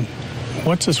 I mean,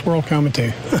 what's this world coming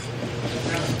to?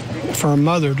 For a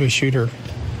mother to shoot her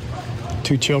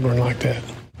 2 children like that.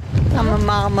 I'm a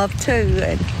mom of 2.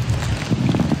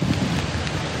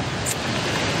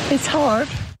 It's hard.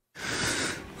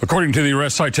 According to the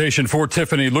arrest citation for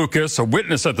Tiffany Lucas, a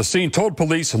witness at the scene told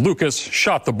police Lucas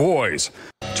shot the boys.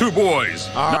 2 boys.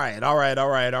 All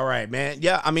right, man.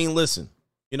 Yeah, I mean, listen,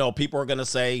 people are going to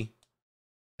say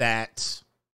that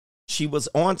she was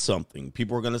on something.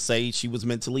 People are going to say she was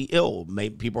mentally ill.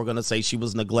 Maybe people are going to say she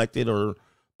was neglected or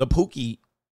the Pookie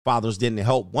fathers didn't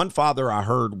help. One father I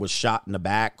heard was shot in the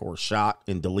back or shot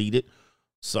and deleted.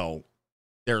 So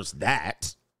there's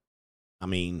that. I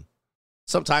mean,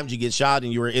 sometimes you get shot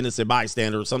and you're an innocent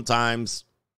bystander. Sometimes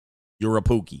you're a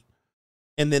Pookie.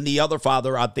 And then the other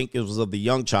father, I think it was of the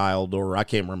young child, or I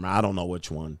can't remember. I don't know which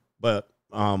one. But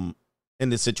in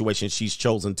this situation, she's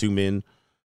chosen 2 men.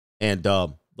 And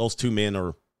those 2 men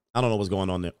are, I don't know what's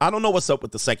going on there. I don't know what's up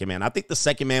with the second man. I think the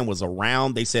second man was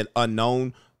around. They said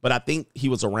unknown, but I think he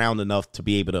was around enough to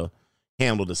be able to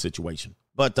handle the situation.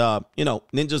 But,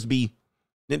 ninjas be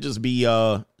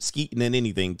skeeting in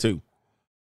anything, too.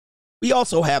 We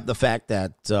also have the fact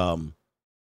that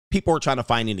people are trying to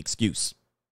find an excuse,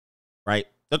 right?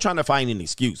 They're trying to find an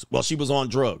excuse. Well, she was on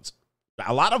drugs.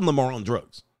 A lot of them are on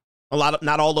drugs.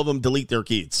 Not all of them delete their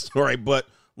kids, all right? But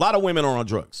a lot of women are on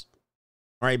drugs,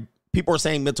 all right? People are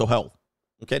saying mental health.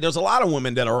 Okay, there's a lot of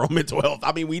women that are on mental health.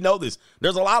 I mean, we know this.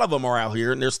 There's a lot of them are out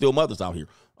here, and there's still mothers out here.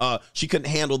 She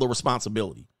couldn't handle the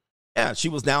responsibility. Yeah, she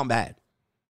was down bad.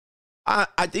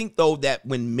 I think, though, that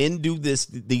when men do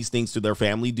these things to their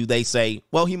family, do they say,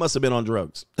 well, he must have been on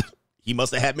drugs? He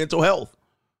must have had mental health?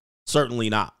 Certainly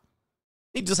not.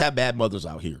 They just have bad mothers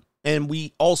out here. And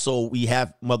we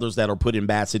have mothers that are put in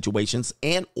bad situations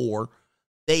and or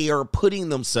they are putting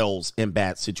themselves in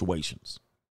bad situations.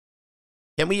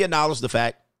 Can we acknowledge the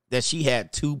fact that she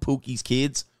had 2 Pookie's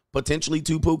kids, potentially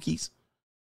 2 Pookies?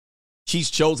 She's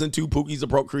chosen 2 Pookies to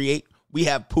procreate. We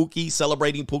have Pookie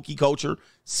celebrating Pookie culture,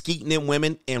 skeeting in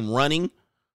women and running.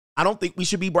 I don't think we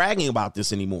should be bragging about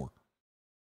this anymore.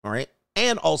 All right.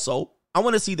 And also, I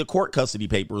want to see the court custody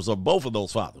papers of both of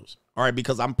those fathers. All right.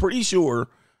 Because I'm pretty sure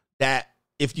that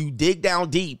if you dig down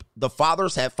deep, the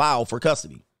fathers have filed for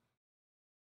custody.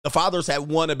 The fathers have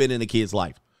want to been in the kid's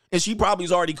life. And she probably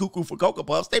is already cuckoo for Cocoa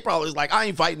Puffs. They probably is like, I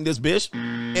ain't fighting this bitch.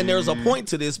 And there's a point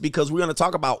to this because we're going to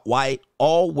talk about why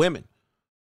all women,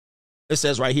 it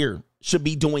says right here, should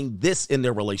be doing this in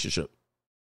their relationship.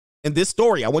 And this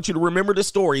story, I want you to remember this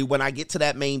story when I get to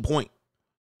that main point,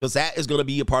 because that is going to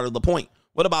be a part of the point.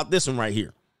 What about this one right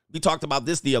here? We talked about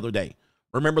this the other day.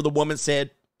 Remember the woman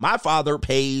said, my father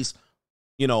pays,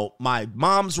 my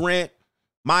mom's rent,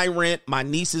 my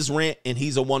niece's rent, and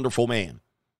he's a wonderful man.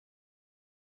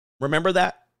 Remember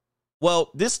that?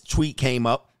 Well, this tweet came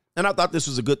up, and I thought this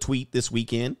was a good tweet this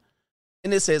weekend.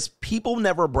 And it says, people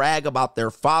never brag about their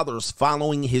fathers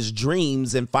following his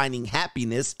dreams and finding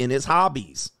happiness in his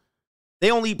hobbies.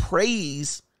 They only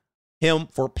praise him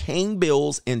for paying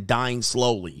bills and dying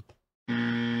slowly.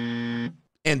 And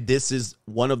this is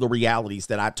one of the realities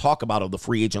that I talk about of the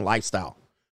free agent lifestyle.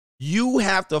 You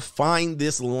have to find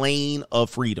this lane of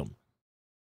freedom.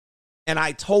 And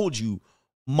I told you,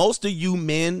 most of you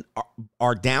men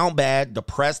are down bad,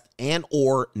 depressed, and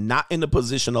or not in the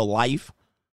position of life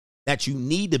that you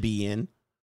need to be in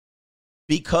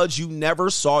because you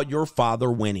never saw your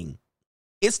father winning.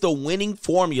 It's the winning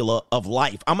formula of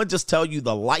life. I'm going to just tell you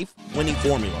the life winning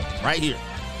formula right here.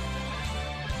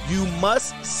 You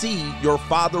must see your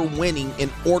father winning in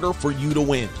order for you to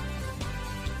win.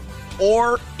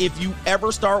 Or if you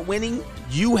ever start winning,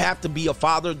 you have to be a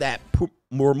father that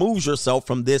removes yourself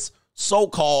from this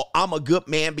so-called I'm a good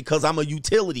man because I'm a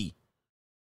utility.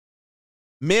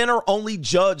 Men are only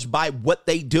judged by what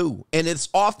they do. And it's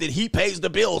often he pays the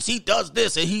bills. He does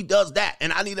this and he does that.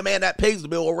 And I need a man that pays the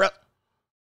bill.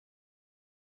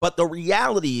 But the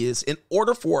reality is, in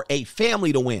order for a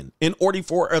family to win, in order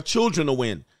for a children to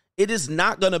win, it is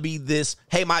not going to be this,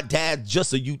 hey, my dad's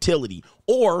just a utility.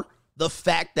 Or the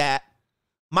fact that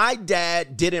my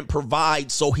dad didn't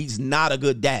provide, so he's not a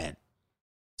good dad.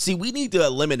 See, we need to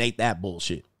eliminate that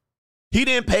bullshit. He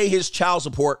didn't pay his child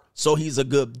support, so he's a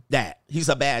good dad. He's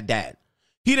a bad dad.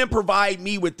 He didn't provide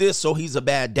me with this, so he's a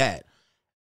bad dad.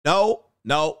 No.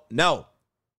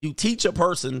 You teach a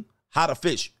person how to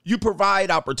fish. You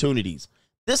provide opportunities.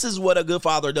 This is what a good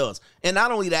father does. And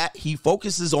not only that, he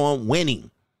focuses on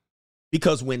winning.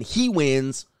 Because when he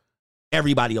wins,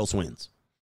 everybody else wins.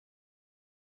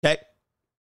 Okay?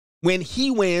 When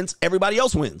he wins, everybody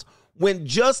else wins. When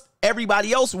just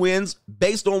everybody else wins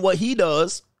based on what he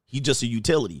does, he's just a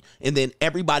utility. And then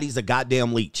everybody's a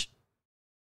goddamn leech.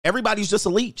 Everybody's just a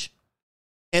leech.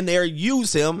 And they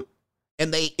use him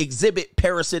and they exhibit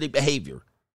parasitic behavior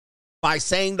by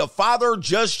saying the father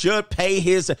just should pay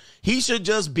he should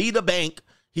just be the bank.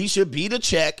 He should be the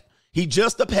check. He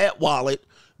just a pet wallet.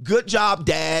 Good job,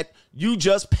 dad. You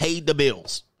just paid the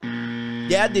bills.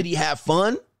 Yeah, did he have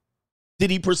fun? Did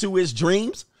he pursue his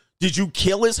dreams? Did you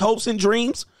kill his hopes and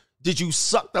dreams? Did you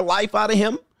suck the life out of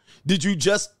him? Did you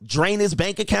just drain his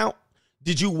bank account?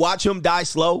 Did you watch him die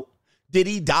slow? Did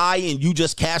he die and you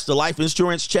just cashed the life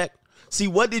insurance check? See,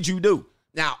 what did you do?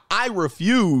 Now, I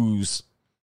refuse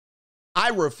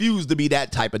to be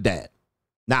that type of dad.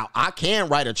 Now, I can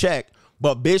write a check,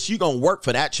 but bitch, you gonna work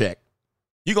for that check.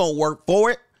 You gonna work for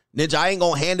it. Ninja, I ain't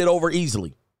gonna hand it over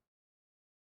easily.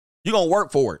 You gonna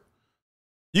work for it.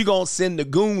 You gonna send the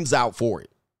goons out for it.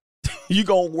 You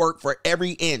gonna work for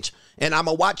every inch. And I'm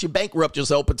gonna watch you bankrupt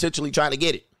yourself potentially trying to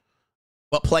get it.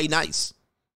 But play nice.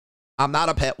 I'm not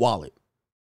a pet wallet.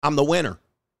 I'm the winner.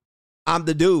 I'm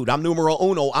the dude. I'm numero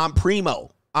uno. I'm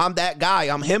primo. I'm that guy.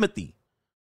 I'm Himothy.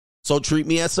 So treat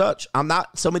me as such. I'm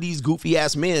not some of these goofy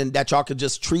ass men that y'all could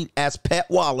just treat as pet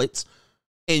wallets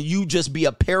and you just be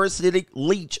a parasitic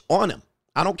leech on them.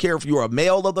 I don't care if you're a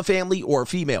male of the family or a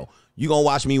female. You're going to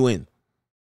watch me win.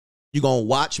 You're going to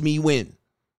watch me win.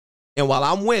 And while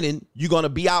I'm winning, you're going to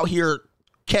be out here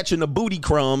catching the booty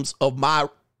crumbs of my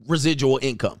residual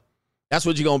income. That's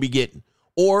what you're going to be getting.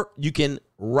 Or you can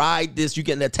ride this. You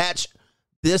can attach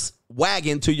this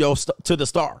wagon to the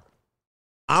star.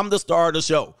 I'm the star of the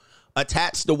show.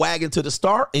 Attach the wagon to the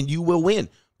star and you will win.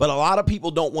 But a lot of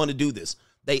people don't want to do this.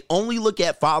 They only look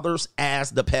at fathers as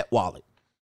the pet wallet,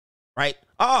 right?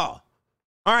 Oh,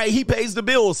 all right, he pays the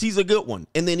bills. He's a good one.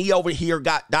 And then he over here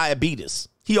got diabetes.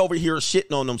 He over here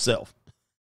shitting on himself.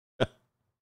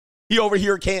 He over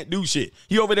here can't do shit.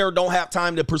 He over there don't have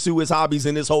time to pursue his hobbies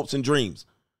and his hopes and dreams.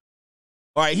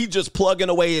 All right, he just plugging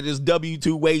away at his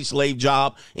W-2 wage slave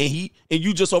job, and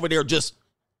you just over there just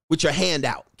with your hand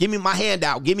out. Give me my hand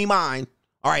out. Give me mine.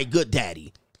 All right, good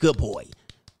daddy. Good boy.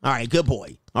 All right, good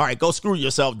boy. All right, go screw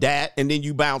yourself, dad, and then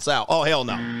you bounce out. Oh, hell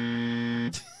no.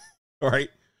 All right.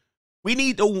 We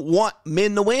need to want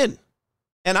men to win.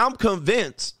 And I'm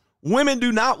convinced women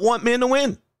do not want men to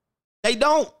win. They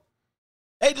don't.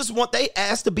 They just want they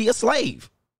ass to be a slave.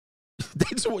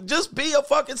 They just be a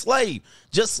fucking slave.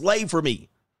 Just slave for me.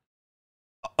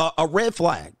 A red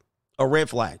flag. A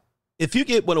red flag. If you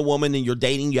get with a woman and you're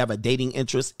dating, you have a dating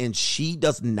interest, and she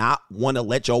does not want to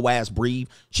let your ass breathe.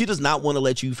 She does not want to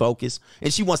let you focus.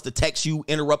 And she wants to text you,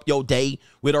 interrupt your day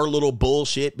with her little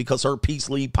bullshit because her peace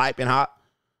leave piping hot.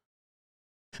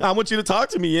 I want you to talk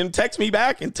to me and text me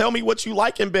back and tell me what you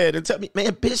like in bed and tell me,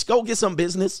 man, bitch, go get some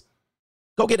business.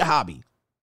 Go get a hobby.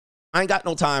 I ain't got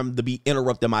no time to be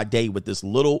interrupting my day with this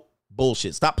little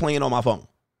bullshit. Stop playing on my phone.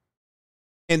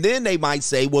 And then they might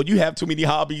say, well, you have too many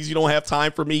hobbies. You don't have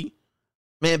time for me.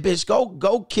 Man, bitch,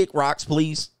 go kick rocks,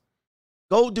 please.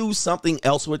 Go do something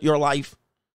else with your life.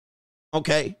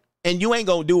 Okay? And you ain't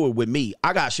gonna do it with me.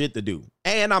 I got shit to do.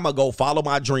 And I'm gonna go follow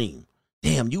my dream.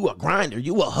 Damn, you a grinder.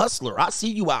 You a hustler. I see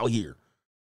you out here.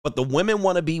 But the women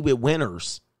want to be with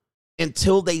winners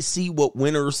until they see what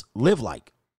winners live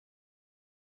like.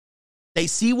 They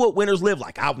see what winners live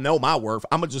like. I know my worth.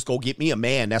 I'm going to just go get me a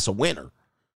man that's a winner.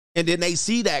 And then they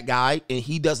see that guy and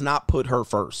he does not put her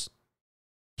first.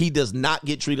 He does not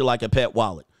get treated like a pet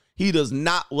wallet. He does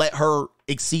not let her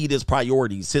exceed his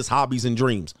priorities, his hobbies and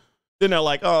dreams. Then they're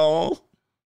like, oh,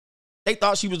 they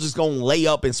thought she was just going to lay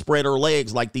up and spread her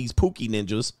legs like these Pookie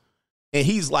ninjas. And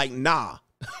he's like, nah,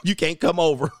 you can't come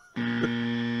over.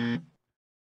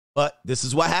 But this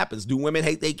is what happens. Do women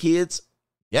hate their kids?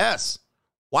 Yes.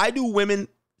 Why do women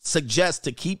suggest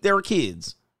to keep their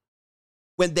kids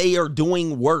when they are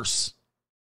doing worse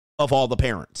of all the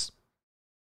parents?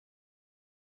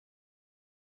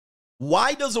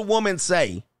 Why does a woman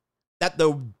say that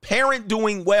the parent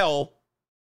doing well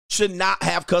should not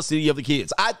have custody of the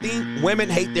kids? I think women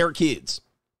hate their kids.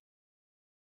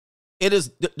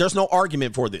 There's no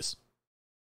argument for this.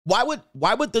 Why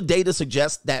would the data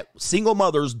suggest that single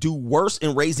mothers do worse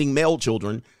in raising male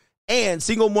children and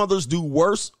single mothers do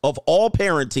worse of all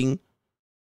parenting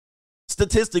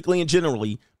statistically and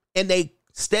generally, and they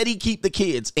steady keep the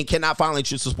kids and cannot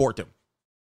financially support them?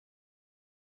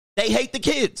 They hate the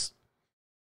kids.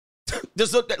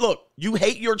 Look, you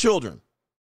hate your children.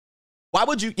 Why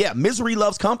would you? Yeah, misery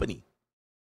loves company.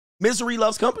 Misery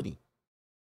loves company.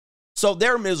 So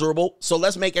they're miserable, so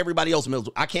let's make everybody else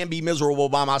miserable. I can't be miserable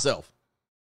by myself.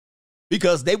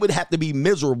 Because they would have to be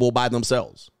miserable by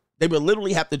themselves. They would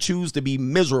literally have to choose to be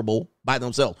miserable by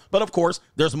themselves. But of course,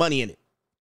 there's money in it.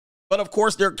 But of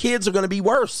course, their kids are going to be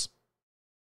worse.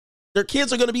 Their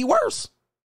kids are going to be worse.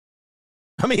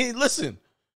 I mean, listen,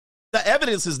 the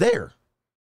evidence is there.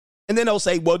 And then they'll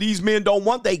say, well, these men don't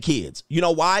want their kids. You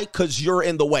know why? Because you're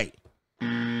in the way.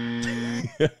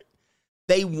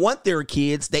 They want their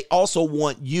kids. They also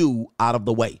want you out of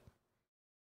the way.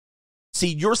 See,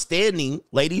 you're standing,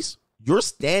 ladies, you're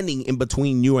standing in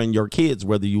between you and your kids,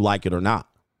 whether you like it or not.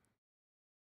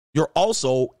 You're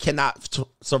also cannot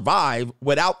survive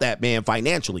without that man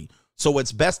financially. So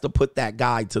it's best to put that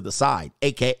guy to the side,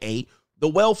 AKA the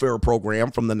welfare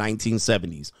program from the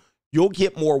 1970s. You'll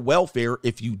get more welfare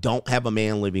if you don't have a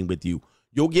man living with you.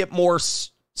 You'll get more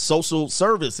social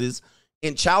services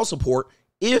and child support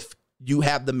if you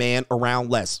have the man around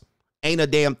less. Ain't a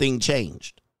damn thing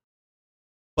changed.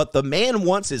 But the man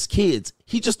wants his kids.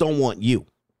 He just don't want you.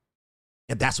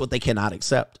 And that's what they cannot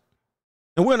accept.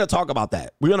 And we're going to talk about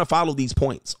that. We're going to follow these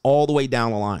points all the way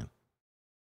down the line.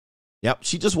 Yep.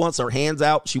 She just wants her hands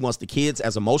out. She wants the kids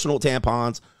as emotional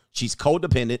tampons. She's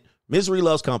codependent. Misery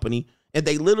loves company. And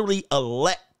they literally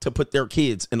elect to put their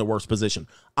kids in the worst position.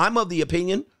 I'm of the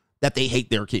opinion that they hate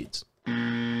their kids.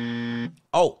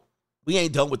 Oh, we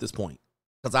ain't done with this point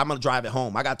because I'm going to drive it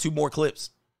home. I got 2 more clips.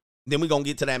 Then we're going to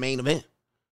get to that main event.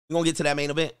 We're going to get to that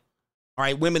main event. All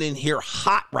right, women in here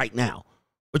hot right now,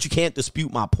 but you can't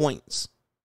dispute my points.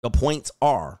 The points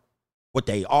are what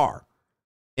they are,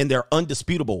 and they're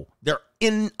undisputable. They're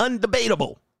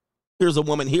undebatable. Here's a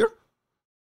woman here.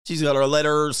 She's got her let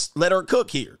her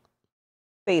cook here.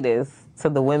 Say this to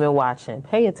the women watching.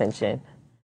 Pay attention.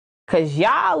 Because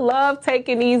y'all love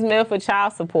taking these men for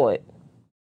child support.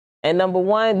 And number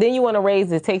one, then you want to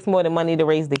raise, it takes more than money to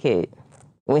raise the kid.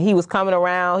 When he was coming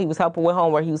around, he was helping with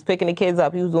homework, he was picking the kids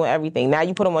up, he was doing everything. Now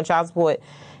you put him on child support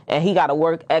and he got to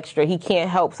work extra. He can't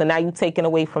help. So now you're taking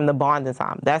away from the bonding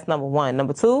time. That's number one.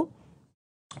 Number two,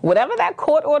 whatever that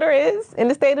court order is in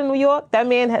the state of New York, that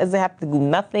man doesn't have to do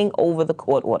nothing over the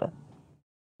court order.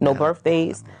 No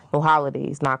birthdays, no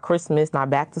holidays, not Christmas,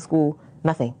 not back to school,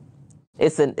 nothing.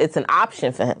 It's an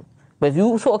option for him. But if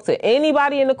you talk to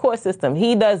anybody in the court system,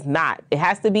 he does not. It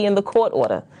has to be in the court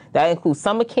order. That includes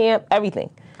summer camp,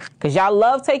 everything. Because y'all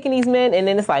love taking these men, and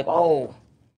then it's like, oh,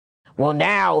 well,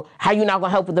 now, how you not going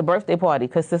to help with the birthday party?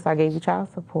 Because, sis, I gave you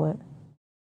child support.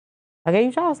 I gave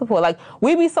you child support. Like,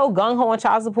 we be so gung-ho on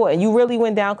child support, and you really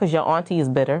went down because your auntie is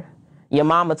bitter. Your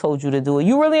mama told you to do it.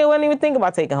 You really wouldn't even think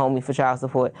about taking homie for child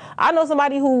support. I know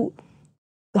somebody who,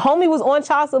 homie was on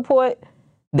child support.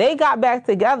 They got back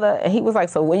together, and he was like,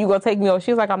 so when you going to take me over?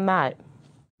 She was like, I'm not.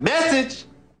 Message.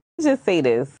 Just say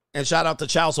this. And shout out to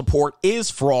child support is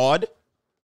fraud.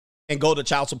 And go to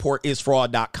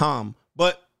childsupportisfraud.com.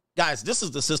 But, guys, this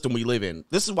is the system we live in.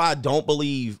 This is why I don't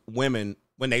believe women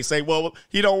when they say, well,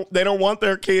 they don't want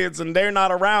their kids, and they're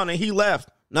not around, and he left.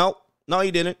 No,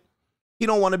 he didn't. He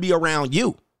don't want to be around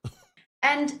you.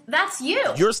 And that's you.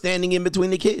 You're standing in between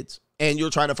the kids, and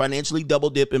you're trying to financially double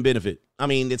dip and benefit. I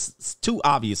mean, it's too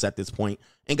obvious at this point.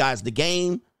 And guys, the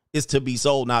game is to be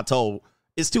sold, not told.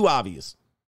 It's too obvious.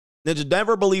 Then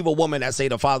never believe a woman that say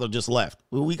the father just left.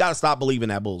 We got to stop believing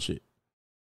that bullshit.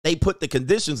 They put the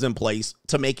conditions in place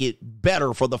to make it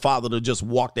better for the father to just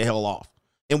walk the hell off.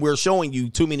 And we're showing you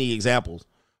too many examples.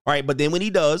 All right, but then when he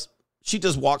does, she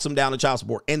just walks him down to child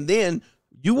support. And then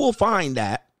you will find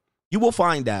that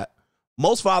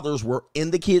most fathers were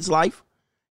in the kid's life,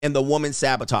 and the woman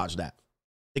sabotaged that.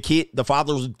 The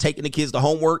father was taking the kids to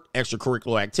homework,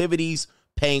 extracurricular activities,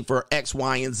 paying for X,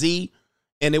 Y, and Z,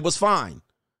 and it was fine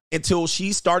until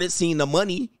she started seeing the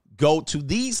money go to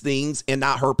these things and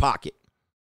not her pocket.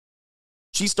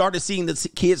 She started seeing the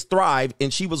kids thrive,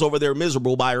 and she was over there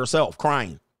miserable by herself,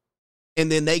 crying. And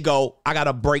then they go, I got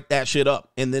to break that shit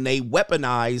up. And then they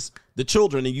weaponize the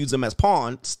children and use them as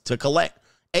pawns to collect,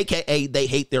 AKA they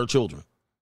hate their children.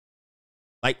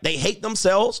 Like, they hate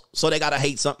themselves, so they got to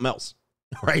hate something else,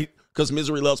 right? Because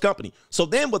misery loves company. So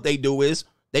then what they do is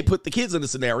they put the kids in a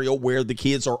scenario where the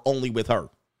kids are only with her.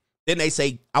 Then they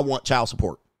say, I want child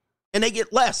support. And they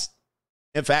get less.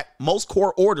 In fact, most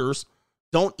court orders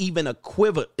don't even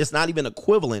it's not even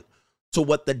equivalent to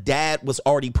what the dad was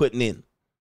already putting in.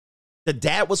 The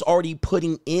dad was already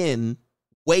putting in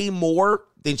way more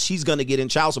than she's going to get in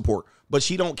child support, but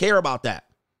she don't care about that.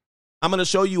 I'm going to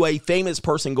show you a famous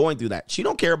person going through that. She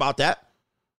don't care about that.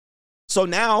 So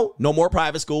now, no more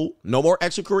private school, no more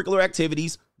extracurricular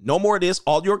activities, no more of this.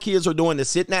 All your kids are doing is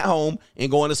sitting at home and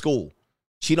going to school.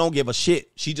 She don't give a shit.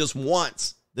 She just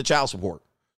wants the child support.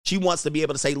 She wants to be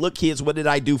able to say, look, kids, what did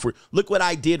I do for you? Look what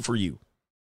I did for you.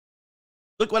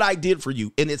 Look what I did for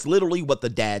you. And it's literally what the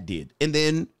dad did. And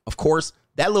then, of course,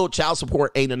 that little child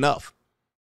support ain't enough.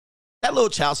 That little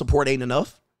child support ain't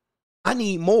enough. I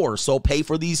need more. So pay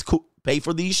for these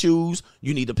shoes.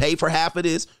 You need to pay for half of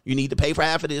this. You need to pay for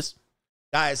half of this.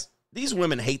 Guys, these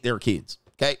women hate their kids.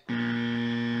 Okay.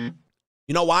 You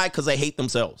know why? Because they hate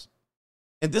themselves.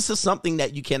 And this is something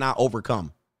that you cannot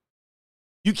overcome.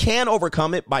 You can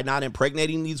overcome it by not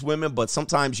impregnating these women, but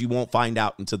sometimes you won't find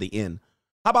out until the end.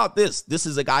 How about this? This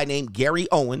is a guy named Gary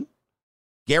Owen.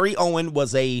 Gary Owen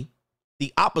was the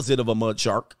opposite of a mud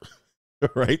shark,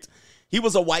 right? He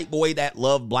was a white boy that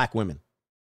loved black women.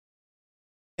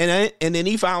 And then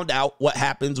he found out what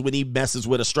happens when he messes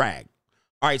with a strag.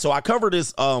 All right, so I covered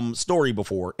this story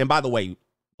before. And by the way,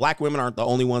 black women aren't the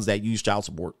only ones that use child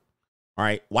support. All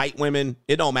right, white women,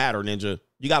 it don't matter, Ninja.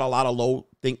 You got a lot of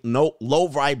low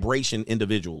vibration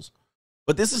individuals.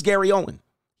 But this is Gary Owen.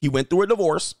 He went through a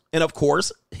divorce. And of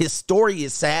course, his story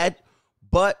is sad,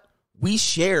 but we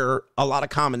share a lot of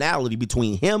commonality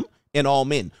between him and all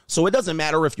men. So it doesn't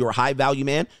matter if you're a high value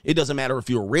man. It doesn't matter if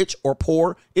you're rich or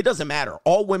poor. It doesn't matter.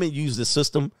 All women use this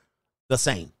system the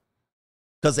same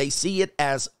because they see it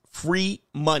as free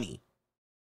money.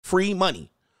 Free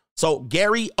money. So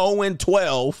Gary Owen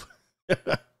 12,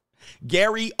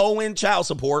 Gary Owen child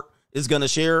support is going to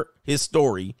share his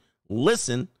story.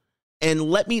 Listen and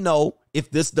let me know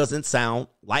if this doesn't sound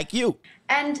like you.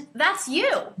 And that's you.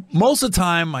 Most of the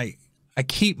time, I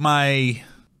keep my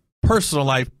personal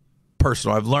life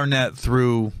personal. I've learned that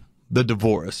through the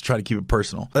divorce. Try to keep it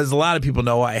personal. As a lot of people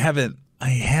know, I haven't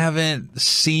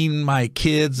seen my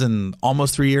kids in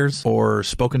almost 3 years or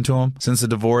spoken to them since the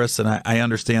divorce, and I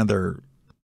understand they're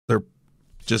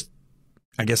just,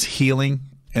 I guess, healing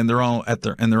in their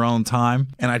own time.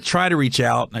 And I try to reach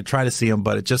out and I try to see them,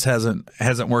 but it just hasn't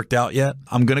worked out yet.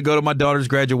 I'm gonna go to my daughter's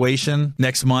graduation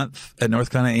next month at North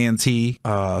Carolina A&T.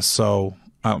 So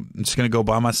I'm just gonna go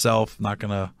by myself. Not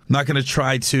gonna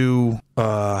try to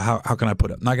how can I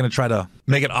put it? Not gonna try to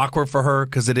make it awkward for her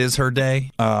because it is her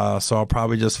day. So I'll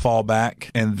probably just fall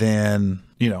back and then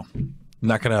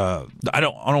not gonna. I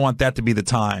don't want that to be the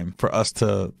time for us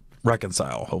to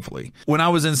reconcile. Hopefully, when I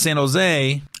was in San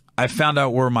Jose, I found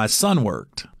out where my son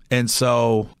worked. And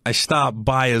so I stopped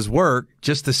by his work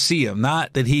just to see him.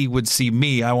 Not that he would see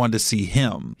me. I wanted to see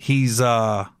him. He's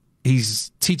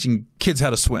teaching kids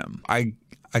how to swim. I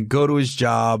go to his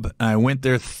job, and I went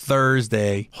there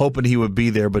Thursday hoping he would be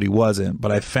there, but he wasn't.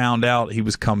 But I found out he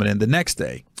was coming in the next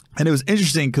day. And it was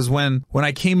interesting because when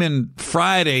I came in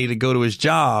Friday to go to his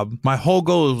job, my whole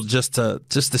goal was just to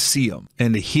see him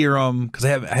and to hear him because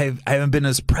I haven't been in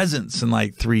his presence in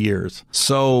like 3 years.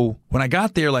 So when I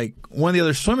got there, like one of the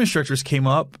other swim instructors came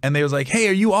up and they was like, "Hey,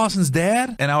 are you Austin's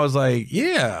dad?" And I was like,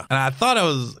 "Yeah." And I thought it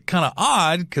was kind of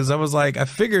odd because I was like, I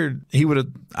figured he would have.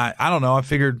 I don't know.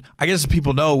 I guess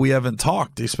people know we haven't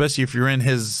talked, especially if you're in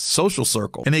his social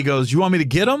circle. And he goes, "You want me to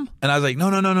get him?" And I was like,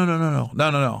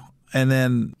 No. And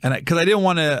then, because I didn't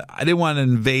want to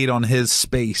invade on his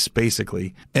space,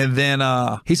 basically. And then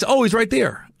he said, "Oh, he's right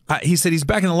there." He said he's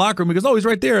back in the locker room. He goes, "Oh, he's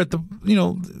right there at the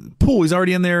pool. He's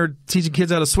already in there teaching kids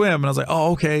how to swim." And I was like,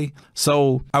 "Oh, okay."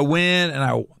 So I went and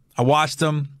I watched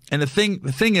him. And the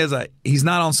thing is, he's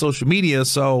not on social media,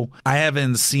 so I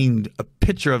haven't seen a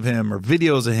picture of him or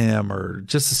videos of him or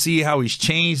just to see how he's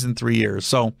changed in 3 years.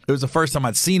 So it was the first time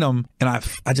I'd seen him, and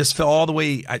I just felt all the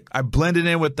way. I blended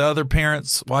in with the other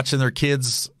parents watching their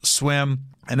kids swim.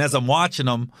 And as I'm watching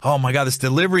them, oh my God, this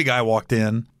delivery guy walked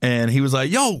in and he was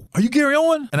like, "Yo, are you Gary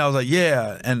Owen?" And I was like,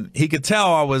 "Yeah." And he could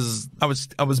tell I was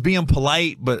being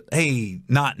polite, but hey,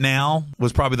 not now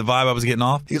was probably the vibe I was getting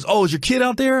off. He goes, "Oh, is your kid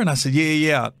out there?" And I said,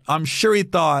 Yeah. I'm sure he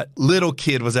thought little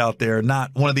kid was out there,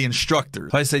 not one of the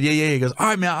instructors. So I said, Yeah. He goes, "All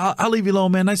right, man, I'll leave you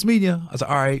alone, man. Nice meeting you." I said,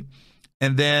 "All right."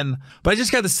 And then, but I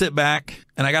just got to sit back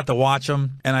and I got to watch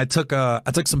him, and I took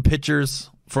some pictures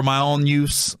for my own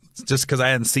use. Just because I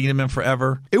hadn't seen him in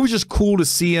forever. It was just cool to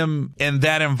see him in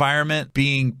that environment,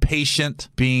 being patient,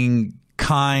 being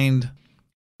kind,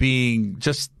 he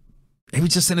was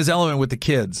just in his element with the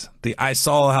kids. I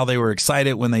saw how they were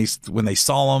excited when they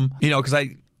saw him, because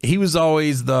he was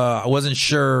always I wasn't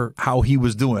sure how he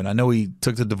was doing. I know he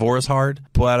took the divorce hard,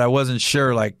 but I wasn't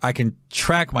sure. Like, I can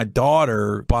track my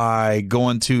daughter by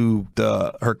going to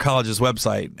her college's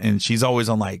website, and she's always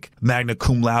on like magna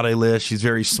cum laude list. She's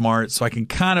very smart, so I can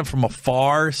kind of from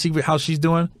afar see how she's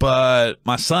doing. But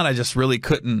my son, I just really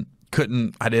couldn't.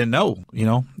 I didn't know,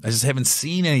 I just haven't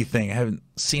seen anything. I haven't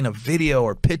seen a video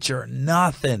or picture or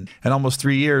nothing in almost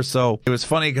 3 years. So it was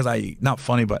funny because I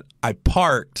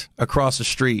parked across the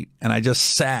street and I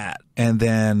just sat, and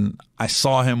then I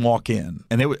saw him walk in,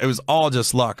 and it was all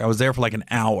just luck. I was there for like an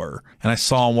hour and I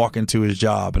saw him walk into his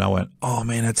job, and I went, "Oh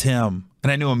man, that's him."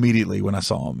 And I knew immediately when I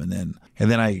saw him. And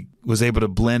then I was able to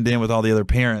blend in with all the other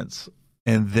parents.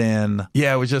 And then,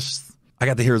 it was just, I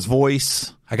got to hear his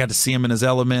voice. I got to see him in his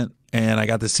element, and I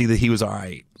got to see that he was all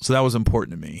right. So that was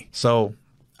important to me. So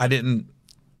I don't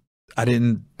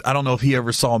know if he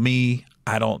ever saw me.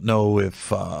 I don't know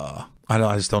if, I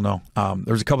just don't know.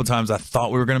 There was a couple times I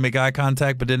thought we were going to make eye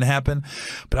contact, but it didn't happen.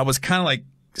 But I was kind of like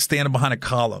standing behind a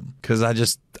column because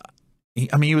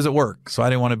he was at work. So I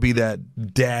didn't want to be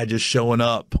that dad just showing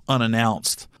up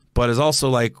unannounced. But it's also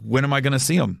like, when am I going to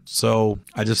see him? So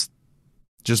I just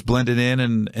blended in,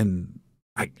 and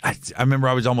I remember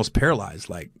I was almost paralyzed.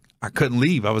 Like, I couldn't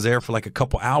leave. I was there for like a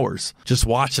couple hours just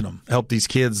watching them help these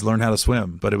kids learn how to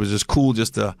swim. But it was just cool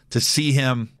just to see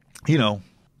him,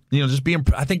 just being.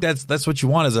 I think that's what you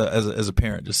want as a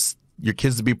parent. Just your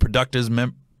kids to be productive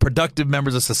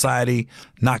members of society,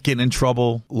 not getting in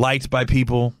trouble, liked by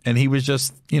people. And he was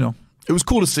just, it was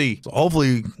cool to see. So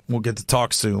hopefully we'll get to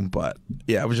talk soon. But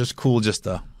yeah, it was just cool.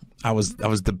 I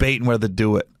was debating whether to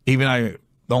do it. Even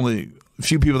the only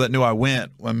few people that knew I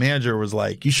went, my manager was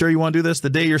like, "You sure you want to do this the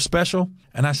day you're special?"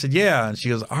 And I said, "Yeah." And she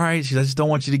goes, "All right." She goes, "I just don't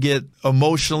want you to get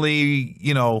emotionally,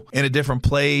 in a different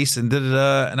place and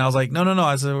da-da-da." And I was like, No.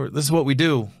 I said, "This is what we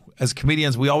do. As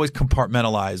comedians, we always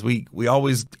compartmentalize. We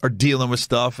always are dealing with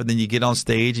stuff, and then you get on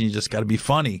stage and you just got to be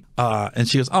funny." And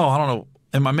she goes, "Oh, I don't know."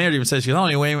 And my manager even said, "I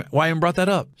don't know why you even brought that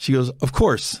up." She goes, "Of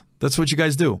course. That's what you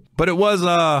guys do." But it was,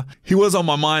 he was on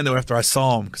my mind though after I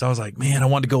saw him, because I was like, man, I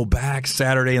wanted to go back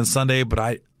Saturday and Sunday, but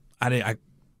I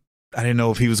didn't know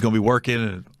if he was going to be working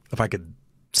and if I could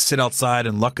sit outside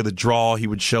and luck of the draw, he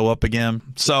would show up again.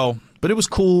 So, but it was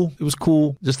cool. It was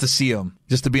cool just to see him,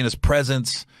 just to be in his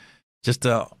presence. just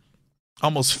to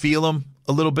almost feel him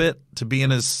a little bit, to be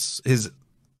in his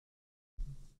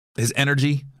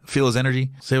energy, feel his energy.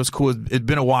 So it was cool. It'd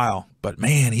been a while, but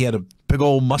man, he had a big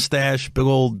old mustache, big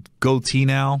old goatee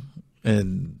now,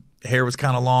 and hair was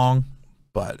kind of long.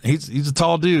 But he's a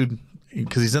tall dude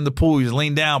because he's in the pool. He's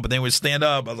leaned down, but then he would stand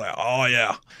up. I was like, oh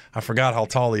yeah, I forgot how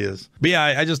tall he is. But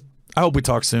yeah, I hope we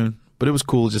talk soon. But it was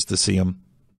cool just to see him,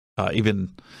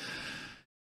 even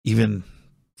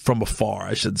from afar,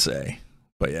 I should say.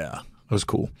 But yeah, it was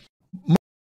cool.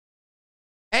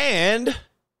 And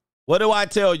what do I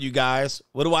tell you guys?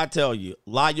 What do I tell you?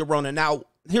 La Llorona. Now,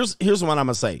 here's what I'm going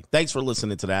to say. Thanks for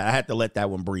listening to that. I had to let that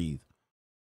one breathe.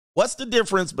 What's the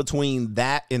difference between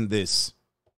that and this?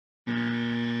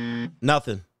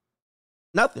 Nothing.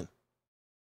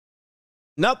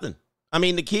 I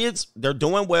mean, the kids, they're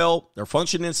doing well. They're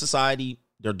functioning in society.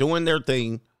 They're doing their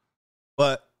thing.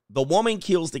 But the woman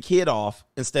kills the kid off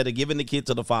instead of giving the kid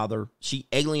to the father. She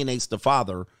alienates the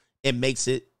father and makes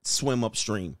it swim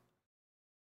upstream.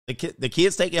 The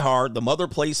kids take it hard. The mother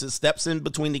steps in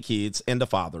between the kids and the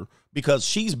father because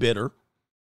she's bitter.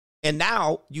 And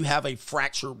now you have a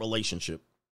fractured relationship.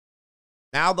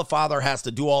 Now the father has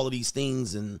to do all of these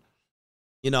things and,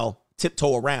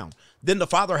 tiptoe around. Then the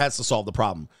father has to solve the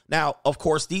problem. Now, of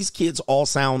course, these kids all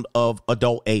sound of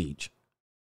adult age.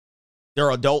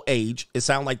 They're adult age. It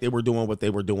sounded like they were doing what they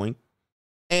were doing.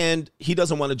 And he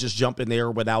doesn't want to just jump in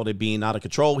there without it being out of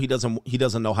control. He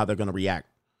doesn't know how they're going to react.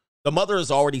 The mother has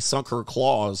already sunk her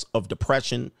claws of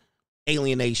depression,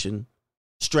 alienation,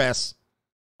 stress,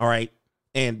 all right,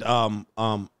 and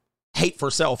hate for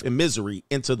self and misery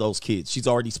into those kids. She's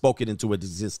already spoken into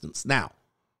existence. Now,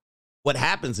 what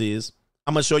happens is,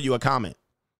 I'm going to show you a comment.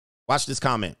 Watch this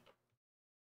comment.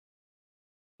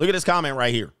 Look at this comment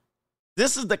right here.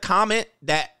 This is the comment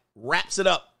that wraps it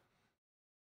up.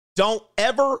 Don't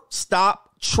ever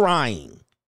stop trying.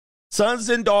 Sons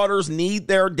and daughters need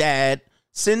their dad.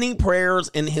 Sending prayers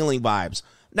and healing vibes.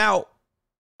 Now,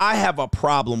 I have a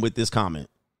problem with this comment.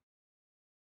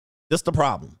 That's the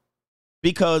problem.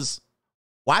 Because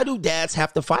why do dads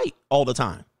have to fight all the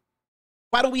time?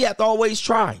 Why do we have to always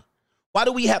try? Why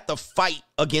do we have to fight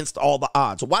against all the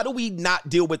odds? Why do we not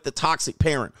deal with the toxic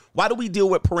parent? Why do we deal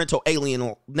with parental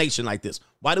alienation like this?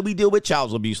 Why do we deal with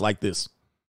child abuse like this?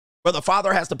 Where the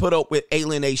father has to put up with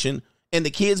alienation and the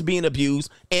kids being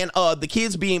abused and the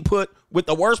kids being put with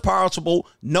the worst possible,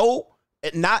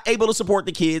 not able to support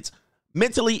the kids,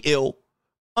 mentally ill,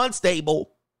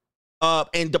 unstable,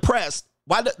 and depressed.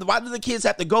 Why do the kids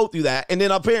have to go through that? And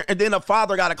then a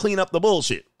father got to clean up the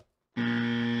bullshit.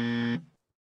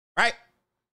 Right?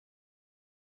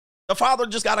 The father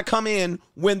just got to come in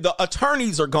when the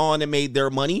attorneys are gone and made their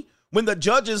money, when the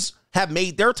judges have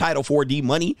made their Title 4D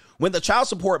money, when the child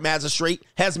support magistrate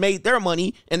has made their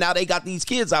money, and now they got these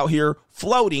kids out here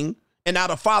floating, and now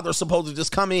the father's supposed to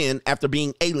just come in after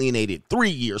being alienated 3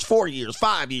 years, 4 years,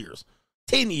 5 years,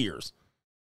 10 years.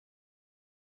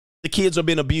 The kids have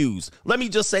been abused. Let me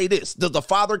just say this. Does the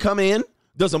father come in?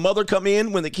 Does a mother come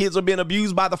in when the kids are being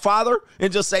abused by the father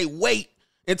and just say, wait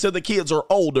until the kids are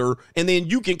older, and then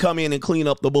you can come in and clean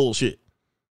up the bullshit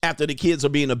after the kids are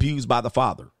being abused by the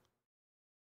father?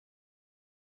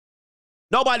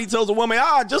 Nobody tells a woman,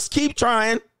 just keep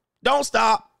trying. Don't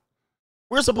stop.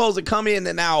 We're supposed to come in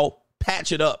and now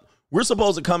patch it up. We're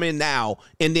supposed to come in now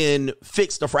and then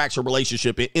fix the fractured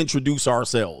relationship and introduce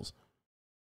ourselves.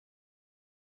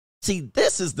 See,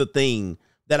 this is the thing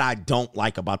that I don't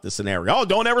like about this scenario. Oh,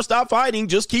 don't ever stop fighting.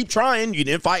 Just keep trying. You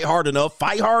didn't fight hard enough.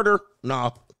 Fight harder.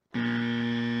 Nah,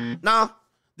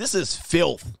 this is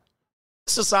filth.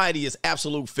 Society is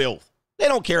absolute filth. They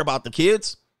don't care about the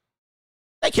kids.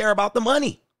 They care about the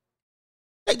money.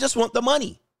 They just want the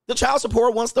money. The child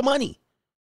support wants the money.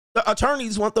 The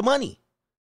attorneys want the money.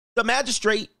 The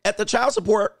magistrate at the child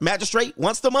support magistrate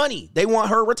wants the money. They want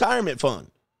her retirement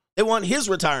fund. They want his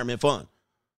retirement fund.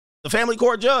 The family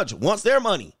court judge wants their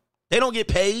money. They don't get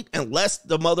paid unless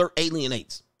the mother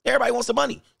alienates. Everybody wants the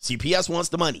money. CPS wants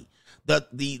the money.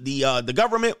 The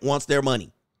government wants their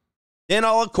money. Then,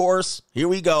 of course, here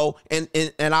we go.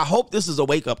 And I hope this is a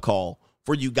wake-up call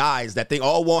for you guys that think,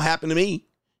 oh, it won't happen to me.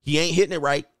 He ain't hitting it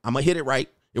right. I'm going to hit it right.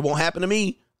 It won't happen to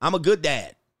me. I'm a good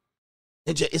dad.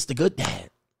 It's the good dad.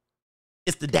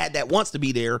 It's the dad that wants to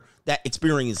be there that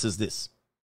experiences this.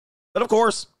 But, of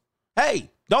course, hey,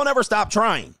 don't ever stop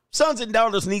trying. Sons and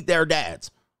daughters need their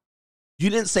dads. You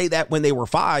didn't say that when they were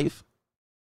 5.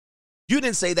 You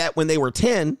didn't say that when they were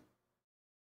 10.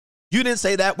 You didn't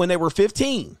say that when they were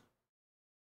 15.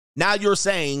 Now you're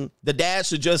saying the dad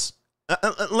should just...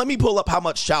 let me pull up how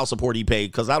much child support he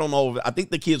paid, because I don't know. I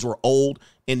think the kids were old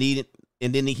and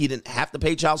then he didn't have to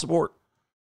pay child support.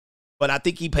 but I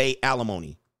think he paid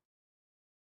alimony.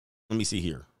 Let me see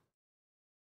here.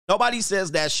 Nobody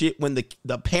says that shit when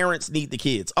the parents need the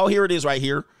kids. Oh, here it is right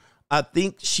here. I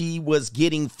think she was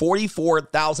getting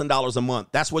 $44,000 a month.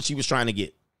 That's what she was trying to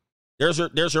get. There's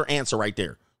your answer right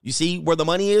there. You see where the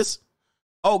money is?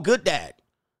 Oh, good dad.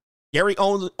 Gary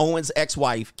Owens'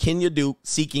 ex-wife, Kenya Duke,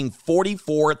 seeking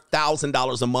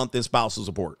 $44,000 a month in spousal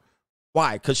support.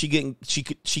 Why? Because she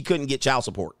couldn't get child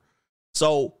support.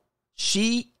 So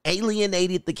she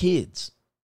alienated the kids.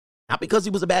 Not because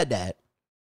he was a bad dad.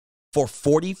 For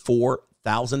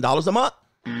 $44,000 a month.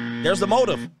 There's the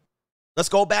motive. Let's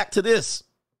go back to this.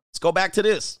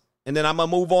 And then I'm going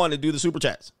to move on and do the super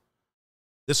chats.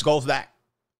 This goes back.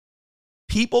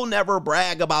 People never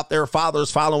brag about their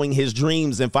fathers following his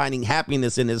dreams and finding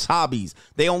happiness in his hobbies.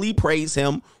 They only praise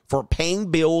him for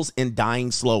paying bills and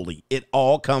dying slowly. It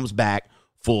all comes back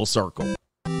full circle.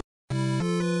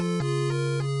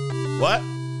 What?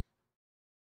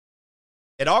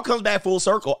 It all comes back full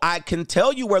circle. I can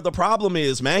tell you where the problem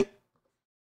is, man.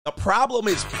 The problem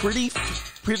is pretty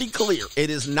clear. It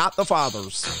is not the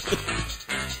fathers.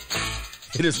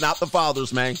 It is not the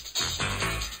fathers, man.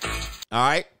 All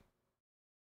right?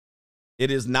 It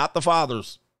is not the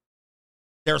fathers.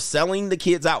 They're selling the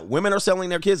kids out. Women are selling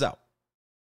their kids out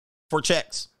for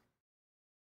checks.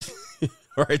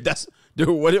 All right, that's dude.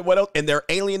 What else? And they're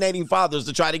alienating fathers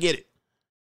to try to get it.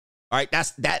 All right,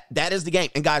 that is the game.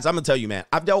 And guys, I'm gonna tell you, man.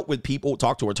 I've dealt with people,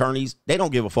 talk to attorneys. They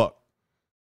don't give a fuck.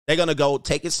 They're gonna go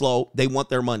take it slow. They want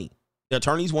their money. The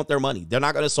attorneys want their money. They're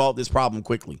not gonna solve this problem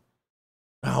quickly.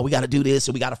 Oh, we got to do this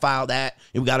and we got to file that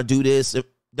and we got to do this.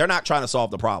 They're not trying to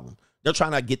solve the problem. They're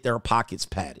trying to get their pockets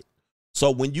padded.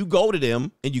 So when you go to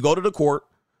them and you go to the court,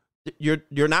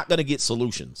 you're not going to get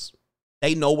solutions.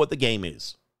 They know what the game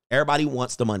is. Everybody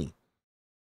wants the money.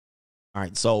 All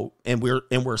right. So, and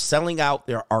we're selling out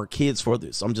our kids for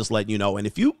this. I'm just letting you know. And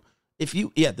if you,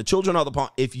 the children are the pawn.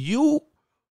 If you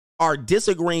are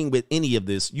disagreeing with any of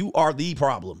this, you are the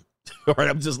problem. All right.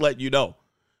 I'm just letting you know.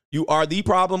 You are the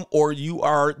problem or you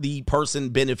are the person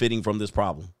benefiting from this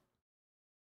problem.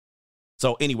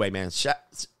 So anyway, man,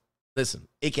 listen,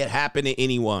 it can happen to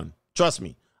anyone. Trust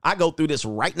me. I go through this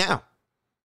right now.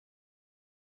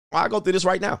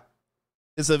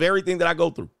 It's the very thing that I go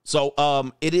through.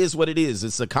 So it is what it is.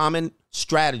 It's a common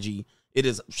strategy. It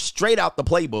is straight out the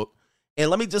playbook. And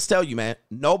let me just tell you, man,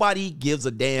 nobody gives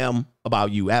a damn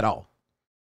about you at all.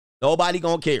 Nobody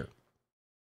gonna care.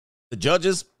 The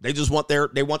judges, they just want their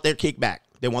kickback.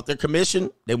 They want their commission.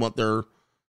 They're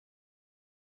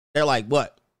like,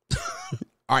 what?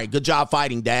 All right, good job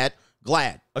fighting, Dad.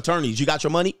 Glad. Attorneys, you got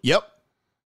your money? Yep.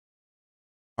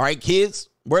 All right, kids,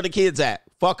 where are the kids at?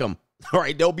 Fuck them. All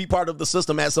right, they'll be part of the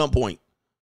system at some point.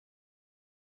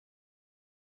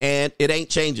 And it ain't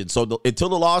changing. So until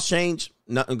the laws change,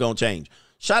 nothing gonna change.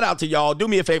 Shout out to y'all. Do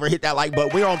me a favor, hit that like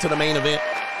button. We're on to the main event.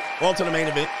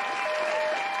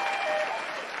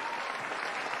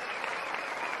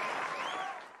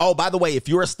 Oh, by the way, if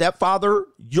you're a stepfather,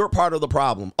 you're part of the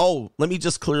problem. Oh, let me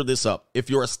just clear this up. If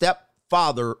you're a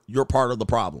stepfather, you're part of the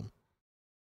problem.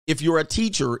 If you're a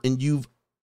teacher and you've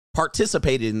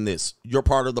participated in this, you're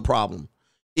part of the problem.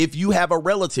 If you have a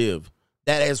relative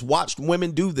that has watched women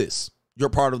do this, you're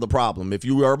part of the problem. If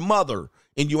you are a mother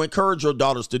and you encourage your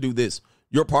daughters to do this,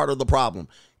 you're part of the problem.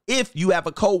 If you have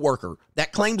a coworker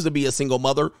that claims to be a single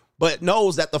mother, but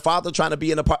knows that the father trying to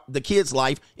be in the kid's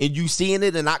life and you seeing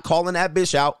it and not calling that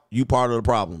bitch out, you part of the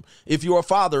problem. If you're a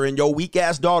father and your weak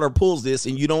ass daughter pulls this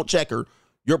and you don't check her,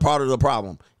 you're part of the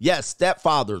problem. Yes,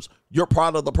 stepfathers, you're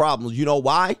part of the problem. You know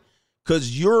why?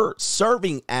 Because you're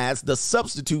serving as the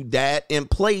substitute dad in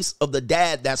place of the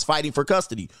dad that's fighting for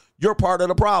custody. You're part of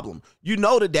the problem. You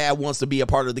know the dad wants to be a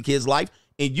part of the kid's life,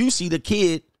 and you see the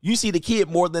kid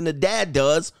more than the dad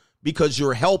does because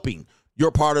you're helping. You're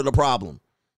part of the problem.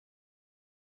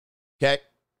 Okay?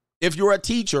 If you're a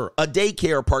teacher, a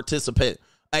daycare participant,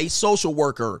 a social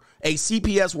worker, a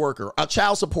CPS worker, a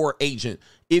child support agent,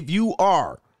 if you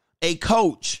are a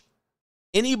coach,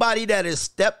 anybody that has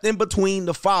stepped in between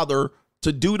the father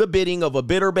to do the bidding of a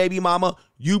bitter baby mama,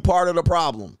 you part of the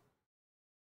problem.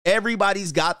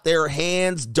 Everybody's got their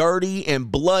hands dirty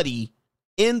and bloody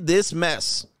in this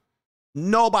mess.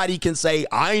 Nobody can say,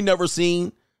 I ain't never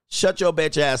seen. Shut your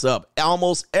bitch ass up.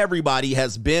 Almost everybody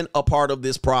has been a part of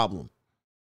this problem.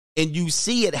 And you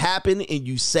see it happen and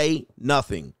you say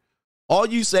nothing. All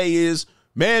you say is,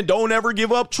 man, don't ever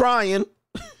give up trying.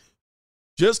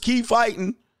 Just keep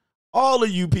fighting. All of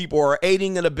you people are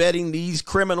aiding and abetting these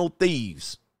criminal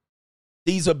thieves,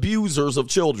 these abusers of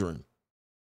children.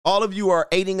 All of you are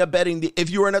aiding and abetting. If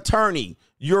you're an attorney,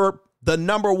 you're the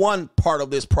number one part of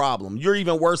this problem. You're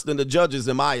even worse than the judges,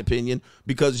 in my opinion,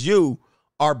 because you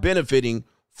are benefiting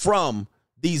from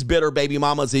these bitter baby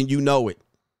mamas, and you know it.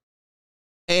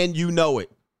 And you know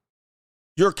it.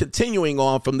 You're continuing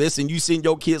on from this, and you send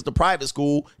your kids to private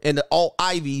school and all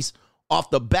Ivies off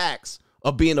the backs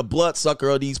of being a bloodsucker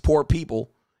of these poor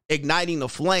people, igniting the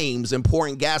flames and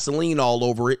pouring gasoline all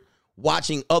over it,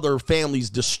 watching other families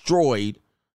destroyed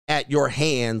at your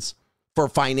hands for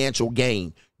financial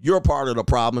gain. You're part of the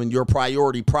problem, and your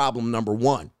priority problem number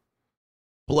one.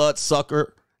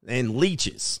 Bloodsucker and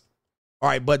leeches. All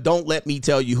right, but don't let me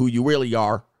tell you who you really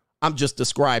are. I'm just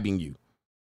describing you.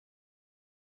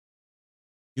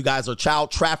 You guys are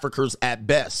child traffickers at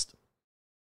best.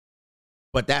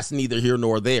 But that's neither here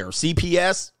nor there.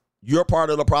 CPS, you're part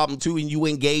of the problem too, and you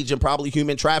engage in probably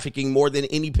human trafficking more than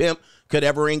any pimp could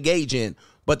ever engage in.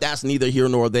 But that's neither here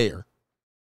nor there.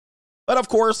 But of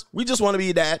course, we just want to be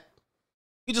a dad.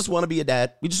 We just want to be a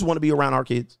dad. We just want to be around our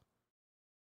kids.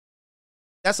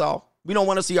 That's all. We don't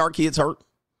want to see our kids hurt.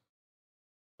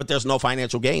 But there's no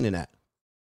financial gain in that.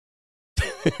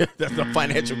 There's no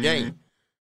financial gain.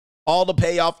 All to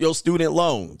pay off your student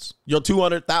loans, your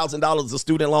 $200,000 of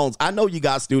student loans. I know you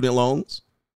got student loans.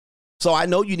 So I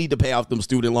know you need to pay off them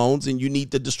student loans, and you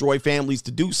need to destroy families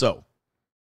to do so.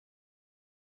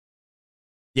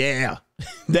 Yeah,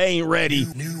 they ain't ready.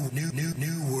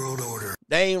 New world order.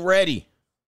 They ain't ready.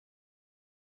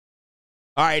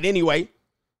 All right, anyway,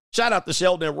 shout out to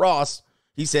Sheldon Ross.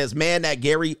 He says, man, that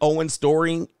Gary Owens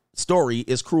story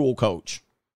is cruel, coach.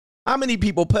 How many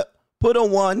people put a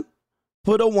one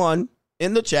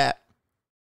in the chat?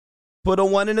 Put a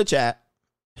one in the chat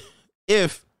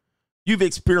if you've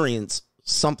experienced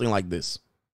something like this,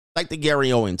 like the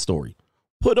Gary Owens story.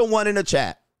 Put a one in the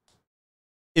chat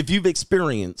if you've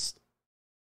experienced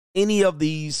any of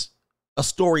these, a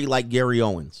story like Gary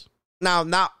Owens. Now,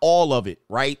 not all of it,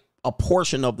 right? A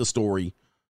portion of the story.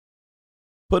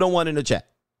 Put a one in the chat.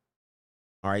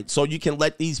 All right. So you can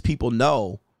let these people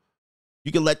know.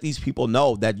 You can let these people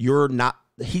know that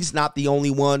he's not the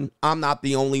only one. I'm not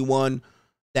the only one.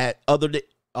 That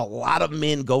a lot of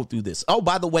men go through this. Oh,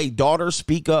 by the way, daughters,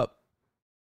 speak up.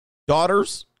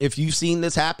 Daughters, if you've seen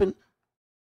this happen,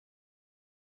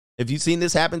 if you've seen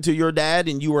this happen to your dad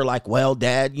and you were like, well,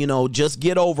 dad, just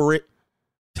get over it.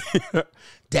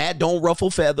 Dad, don't ruffle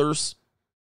feathers.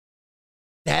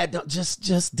 Dad, just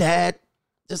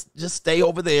stay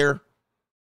over there.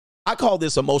 I call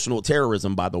this emotional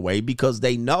terrorism, by the way, because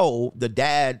they know the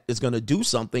dad is going to do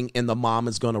something and the mom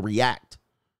is going to react.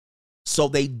 So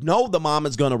they know the mom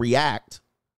is going to react.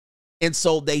 And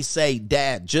so they say,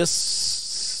 Dad,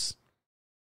 just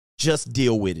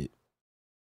deal with it.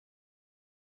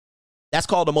 That's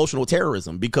called emotional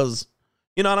terrorism because,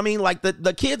 you know what I mean? Like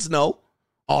the kids know,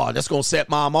 oh, that's going to set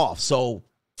mom off. So,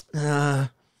 Dad,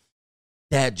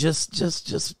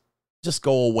 just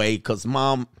go away because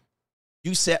mom,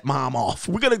 you set mom off.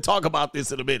 We're going to talk about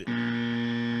this in a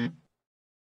minute.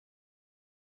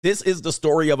 This is the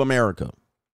story of America.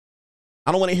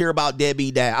 I don't want to hear about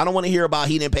deadbeat dad. I don't want to hear about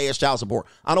he didn't pay his child support.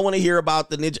 I don't want to hear about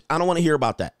the ninja. I don't want to hear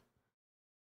about that.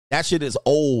 That shit is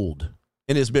old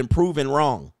and it's been proven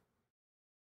wrong.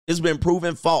 It's been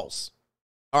proven false.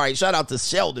 All right, shout out to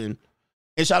Sheldon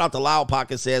and shout out to Loud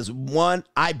Pocket says, one,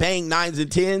 I bang 9s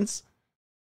and 10s,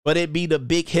 but it be the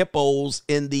big hippos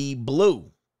in the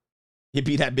blue. It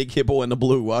be that big hippo in the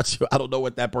blue. I don't know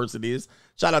what that person is.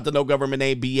 Shout out to No Government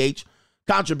Name BH.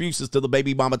 Contributions to the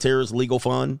Baby Mama Terrorist Legal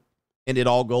Fund. And it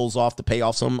all goes off to pay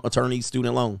off some attorney's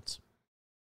student loans.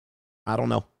 I don't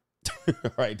know.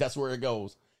 All right, that's where it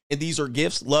goes. And these are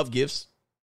gifts, love gifts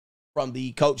from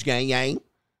the Coach Gang Yang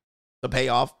to pay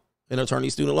off an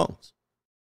attorney's student loans.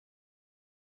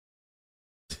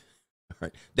 All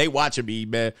right, they watching me,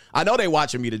 man. I know they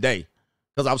watching me today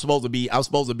because I'm supposed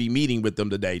to be meeting with them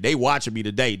today. They watching me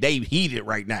today. They heated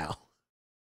right now.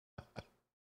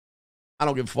 I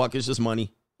don't give a fuck. It's just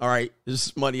money. All right, it's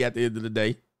just money at the end of the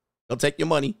day. They'll take your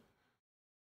money.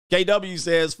 KW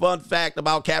says, fun fact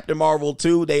about Captain Marvel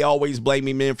 2, they always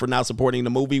blaming men for not supporting the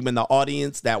movie when the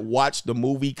audience that watched the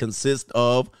movie consists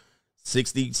of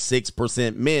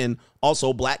 66% men.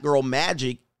 Also, Black Girl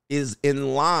Magic is a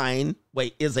line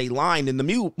in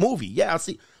the movie. Yeah, I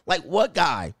see. Like, what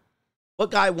guy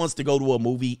wants to go to a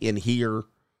movie and hear,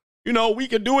 we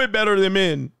can do it better than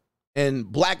men? And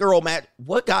Black Girl Magic,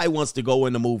 what guy wants to go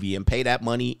in the movie and pay that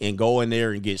money and go in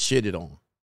there and get shitted on?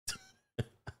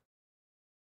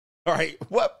 All right,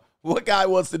 what guy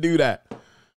wants to do that?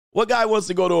 What guy wants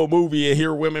to go to a movie and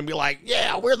hear women be like,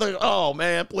 yeah, oh,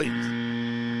 man,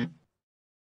 please.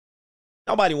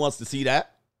 Nobody wants to see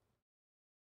that.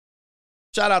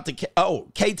 Shout out to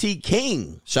KT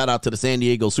King. Shout out to the San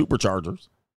Diego Superchargers.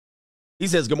 He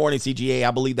says, good morning, CGA.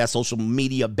 I believe that social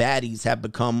media baddies have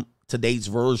become today's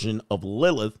version of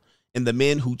Lilith, and the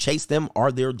men who chase them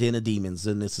are their den of demons.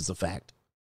 And this is a fact.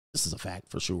 This is a fact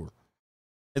for sure.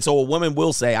 And so a woman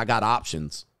will say, I got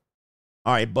options.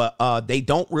 All right, but they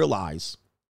don't realize.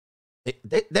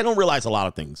 They don't realize a lot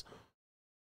of things.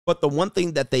 But the one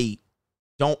thing that they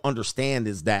don't understand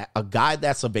is that a guy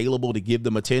that's available to give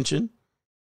them attention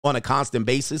on a constant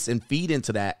basis and feed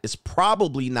into that is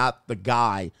probably not the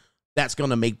guy that's going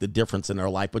to make the difference in their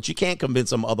life. But you can't convince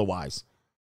them otherwise.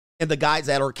 And the guys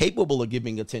that are capable of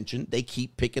giving attention, they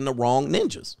keep picking the wrong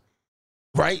ninjas,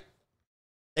 right?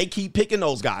 They keep picking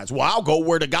those guys. Well, I'll go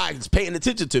where the guy is paying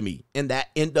attention to me. And that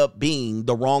end up being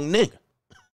the wrong nigga.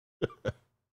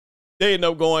 They end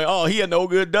up going, oh, he a no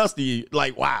good Dusty.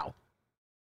 Like, wow.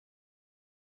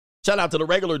 Shout out to the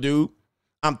regular dude.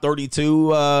 I'm 32.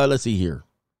 Let's see here.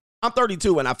 I'm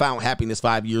 32 and I found happiness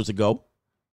 5 years ago.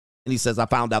 And he says, I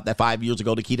found out that 5 years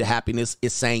ago, the key to happiness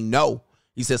is saying no.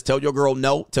 He says, tell your girl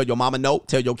no, tell your mama no,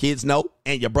 tell your kids no,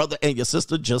 and your brother and your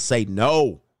sister just say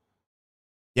no.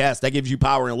 Yes, that gives you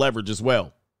power and leverage as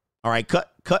well. All right,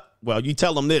 cut. Well, you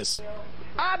tell them this.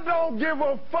 I don't give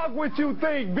a fuck what you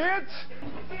think, bitch.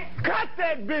 Cut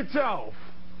that bitch off.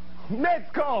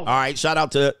 Next call. All right, shout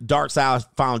out to Dark Side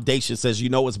Foundation. Says, you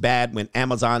know it's bad when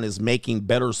Amazon is making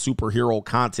better superhero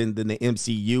content than the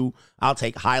MCU. I'll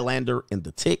take Highlander and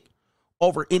The Tick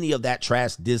over any of that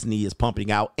trash Disney is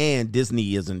pumping out, and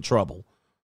Disney is in trouble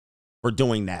for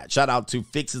doing that. Shout out to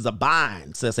Fixes a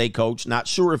Bind. Says, hey, coach, not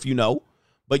sure if you know,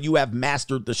 but you have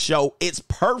mastered the show. It's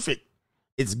perfect.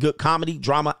 It's good comedy,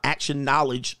 drama, action,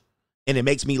 knowledge, and it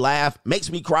makes me laugh,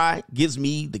 makes me cry, gives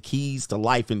me the keys to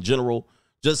life in general.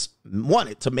 Just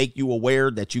wanted to make you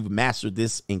aware that you've mastered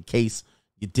this in case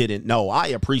you didn't know. I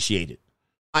appreciate it.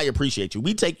 I appreciate you.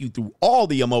 We take you through all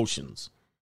the emotions,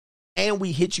 and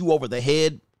we hit you over the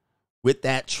head with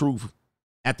that truth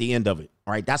at the end of it.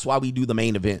 All right, that's why we do the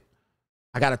main event.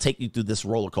 I got to take you through this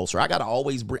roller coaster. I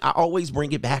always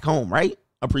bring it back home, right?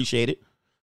 Appreciate it.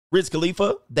 Riz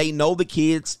Khalifa, they know the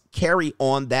kids carry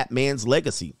on that man's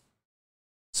legacy.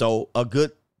 So a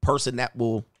good person that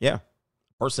will,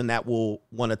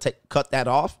 want to cut that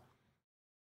off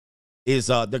is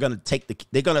they're gonna take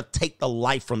the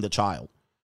life from the child.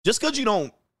 Just because you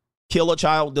don't kill a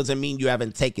child doesn't mean you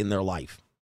haven't taken their life.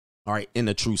 All right, in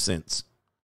the true sense.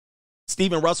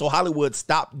 Stephen Russell, Hollywood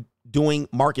stopped doing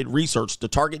market research. The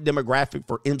target demographic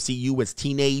for MCU is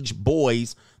teenage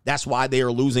boys. That's why they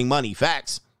are losing money.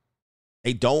 Facts.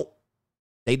 They don't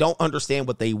understand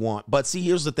what they want. But see,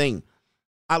 here's the thing.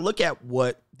 I look at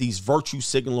what these virtue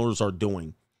signalers are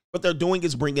doing. What they're doing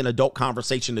is bringing adult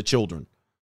conversation to children,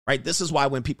 right? This is why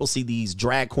when people see these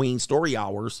drag queen story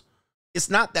hours, it's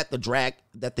not that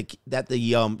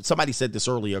somebody said this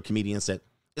earlier, a comedian said,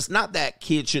 it's not that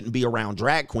kids shouldn't be around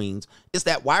drag queens. It's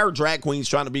that why are drag queens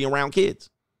trying to be around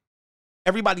kids?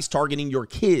 Everybody's targeting your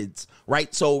kids,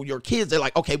 right? So your kids, they're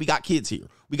like, okay, we got kids here.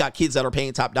 We got kids that are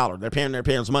paying top dollar. They're paying their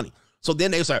parents money. So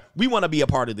then they say, we want to be a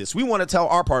part of this. We want to tell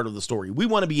our part of the story. We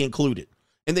want to be included.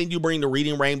 And then you bring the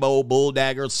Reading Rainbow, Bull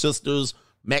Daggers, Sisters,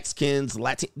 Mexicans,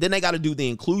 Latin. Then they got to do the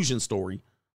inclusion story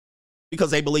because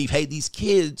they believe, hey, these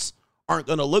kids aren't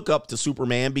going to look up to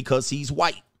Superman because he's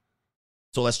white.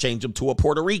 So let's change him to a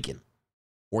Puerto Rican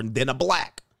or then a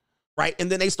black, right?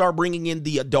 And then they start bringing in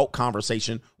the adult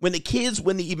conversation when the kids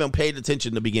wouldn't even paid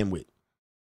attention to begin with.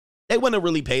 They wouldn't have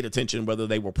really paid attention whether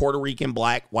they were Puerto Rican,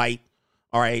 black, white,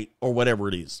 all right, or whatever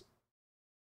it is.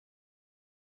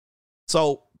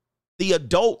 So the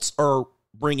adults are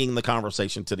bringing the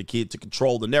conversation to the kid to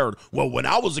control the narrative. Well, when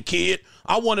I was a kid,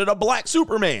 I wanted a black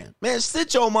Superman. Man,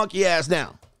 sit your monkey ass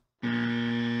down.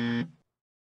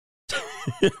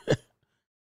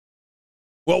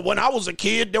 Well, when I was a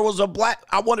kid, I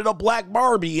wanted a black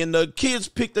Barbie, and the kids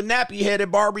picked the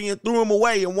nappy-headed Barbie and threw him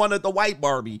away and wanted the white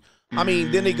Barbie. I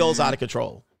mean, then it goes out of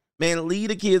control. Man, leave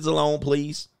the kids alone,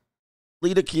 please.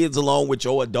 Leave the kids alone with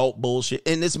your adult bullshit.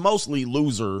 And it's mostly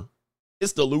loser.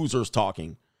 It's the losers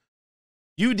talking.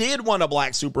 You did want a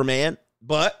black Superman,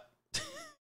 but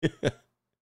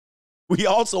we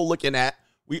also looking at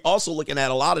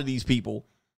a lot of these people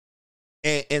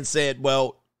and said,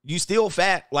 well, you still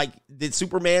fat. Like, did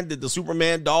the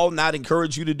Superman doll not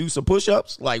encourage you to do some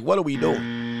push-ups? Like, what are we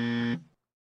doing?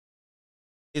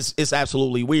 It's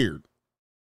absolutely weird.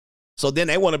 So then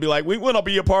they want to be like, we want to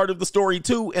be a part of the story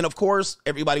too. And of course,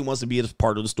 everybody wants to be a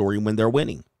part of the story when they're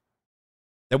winning.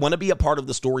 They want to be a part of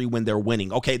the story when they're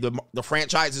winning. Okay, the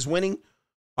franchise is winning.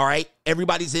 All right,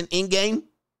 everybody's in Endgame.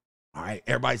 All right,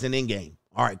 everybody's in Endgame.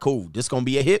 All right, cool. This is going to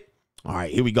be a hit. All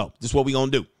right, here we go. This is what we're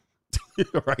going to do.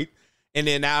 right? And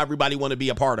then now everybody want to be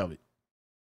a part of it.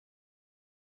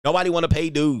 Nobody want to pay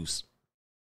dues.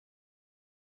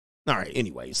 All right,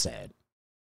 anyway, sad.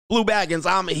 Blue Baggins,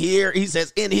 I'm here. He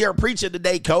says, in here preaching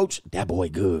today, coach. That boy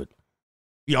good.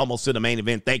 He almost to the main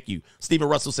event. Thank you. Stephen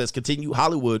Russell says, continue.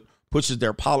 Hollywood pushes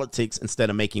their politics instead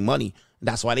of making money.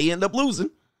 That's why they end up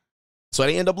losing. So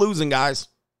they end up losing, guys.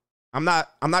 I'm not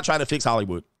trying to fix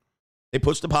Hollywood. They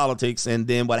push the politics, and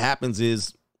then what happens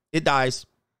is it dies.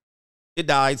 It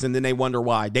dies, and then they wonder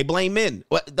why. They blame men.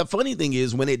 The funny thing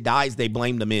is, when it dies, they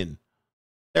blame the men.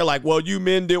 They're like, well, you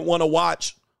men didn't want to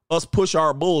watch us push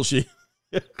our bullshit.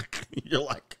 You're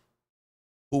like,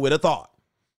 who would have thought?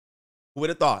 Who would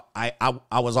have thought? I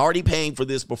was already paying for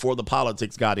this before the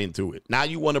politics got into it. Now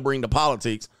you want to bring the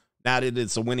politics, now that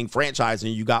it's a winning franchise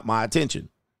and you got my attention.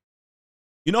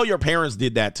 You know your parents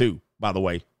did that too, by the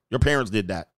way. Your parents did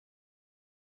that.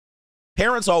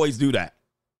 Parents always do that.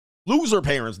 Loser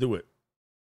parents do it.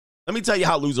 Let me tell you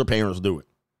how loser parents do it.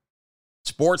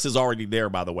 Sports is already there,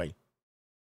 by the way.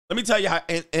 Let me tell you how,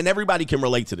 and everybody can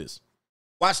relate to this.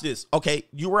 Watch this. Okay,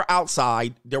 you were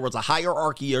outside. There was a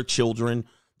hierarchy of children.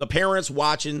 The parents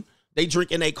watching. They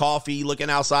drinking their coffee, looking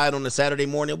outside on a Saturday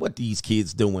morning. What these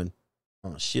kids doing?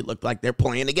 Oh, shit, look like they're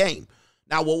playing the game.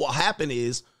 Now, what will happen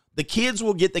is the kids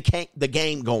will get the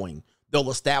game going.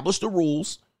 They'll establish the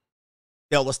rules.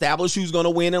 They'll establish who's going to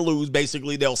win and lose.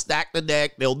 Basically, they'll stack the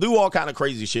deck. They'll do all kind of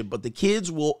crazy shit, but the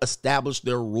kids will establish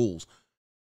their rules.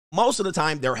 Most of the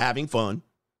time, they're having fun.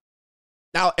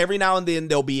 Now, every now and then,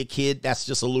 there'll be a kid that's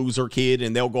just a loser kid,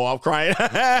 and they'll go off crying,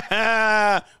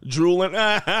 drooling,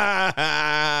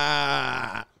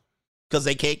 because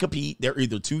they can't compete. They're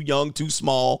either too young, too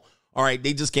small. All right,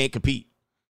 they just can't compete.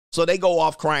 So they go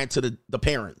off crying to the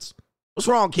parents. What's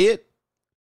wrong, kid?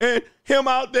 And him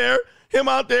out there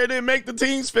didn't make the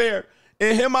teams fair.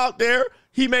 And him out there,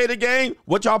 he made a game.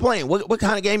 What y'all playing? What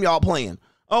kind of game y'all playing?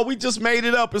 Oh, we just made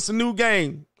it up. It's a new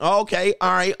game. Oh, okay,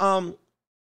 all right.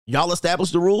 Y'all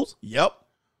established the rules? Yep.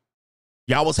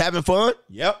 Y'all was having fun?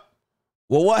 Yep.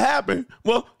 Well, what happened?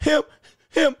 Well,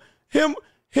 him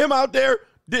out there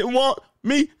didn't want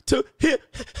me to hit.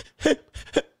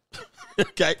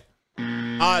 Okay.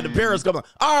 The parents come on.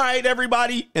 All right,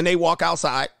 everybody. And they walk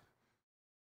outside.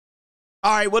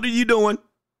 All right, what are you doing?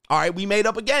 All right, we made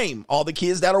up a game. All the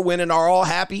kids that are winning are all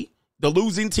happy. The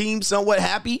losing team somewhat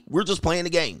happy. We're just playing the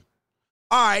game.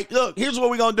 All right, look, here's what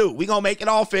we're going to do. We're going to make it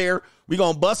all fair. We're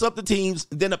going to bust up the teams.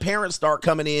 Then the parents start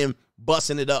coming in,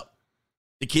 busting it up.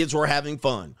 The kids were having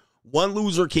fun. One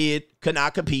loser kid could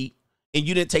not compete, and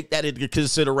you didn't take that into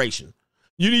consideration.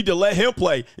 You need to let him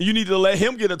play, and you need to let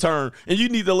him get a turn, and you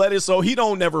need to let it so he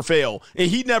don't never fail, and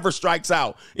he never strikes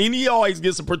out, and he always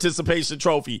gets a participation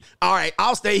trophy. All right,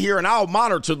 I'll stay here, and I'll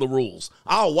monitor the rules.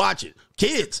 I'll watch it.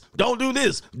 Kids, don't do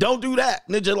this. Don't do that.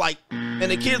 And they're just like, and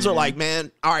the kids are like,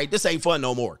 man, all right, this ain't fun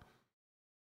no more.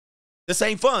 This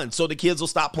ain't fun, so the kids will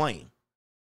stop playing.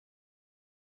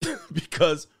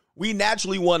 Because we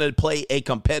naturally want to play a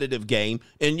competitive game,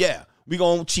 and yeah, we're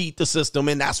going to cheat the system,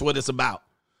 and that's what it's about.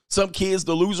 Some kids,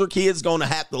 the loser kids, going to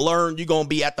have to learn you're going to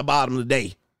be at the bottom of the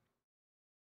day.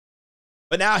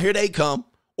 But now here they come,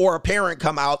 or a parent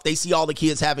come out, they see all the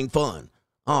kids having fun.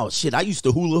 Oh, shit, I used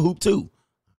to hula hoop too.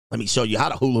 Let me show you how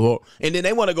to hula hoop. And then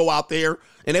they want to go out there,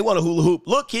 and they want to hula hoop.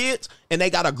 Look, kids, and they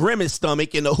got a grimace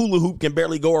stomach, and the hula hoop can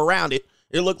barely go around it.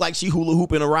 It looked like she hula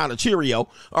hooping around a Cheerio.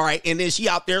 All right, and then she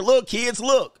out there, look, kids,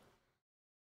 look.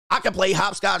 I can play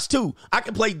hopscotch too. I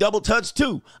can play double touch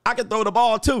too. I can throw the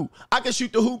ball too. I can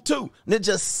shoot the hoop too. And then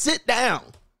just sit down.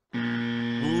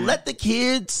 Let the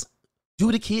kids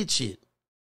do the kid shit.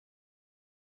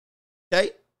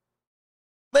 Okay?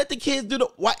 Let the kids do the,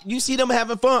 what? You see them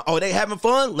having fun. Oh, they having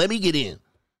fun? Let me get in.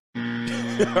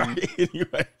 All right,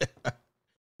 anyway.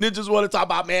 Ninjas want to talk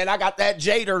about, man, I got that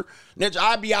Jader. Ninja,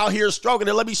 I be out here stroking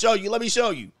it. Let me show you. Let me show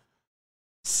you.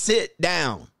 Sit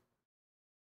down.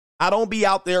 I don't be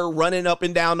out there running up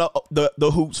and down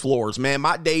the hoops floors, man.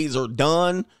 My days are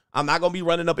done. I'm not going to be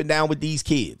running up and down with these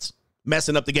kids,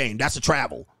 messing up the game. That's a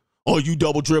travel. Oh, you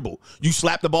double dribble. You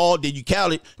slap the ball. Did you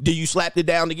count it? Did you slap it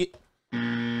down to get?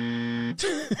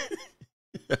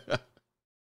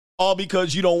 All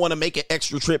because you don't want to make an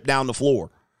extra trip down the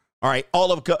floor. All right.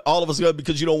 All of us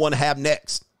because you don't want to have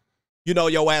next. You know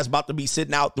your ass about to be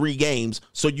sitting out 3 games,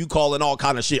 so you calling all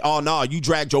kind of shit. Oh, no, you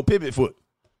dragged your pivot foot.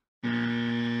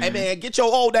 Hey, man, get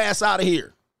your old ass out of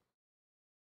here.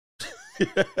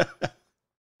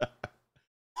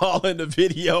 All in the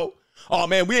video. Oh,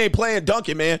 man, we ain't playing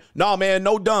dunking, man. No, man,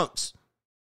 no dunks.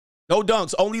 No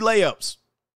dunks, only layups.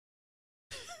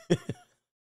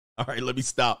 All right, let me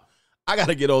stop. I got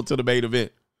to get on to the main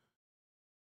event.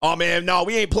 Oh, man, no,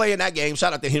 we ain't playing that game.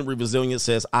 Shout out to Henry Resilient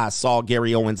says, I saw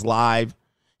Gary Owens live.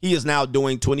 He is now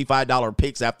doing $25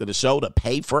 picks after the show to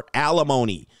pay for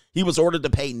alimony. He was ordered to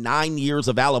pay 9 years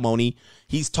of alimony.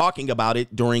 He's talking about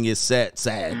it during his set.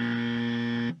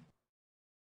 Sad.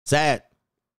 Sad.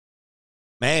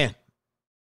 Man.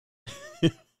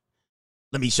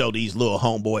 Let me show these little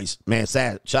homeboys. Man,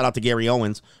 sad. Shout out to Gary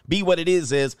Owens. B, what it is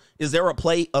there a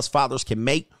play us fathers can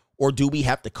make, or do we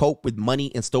have to cope with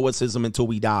money and stoicism until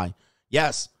we die?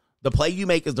 Yes. The play you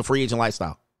make is the free agent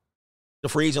lifestyle. The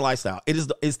free agent lifestyle.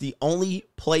 It's the only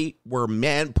play where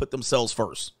men put themselves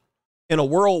first. In a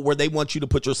world where they want you to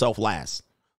put yourself last.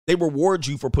 They reward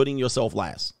you for putting yourself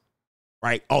last.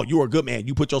 Right? Oh, you're a good man.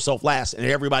 You put yourself last and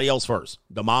everybody else first.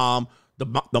 The mom,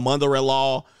 the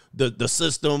mother-in-law, the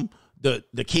system,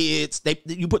 the kids,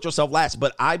 you put yourself last.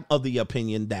 But I'm of the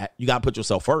opinion that you got to put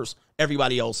yourself first.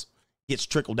 Everybody else gets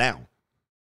trickled down.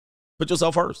 Put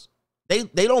yourself first. They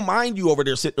don't mind you over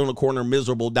there sitting on the corner,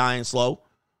 miserable, dying slow.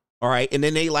 All right. And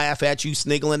then they laugh at you,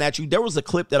 sniggling at you. There was a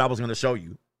clip that I was going to show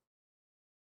you.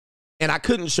 And I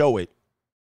couldn't show it.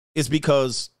 It's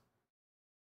because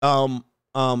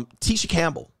Tisha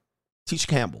Campbell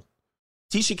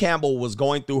was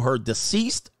going through her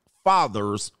deceased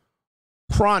father's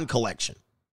prawn collection.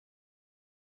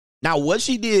 Now, what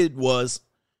she did was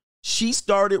she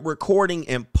started recording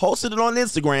and posted it on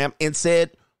Instagram and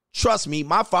said, trust me,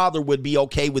 my father would be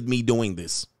okay with me doing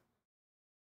this.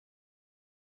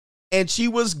 And she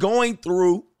was going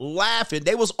through laughing.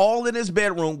 They was all in his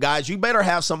bedroom, guys. You better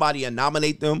have somebody and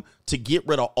nominate them to get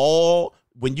rid of all.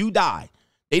 When you die,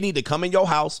 they need to come in your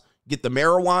house, get the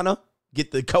marijuana,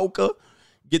 get the coca,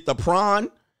 get the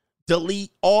prawn,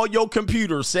 delete all your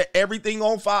computers, set everything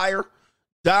on fire,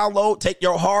 download, take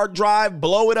your hard drive,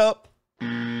 blow it up.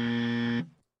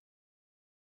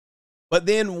 But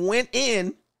then went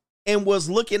in and was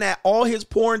looking at all his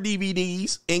porn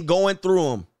DVDs and going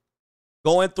through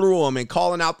them and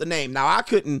calling out the name. Now I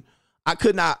could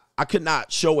not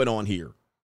show it on here.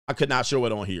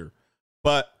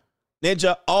 But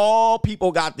Ninja, all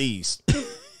people got these.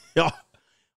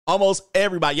 Almost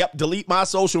everybody. Yep. Delete my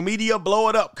social media, blow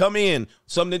it up. Come in.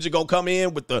 Some ninja gonna come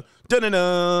in with the dun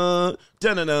dun dun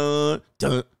dun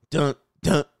dun dun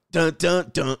dun dun dun dun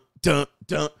dun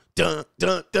dun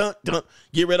dun dun dun.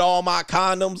 Get rid of all my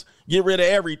condoms. Get rid of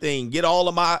everything. Get all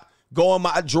of my, go in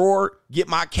my drawer. Get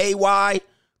my KY.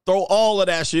 Throw all of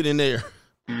that shit in there.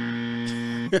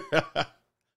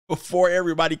 Before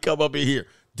everybody come up in here.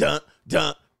 Dun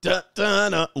dun dun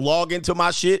dun dun. Log into my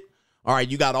shit. All right,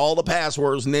 you got all the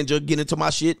passwords, Ninja. Get into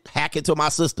my shit. Hack into my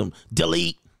system.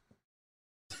 Delete.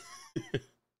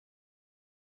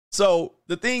 So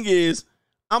the thing is,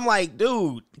 I'm like,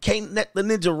 dude, can't let the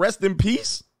Ninja rest in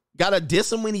peace? Gotta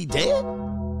diss him when he dead?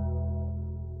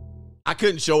 I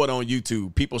couldn't show it on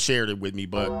YouTube. People shared it with me,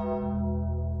 but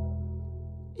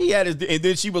he had his, and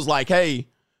then she was like, hey,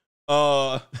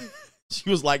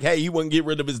 he wouldn't get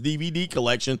rid of his DVD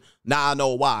collection. Now I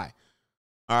know why.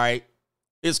 All right.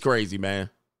 It's crazy, man.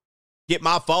 Get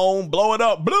my phone, blow it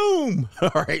up, bloom.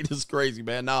 All right, it's crazy,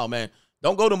 man. No, man.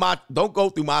 Don't go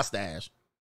through my stash.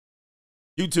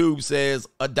 YouTube says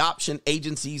adoption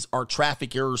agencies are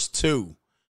traffickers too,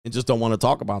 and just don't want to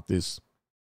talk about this.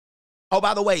 Oh,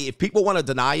 by the way, if people want to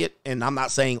deny it, and I'm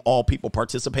not saying all people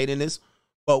participate in this,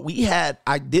 but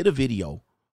I did a video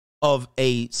of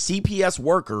a CPS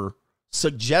worker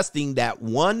suggesting that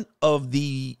one of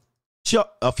a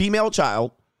female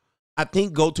child, I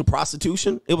think, go to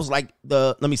prostitution. It was like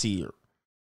let me see here.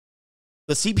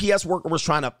 The CPS worker was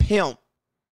trying to pimp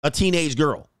a teenage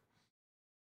girl.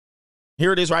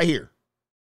 Here it is right here.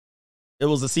 It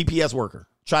was a CPS worker.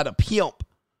 Tried to pimp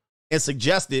and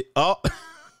suggested, oh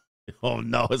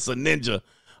no, it's a ninja.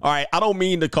 All right, I don't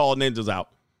mean to call ninjas out,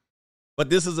 but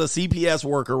this is a CPS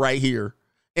worker right here.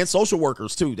 And social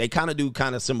workers too. They do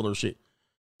similar shit.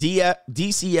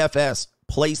 DCFS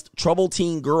placed troubled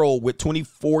teen girl with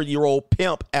 24-year-old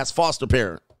pimp as foster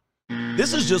parent.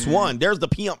 This is just one. There's the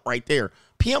pimp right there.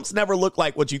 Pimps never look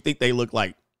like what you think they look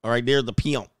like. All right, there's the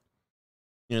pimp.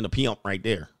 And the pimp right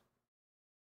there.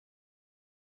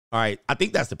 All right, I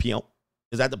think that's the pimp.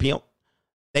 Is that the pimp?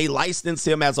 They licensed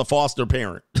him as a foster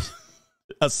parent.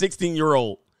 A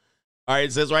 16-year-old. All right,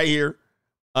 it says right here.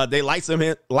 They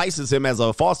license him as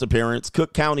a foster parent.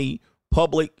 Cook County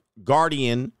Public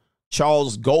Guardian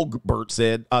Charles Goldberg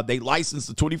said they licensed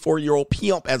a 24-year-old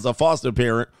pimp as a foster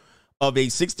parent of a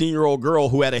 16-year-old girl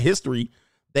who had a history.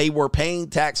 They were paying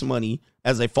tax money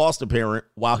as a foster parent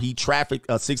while he trafficked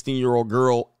a 16-year-old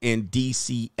girl in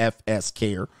DCFS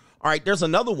care. All right, there's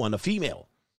another one, a female.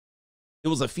 It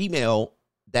was a female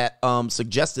that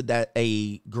suggested that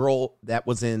a girl that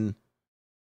was in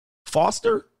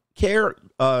foster care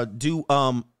do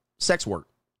sex work?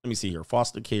 Let me see here.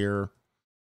 Foster care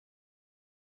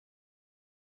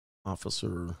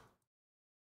officer.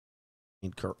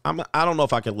 I don't know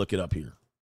if I can look it up here.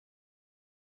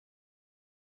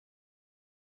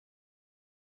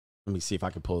 Let me see if I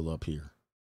can pull it up here.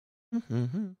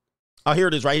 Oh, here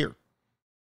it is right here.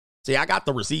 See, I got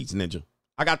the receipts, Ninja.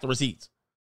 I got the receipts.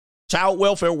 Child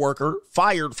welfare worker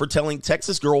fired for telling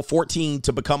Texas girl 14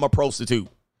 to become a prostitute.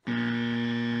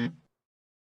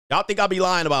 Y'all think I'll be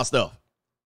lying about stuff?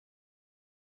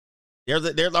 There's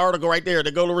the article right there.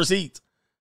 There go the receipts.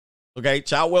 Okay,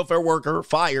 child welfare worker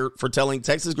fired for telling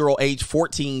Texas girl age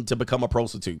 14 to become a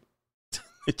prostitute.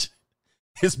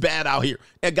 It's bad out here.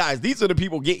 And guys, these are the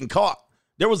people getting caught.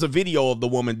 There was a video of the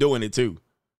woman doing it too.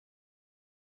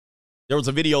 There was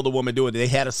a video of the woman doing it. They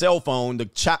had a cell phone,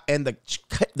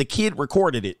 the kid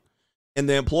recorded it. And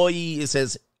the employee, it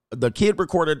says, the kid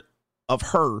recorded of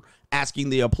her asking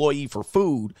the employee for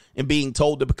food and being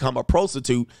told to become a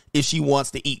prostitute if she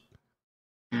wants to eat.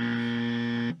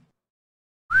 And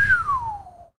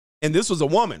this was a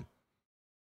woman.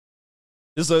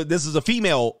 This is a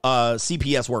female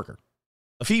CPS worker.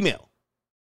 A female.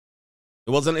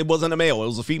 It wasn't a male. It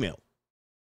was a female.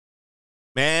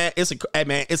 Man, it's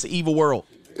an evil world.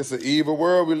 It's an evil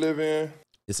world we live in.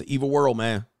 It's an evil world,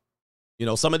 man. You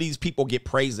know, some of these people get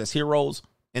praised as heroes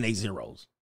and they zeros.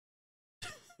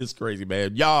 It's crazy,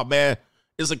 man. Y'all, man,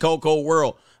 it's a cold, cold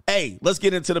world. Hey, let's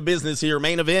get into the business here.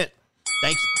 Main event.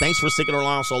 Thanks for sticking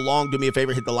around so long. Do me a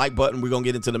favor, hit the like button. We're going to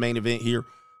get into the main event here.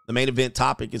 The main event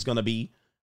topic is going to be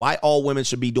why all women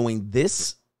should be doing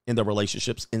this in their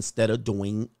relationships instead of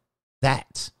doing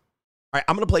that. All right,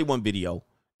 I'm going to play one video,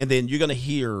 and then you're going to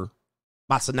hear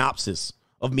my synopsis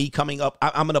of me coming up.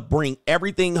 I'm going to bring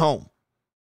everything home.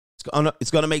 It's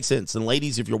going to make sense. And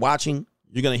ladies, if you're watching,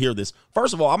 you're going to hear this.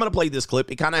 First of all, I'm going to play this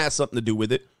clip. It kind of has something to do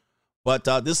with it. But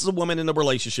this is a woman in a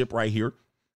relationship right here.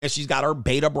 And she's got her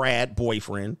Beta Brad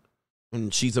boyfriend.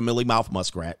 And she's a Millie Mouth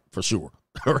Muskrat for sure.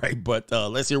 All right. But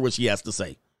let's hear what she has to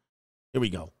say. Here we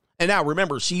go. And now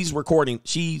remember, she's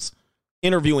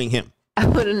interviewing him. I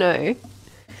want to know,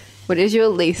 what is your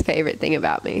least favorite thing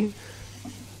about me?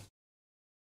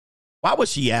 Why would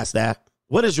she ask that?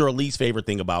 What is your least favorite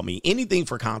thing about me? Anything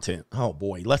for content. Oh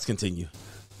boy, let's continue.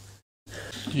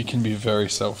 You can be very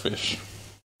selfish.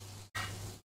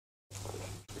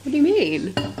 What do you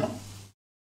mean?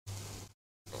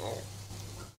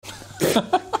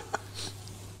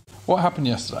 What happened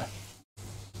yesterday?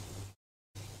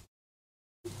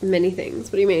 Many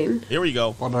things. What do you mean? Here we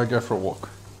go. Why did I go for a walk?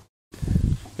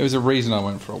 There was a reason I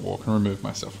went for a walk and removed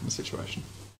myself from the situation.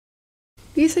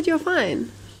 You said you're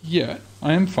fine. Yeah,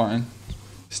 I am fine.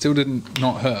 Still didn't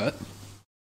not hurt.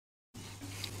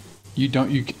 You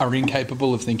are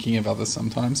incapable of thinking of others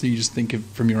sometimes, so you just think of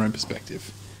from your own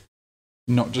perspective.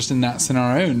 Not just in that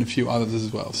scenario, and a few others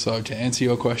as well. So to answer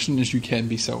your question is you can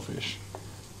be selfish.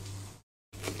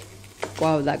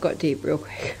 Wow, that got deep real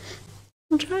quick.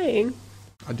 I'm trying.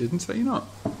 I didn't say you're not.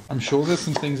 I'm sure there's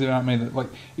some things about me that, like,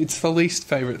 it's the least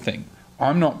favourite thing.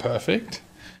 I'm not perfect.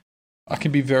 I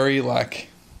can be very, like,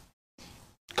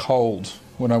 cold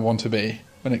when I want to be,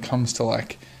 when it comes to,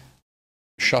 like,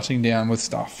 shutting down with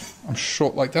stuff. I'm sure,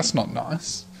 like, that's not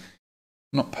nice.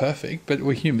 I'm not perfect, but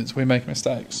we're humans. We make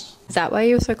mistakes. Is that why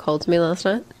you were so cold to me last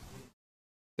night?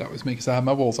 That was me because I had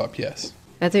my walls up, yes.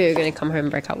 I thought you were going to come home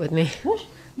and break up with me. What?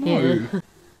 No. Yeah.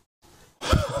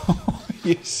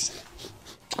 Yes.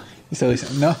 You silly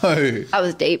son. No. That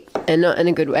was deep and not in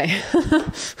a good way.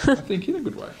 I think in a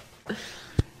good way.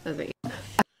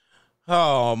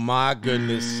 Oh my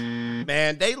goodness.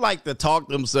 Man, they like to talk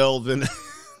themselves and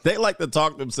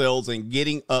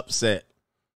getting upset.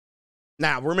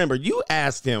 Now, remember, you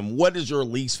asked him, what is your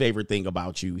least favorite thing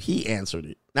about you? He answered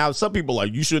it. Now, some people are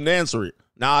like, you shouldn't answer it.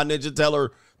 Nah, Ninja, tell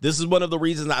her, this is one of the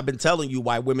reasons I've been telling you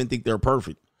why women think they're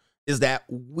perfect, is that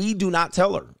we do not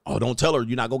tell her. Oh, don't tell her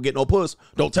you're not going to get no puss.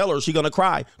 Don't tell her she's going to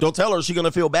cry. Don't tell her she's going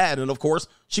to feel bad. And, of course,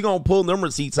 she's going to pull them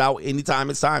receipts out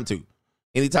anytime it's time to.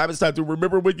 Anytime it's time to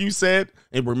remember what you said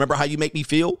and remember how you make me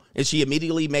feel. And she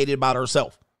immediately made it about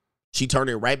herself. She turned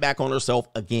it right back on herself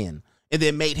again and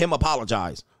then made him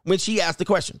apologize when she asked the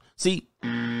question. See,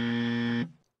 I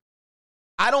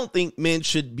don't think men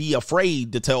should be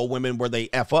afraid to tell women where they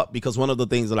F up, because one of the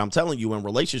things that I'm telling you in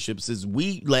relationships is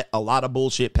we let a lot of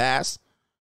bullshit pass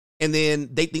and then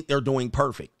they think they're doing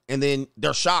perfect. And then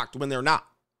they're shocked when they're not.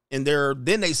 And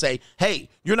then they say, hey,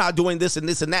 you're not doing this and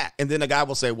this and that. And then the guy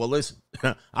will say, well, listen,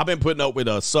 I've been putting up with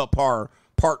a subpar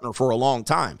partner for a long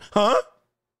time. Huh?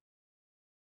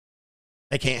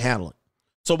 They can't handle it.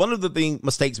 So one of the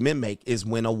mistakes men make is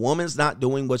when a woman's not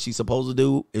doing what she's supposed to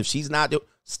do, if she's not doing,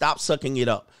 stop sucking it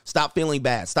up. Stop feeling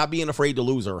bad. Stop being afraid to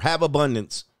lose her. Have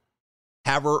abundance.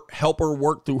 Have her, help her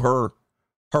work through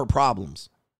her problems.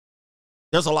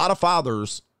 There's a lot of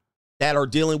fathers that are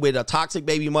dealing with a toxic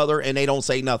baby mother and they don't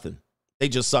say nothing. They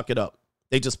just suck it up.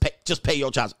 They just pay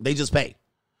your child. They just pay.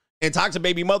 And toxic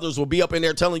baby mothers will be up in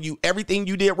there telling you everything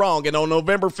you did wrong. And on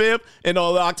November 5th and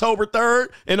on October 3rd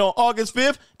and on August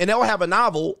 5th, and they'll have a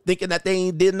novel thinking that they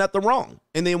ain't did nothing wrong.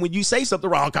 And then when you say something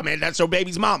wrong, come in, that's your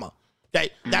baby's mama. Okay,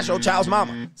 that's your child's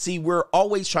mama. See, we're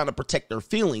always trying to protect their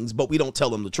feelings, but we don't tell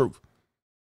them the truth.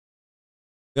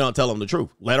 We don't tell them the truth.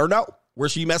 Let her know where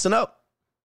she messing up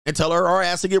and tell her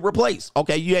ass to get replaced.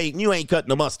 Okay, you ain't cutting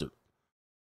the mustard.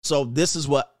 So this is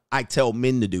what I tell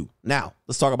men to do. Now,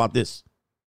 let's talk about this.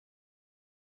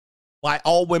 Why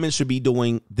all women should be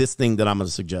doing this thing that I'm going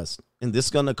to suggest. And this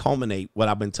is going to culminate what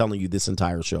I've been telling you this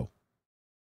entire show.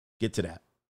 Get to that.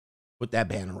 Put that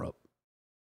banner up.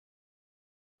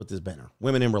 Put this banner.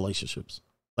 Women in relationships.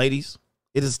 Ladies,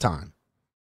 it is time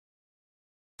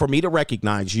for me to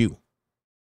recognize you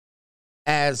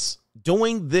as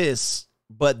doing this,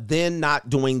 but then not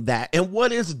doing that. And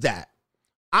what is that?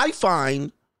 I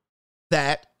find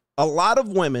that a lot of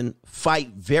women fight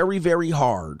very, very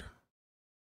hard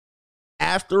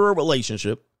after a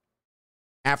relationship,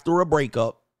 after a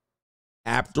breakup,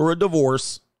 after a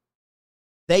divorce.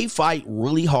 They fight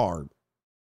really hard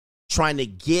trying to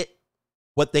get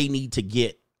what they need to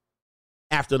get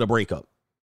after the breakup.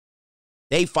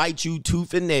 They fight you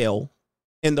tooth and nail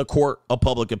in the court of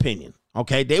public opinion.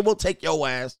 Okay, they will take your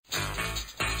ass.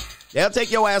 They'll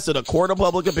take your ass to the court of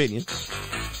public opinion,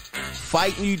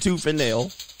 fighting you tooth and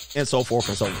nail, and so forth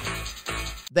and so on.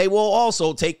 They will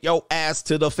also take your ass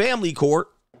to the family court,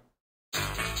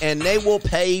 and they will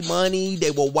pay money.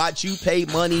 They will watch you pay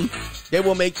money. They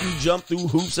will make you jump through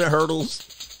hoops and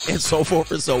hurdles and so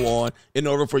forth and so on in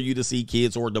order for you to see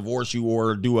kids or divorce you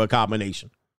or do a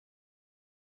combination.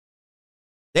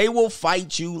 They will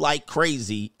fight you like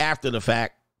crazy after the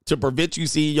fact to prevent you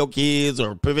seeing your kids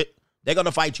or prevent. They're going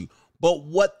to fight you. But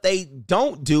what they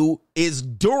don't do is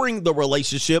during the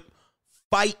relationship,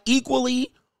 fight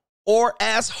equally or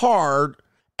as hard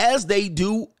as they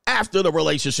do after the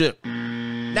relationship.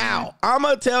 Now, I'm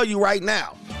going to tell you right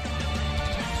now.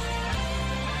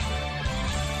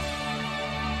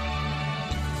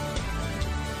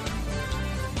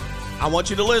 I want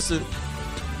you to listen.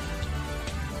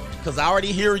 Because I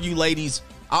already hear you, ladies.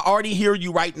 I already hear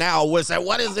you right now. What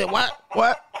is it?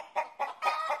 What?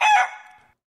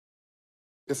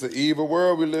 It's an evil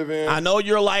world we live in. I know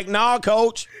you're like, nah,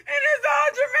 coach. And it's all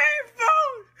Jermaine's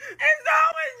fault. It's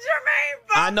always Jermaine's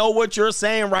fault. I know what you're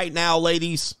saying right now,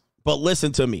 ladies, but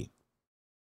listen to me.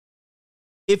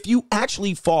 If you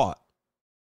actually fought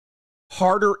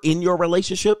harder in your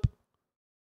relationship,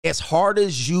 as hard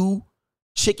as you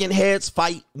chicken heads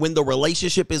fight when the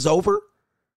relationship is over,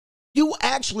 you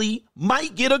actually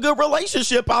might get a good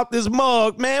relationship out this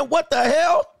mug, man. What the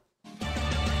hell?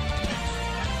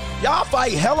 Y'all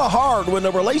fight hella hard when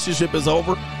the relationship is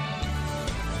over.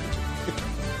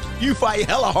 You fight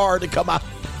hella hard to come out.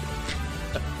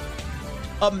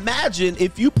 Imagine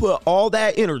if you put all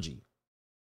that energy.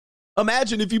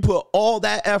 Imagine if you put all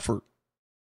that effort.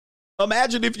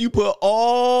 Imagine if you put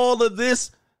all of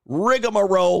this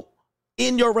rigmarole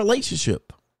in your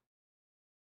relationship.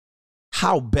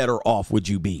 How better off would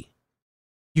you be?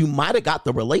 You might have got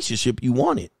the relationship you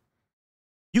wanted.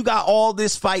 You got all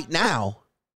this fight now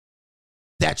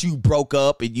that you broke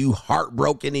up and you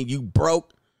heartbroken and you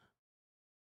broke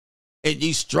and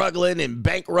you struggling and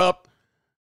bankrupt.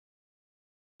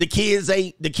 The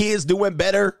kids doing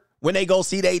better when they go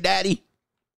see their daddy.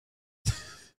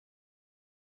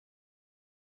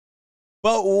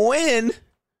 But when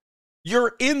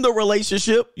you're in the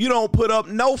relationship, you don't put up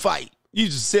no fight. You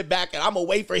just sit back and I'm going to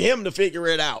wait for him to figure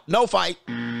it out. No fight.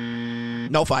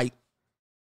 No fight.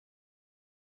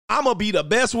 I'm going to be the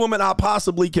best woman I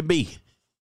possibly can be.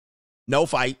 No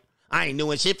fight. I ain't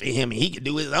doing shit for him and he can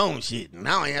do his own shit. And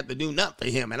I don't have to do nothing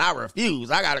for him and I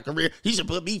refuse. I got a career. He should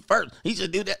put me first. He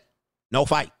should do that. No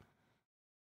fight.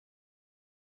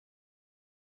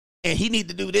 And he need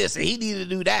to do this and he need to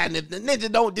do that. And if the ninja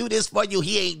don't do this for you,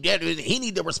 he ain't better. He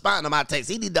need to respond to my text.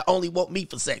 He need to only want me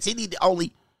for sex. He need to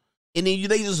only... And then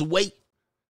they just wait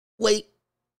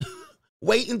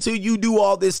until you do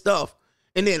all this stuff.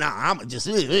 And then I'm just,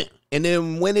 and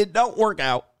then when it don't work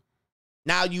out,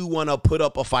 now you want to put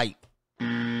up a fight.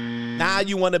 Now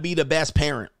you want to be the best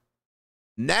parent.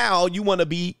 Now you want to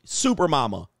be super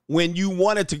mama when you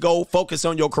wanted to go focus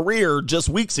on your career just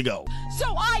weeks ago.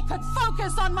 So I could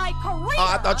focus on my career.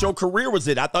 I thought your career was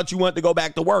it. I thought you wanted to go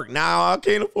back to work. Now I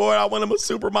can't afford. I want him a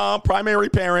super mom, primary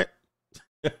parent.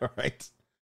 All right.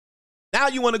 Now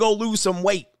you want to go lose some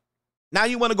weight. Now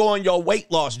you want to go on your weight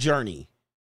loss journey.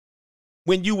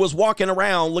 When you was walking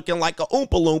around looking like a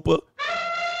Oompa Loompa,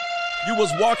 you was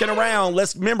walking around.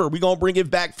 Let's remember, we're going to bring it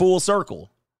back full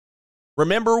circle.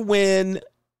 Remember when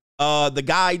the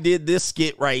guy did this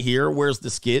skit right here? Where's the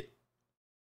skit?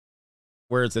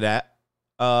 Where is it at?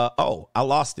 Oh, I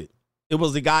lost it. It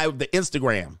was the guy with the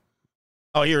Instagram.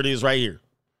 Oh, here it is right here.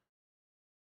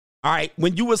 All right.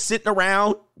 When you was sitting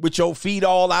around with your feet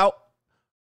all out,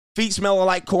 feet smelling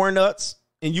like corn nuts,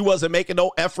 and you wasn't making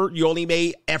no effort. You only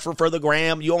made effort for the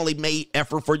gram. You only made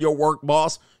effort for your work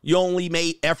boss. You only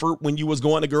made effort when you was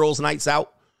going to girls' nights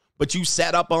out. But you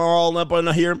sat up all up on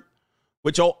here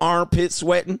with your armpit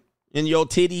sweating and your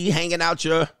titty hanging out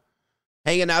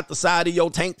the side of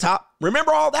your tank top.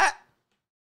 Remember all that?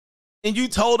 And you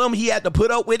told him he had to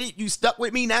put up with it. You stuck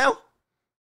with me now?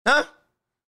 Huh?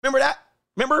 Remember that?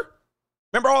 Remember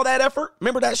all that effort?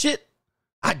 Remember that shit?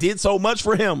 I did so much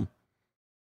for him.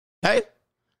 Hey?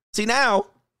 See now,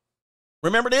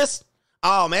 remember this?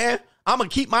 Oh, man, I'm going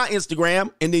to keep my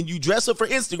Instagram, and then you dress up for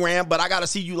Instagram, but I got to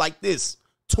see you like this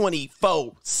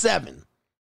 24/7,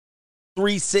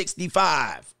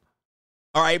 365.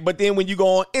 All right, but then when you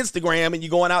go on Instagram and you're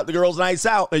going out the girls' nights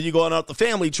out and you're going out the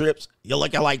family trips, you're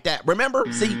looking like that. Remember?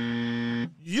 See,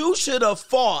 you should have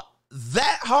fought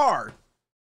that hard.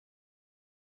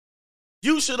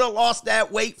 You should have lost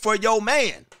that weight for your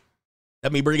man.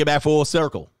 Let me bring it back full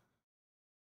circle.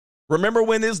 Remember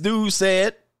when this dude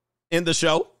said in the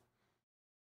show,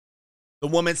 the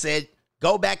woman said,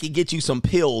 go back and get you some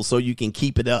pills so you can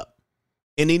keep it up.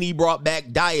 And then he brought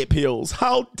back diet pills.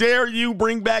 How dare you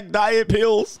bring back diet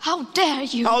pills? How dare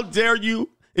you? How dare you?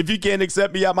 If you can't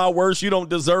accept me at my worst, you don't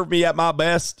deserve me at my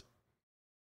best.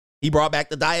 He brought back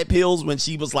the diet pills when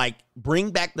she was like,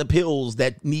 bring back the pills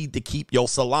that need to keep your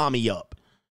salami up.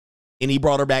 And he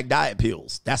brought her back diet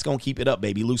pills. That's going to keep it up,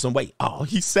 baby. Lose some weight. Oh,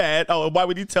 he's sad. Oh, why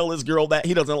would he tell this girl that?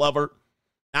 He doesn't love her.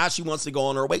 Now she wants to go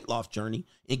on her weight loss journey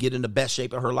and get in the best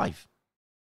shape of her life.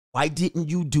 Why didn't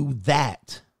you do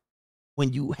that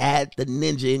when you had the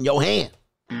ninja in your hand?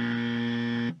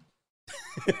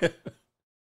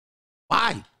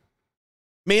 Why?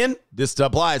 Men, this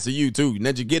applies to you too.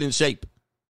 Ninja, get in shape.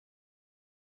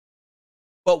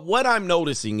 But what I'm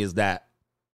noticing is that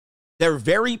they're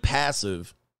very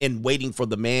passive in waiting for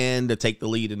the man to take the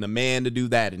lead and the man to do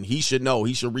that. And he should know.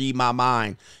 He should read my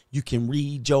mind. You can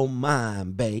read your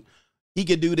mind, babe. He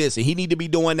can do this and he need to be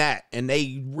doing that. And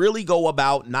they really go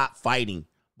about not fighting.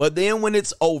 But then when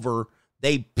it's over,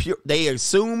 they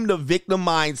assume the victim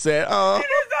mindset. It is all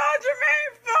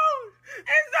Jermaine's fault.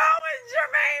 It's always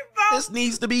Jermaine's fault. This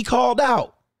needs to be called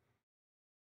out.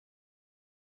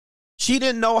 She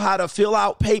didn't know how to fill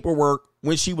out paperwork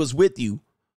when she was with you.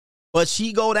 But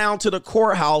she go down to the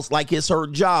courthouse like it's her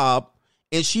job,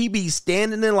 and she be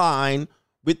standing in line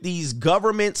with these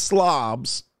government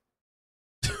slobs,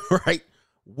 right?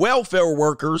 Welfare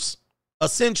workers,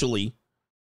 essentially.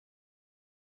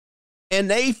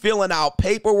 And they filling out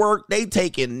paperwork. They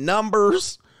taking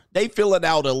numbers. They filling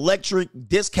out electric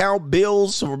discount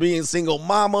bills for being single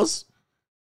mamas.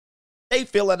 They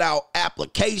filling out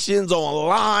applications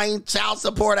online, child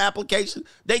support applications.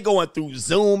 They going through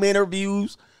Zoom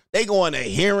interviews. They going to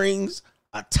hearings,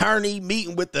 attorney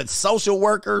meeting with the social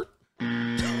worker,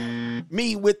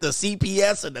 meeting with the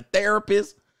CPS and the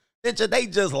therapist. They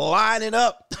just lining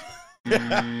up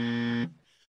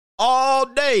all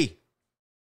day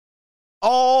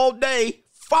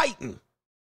fighting.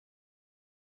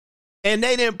 And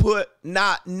they didn't put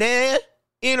not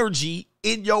energy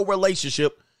in your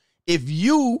relationship. If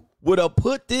you would have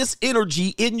put this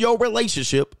energy in your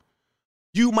relationship,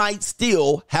 you might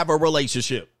still have a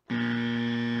relationship.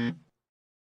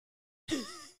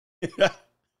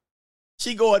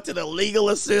 She going to the legal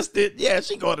assistant. Yeah,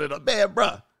 she going to the man,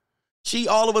 bruh. She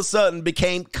all of a sudden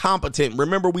became competent.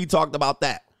 Remember, we talked about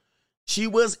that. She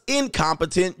was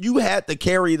incompetent. You had to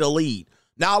carry the lead.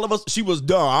 Now all of us, she was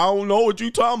done. I don't know what you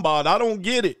talking about. I don't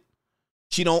get it.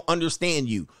 She don't understand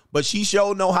you, but she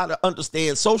sure know how to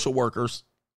understand social workers.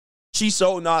 She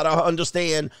so know how to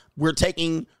understand we're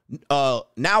taking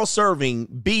now serving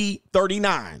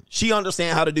B39. She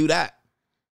understand how to do that.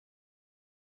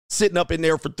 Sitting up in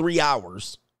there for 3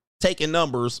 hours, taking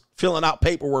numbers, filling out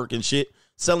paperwork and shit,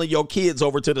 selling your kids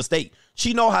over to the state.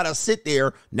 She know how to sit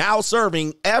there now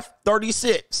serving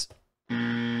F-36.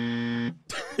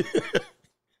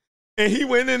 And he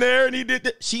went in there and he did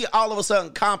that. She all of a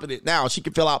sudden competent now. She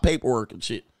can fill out paperwork and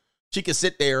shit. She could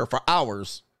sit there for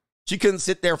hours. She couldn't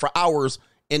sit there for hours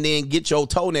and then get your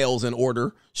toenails in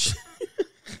order.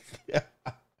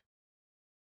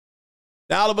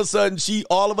 Now all of a sudden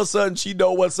she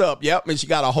know what's up. Yep, and she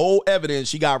got a whole evidence.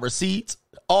 She got receipts,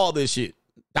 all this shit,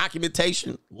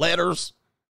 documentation, letters,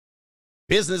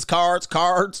 business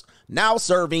cards. Now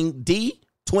serving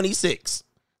D26.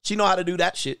 She know how to do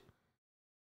that shit.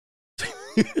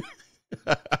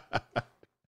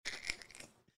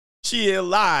 She ain't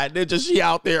lied. They're just she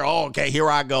out there. Oh, okay, here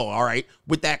I go. All right,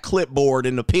 with that clipboard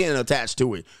and the pen attached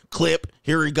to it. Clip.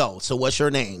 Here we go. So what's your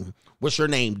name? What's your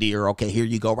name, dear? Okay, here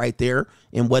you go right there.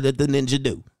 And what did the ninja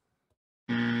do?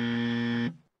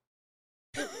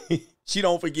 She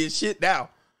don't forget shit now.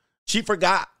 She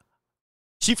forgot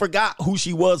who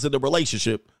she was in the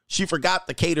relationship. She forgot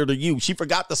to cater to you. She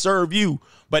forgot to serve you.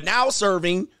 But now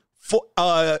serving for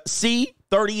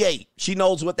C38. She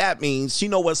knows what that means. She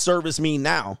know what service mean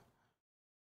now.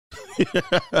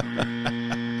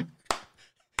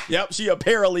 Yep, she a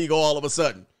paralegal all of a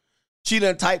sudden. She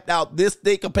done typed out this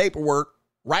thick of paperwork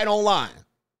right online.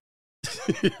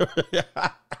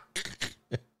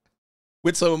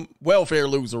 With some welfare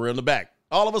loser in the back.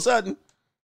 All of a sudden,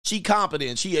 she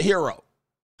competent. She a hero.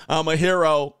 I'm a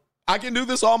hero. I can do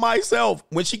this all myself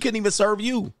when she couldn't even serve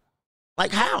you.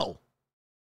 Like how?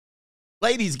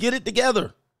 Ladies, get it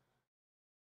together.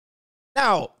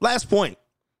 Now, last point.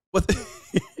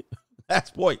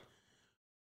 Last point.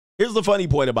 Here's the funny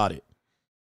point about it.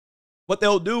 What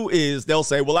they'll do is they'll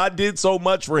say, well, I did so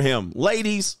much for him.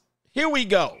 Ladies, here we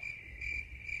go.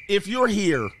 If you're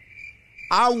here,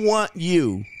 I want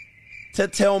you to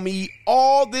tell me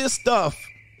all this stuff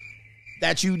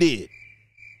that you did.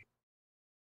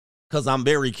 Because I'm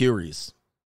very curious.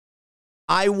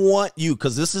 I want you,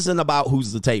 because this isn't about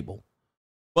who's the table.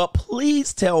 But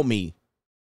please tell me,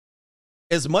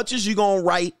 as much as you're going to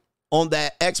write on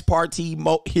that ex parte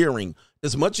hearing,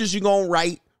 as much as you're going to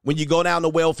write when you go down to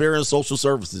welfare and social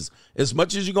services, as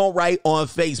much as you're going to write on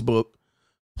Facebook,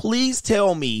 please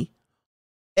tell me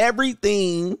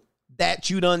everything that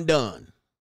you done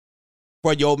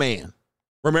for your man.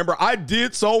 Remember, I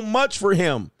did so much for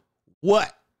him.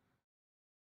 What?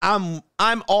 I'm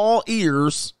all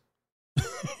ears.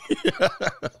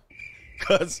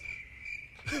 Because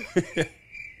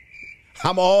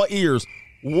I'm all ears.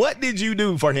 What did you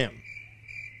do for him?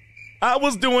 I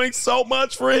was doing so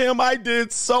much for him. I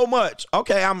did so much.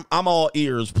 Okay, I'm all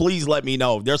ears. Please let me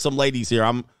know. There's some ladies here.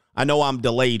 I know I'm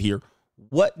delayed here.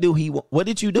 What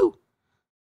did you do?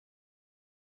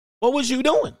 What was you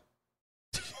doing?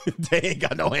 They ain't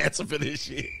got no answer for this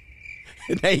shit.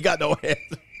 They ain't got no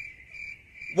answer.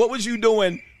 What was you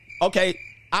doing? Okay,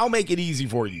 I'll make it easy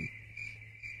for you.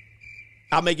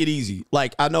 I'll make it easy.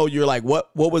 Like, I know you're like, what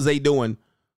was they doing?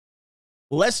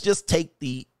 Let's just take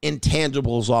the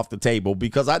intangibles off the table,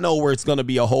 because I know where it's going to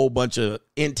be a whole bunch of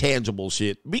intangible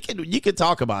shit. You can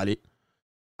talk about it.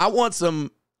 I want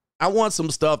some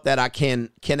stuff that I can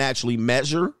actually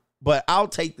measure, but I'll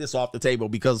take this off the table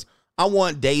because I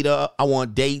want data, I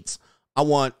want dates, I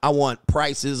want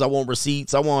prices, I want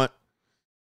receipts,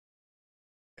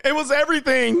 it was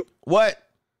everything. What?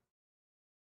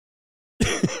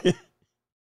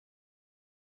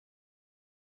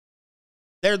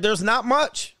 There's not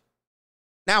much.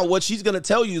 Now, what she's going to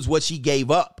tell you is what she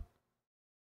gave up.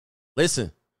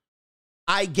 Listen,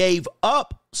 I gave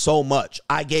up so much.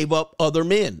 I gave up other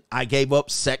men. I gave up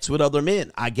sex with other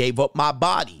men. I gave up my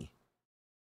body.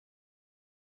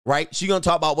 Right? She's going to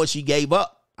talk about what she gave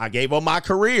up. I gave up my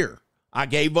career. I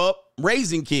gave up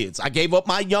raising kids. I gave up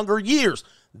my younger years.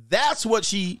 That's what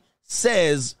she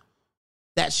says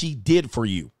that she did for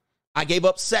you. I gave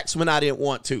up sex when I didn't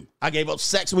want to. I gave up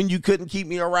sex when you couldn't keep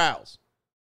me aroused.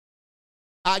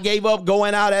 I gave up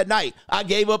going out at night. I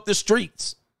gave up the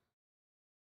streets.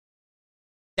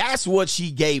 That's what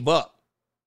she gave up.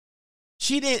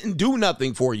 She didn't do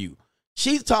nothing for you.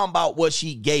 She's talking about what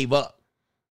she gave up.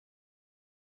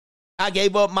 I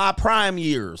gave up my prime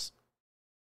years.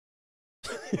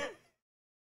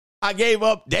 I gave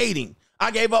up dating.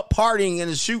 I gave up partying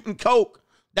and shooting coke.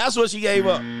 That's what she gave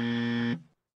up.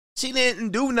 She didn't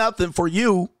do nothing for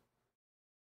you.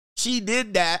 She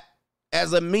did that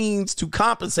as a means to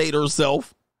compensate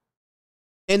herself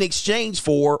in exchange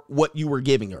for what you were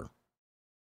giving her.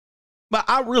 But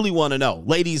I really want to know,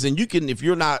 ladies, and you can, if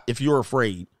you're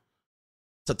afraid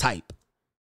to type.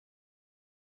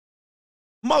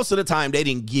 Most of the time, they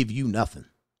didn't give you nothing.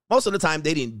 Most of the time,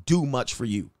 they didn't do much for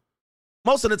you.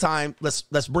 Most of the time,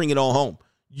 let's bring it on home.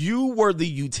 You were the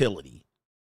utility.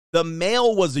 The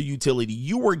male was the utility.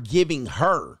 You were giving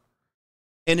her.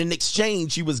 And in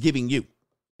exchange, she was giving you.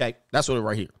 Okay? That's what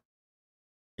right here.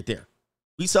 Right there.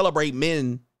 We celebrate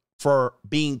men for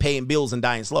paying bills and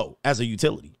dying slow as a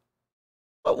utility.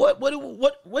 But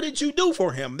what did you do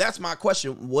for him? That's my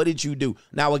question. What did you do?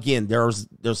 Now, again, there's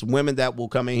women that will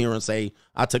come in here and say,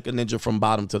 I took a ninja from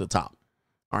bottom to the top.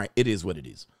 All right, it is what it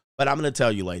is. But I'm going to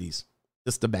tell you, ladies,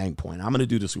 this is the bang point. I'm going to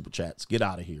do the super chats. Get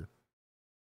out of here.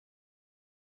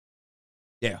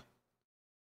 Yeah.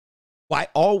 Why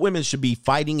all women should be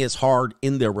fighting as hard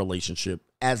in their relationship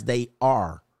as they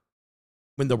are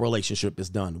when the relationship is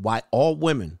done. Why all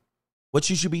women, what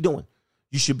you should be doing?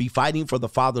 You should be fighting for the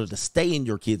father to stay in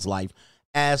your kid's life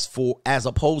as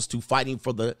opposed to fighting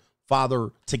for the father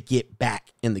to get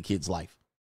back in the kid's life.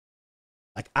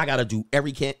 Like, I got to do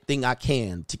everything I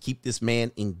can to keep this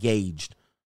man engaged,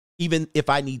 even if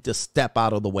I need to step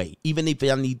out of the way, even if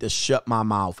I need to shut my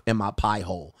mouth and my pie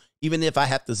hole, even if I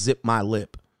have to zip my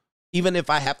lip, even if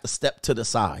I have to step to the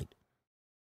side.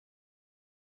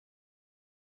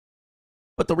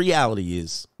 But the reality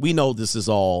is, we know this is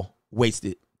all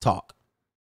wasted talk.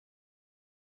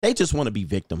 They just want to be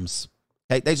victims.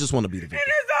 They just want to be the victim.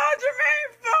 And it's all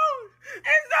Jermaine's fault.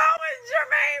 It's always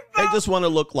Jermaine's fault. They just want to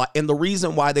look like, and the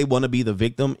reason why they want to be the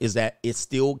victim is that it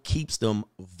still keeps them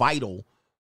vital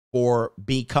for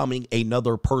becoming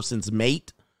another person's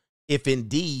mate if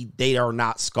indeed they are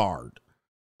not scarred.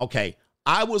 Okay,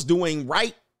 I was doing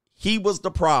right. He was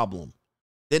the problem.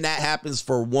 Then that happens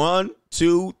for 1,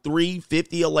 2, 3,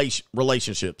 50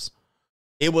 relationships.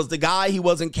 It was the guy, he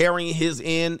wasn't carrying his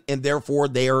end, and therefore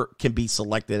there can be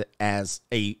selected as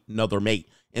another mate.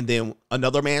 And then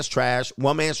another man's trash,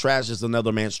 one man's trash is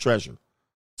another man's treasure.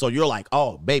 So you're like,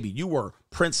 oh, baby, you were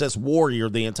Princess Warrior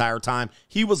the entire time.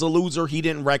 He was a loser. He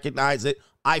didn't recognize it.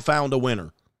 I found a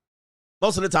winner.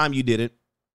 Most of the time you didn't.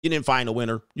 You didn't find a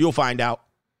winner. You'll find out.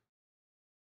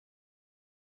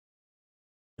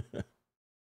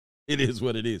 It is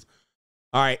what it is.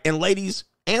 All right. And ladies,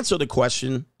 answer the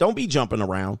question. Don't be jumping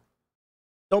around.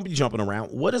 Don't be jumping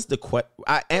around. What is the question?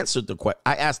 I asked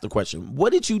the question.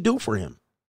 What did you do for him?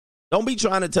 Don't be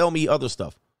trying to tell me other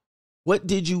stuff. What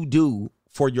did you do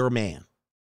for your man?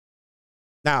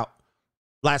 Now,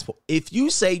 last point. If you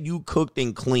say you cooked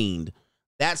and cleaned,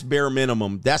 that's bare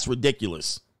minimum. That's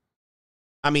ridiculous.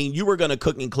 I mean, you were going to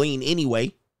cook and clean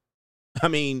anyway. I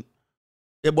mean,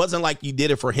 it wasn't like you did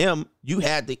it for him. You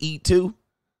had to eat too.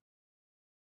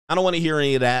 I don't want to hear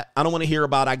any of that. I don't want to hear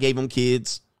about I gave him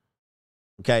kids.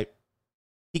 Okay.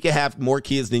 He could have more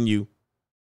kids than you.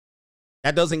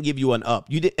 That doesn't give you an up.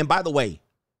 You did, and by the way,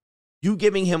 you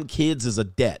giving him kids is a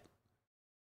debt.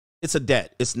 It's a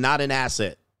debt. It's not an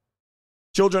asset.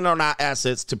 Children are not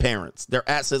assets to parents. They're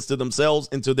assets to themselves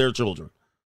and to their children.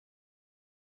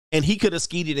 And he could have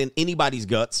skeeted in anybody's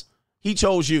guts. He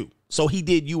chose you. So he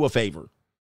did you a favor.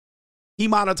 He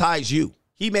monetized you.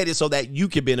 He made it so that you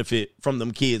could benefit from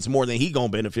them kids more than he gonna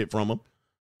benefit from them.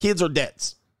 Kids are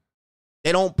debts.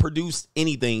 They don't produce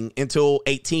anything until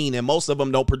 18, and most of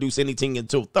them don't produce anything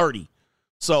until 30.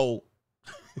 So,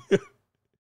 all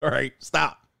right,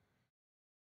 stop.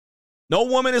 No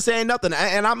woman is saying nothing.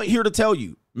 And I'm here to tell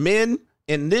you, men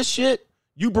in this shit,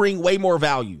 you bring way more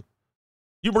value.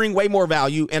 You bring way more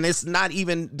value, and it's not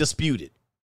even disputed.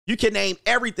 You can name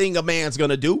everything a man's going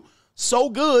to do. So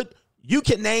good, you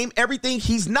can name everything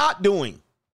he's not doing.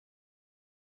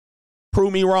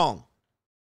 Prove me wrong.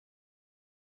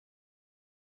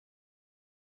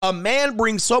 A man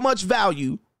brings so much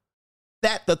value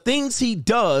that the things he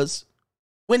does,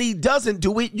 when he doesn't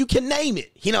do it, you can name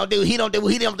it. He don't do, he don't do,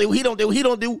 he don't do, he don't do, he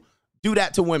don't do. Do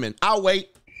that to women. I'll wait.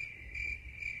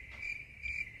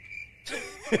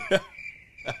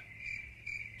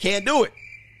 Can't do it.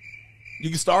 You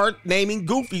can start naming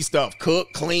goofy stuff.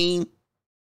 Cook, clean.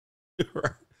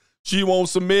 She won't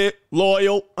submit,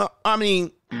 loyal. I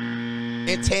mean,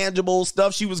 intangible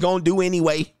stuff she was going to do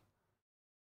anyway.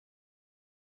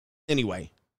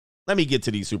 Anyway, let me get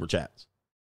to these super chats.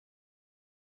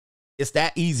 It's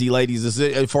that easy, ladies.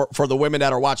 For the women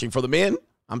that are watching. For the men,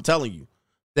 I'm telling you,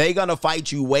 they're going to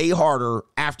fight you way harder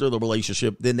after the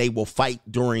relationship than they will fight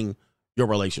during your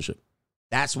relationship.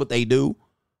 That's what they do.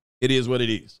 It is what it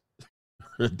is.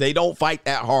 They don't fight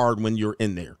that hard when you're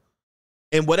in there.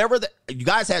 And whatever you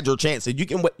guys had your chance, and you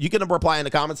can reply in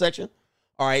the comment section.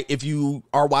 All right, if you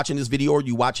are watching this video or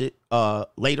you watch it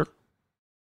later.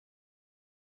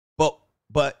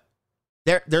 But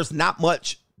there's not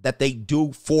much that they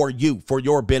do for you, for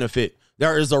your benefit.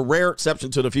 There is a rare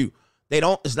exception to the few.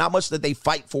 It's not much that they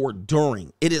fight for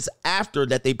during. It is after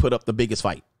that they put up the biggest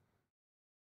fight.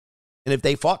 And if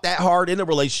they fought that hard in a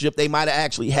relationship, they might have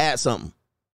actually had something.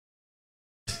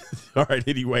 All right,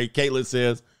 anyway, Caitlin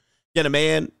says, can a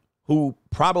man who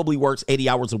probably works 80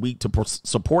 hours a week to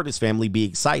support his family be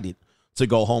excited to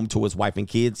go home to his wife and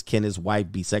kids? Can his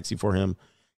wife be sexy for him?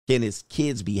 Can his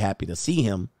kids be happy to see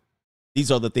him?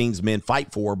 These are the things men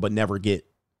fight for but never get.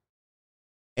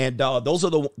 And those are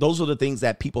the things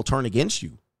that people turn against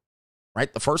you,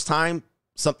 right? The first time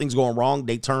something's going wrong,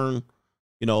 they turn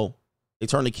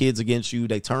the kids against you.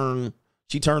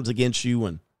 She turns against you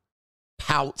and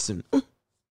pouts, and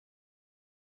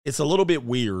it's a little bit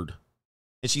weird.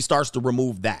 And she starts to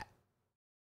remove that,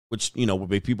 which,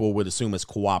 people would assume is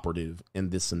cooperative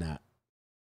and this and that.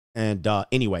 And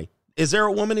anyway, is there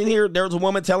a woman in here? There's a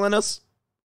woman telling us.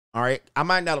 All right. I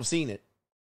might not have seen it.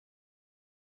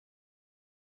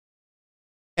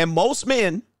 And most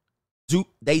men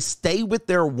they stay with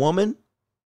their woman.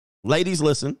 Ladies,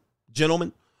 listen,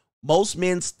 gentlemen, most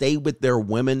men stay with their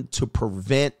women to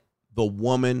prevent the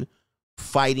woman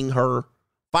fighting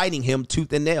him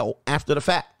tooth and nail after the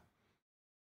fact.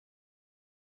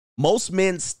 Most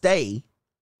men stay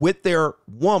with their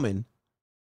woman,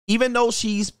 even though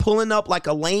she's pulling up like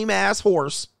a lame ass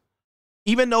horse,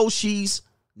 even though she's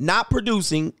not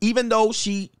producing, even though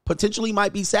she potentially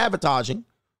might be sabotaging.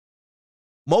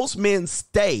 Most men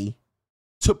stay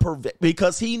to prevent,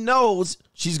 because he knows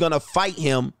she's going to fight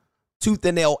him tooth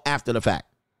and nail after the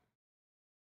fact.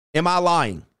 Am I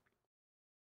lying?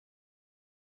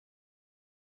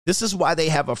 This is why they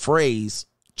have a phrase,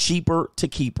 cheaper to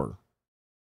keep her.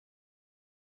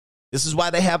 This is why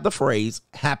they have the phrase,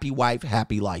 happy wife,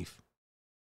 happy life.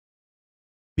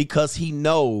 Because he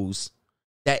knows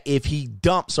that if he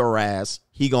dumps her ass,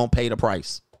 he gonna pay the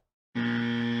price.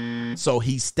 So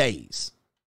he stays.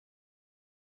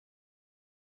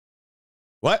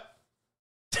 What?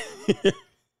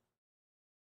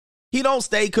 He don't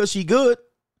stay because she good.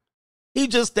 He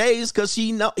just stays because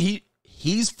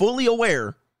he's fully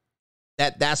aware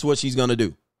that that's what she's gonna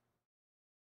do.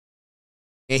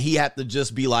 And he had to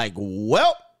just be like,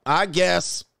 well, I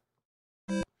guess.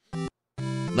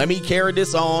 Let me carry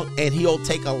this on. And he'll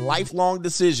take a lifelong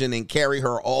decision and carry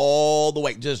her all the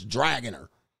way, just dragging her.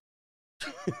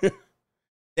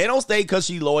 They don't stay because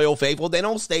she loyal, faithful. They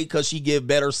don't stay because she give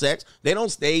better sex. They don't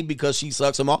stay because she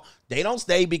sucks them off. They don't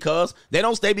stay because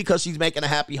she's making a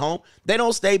happy home. They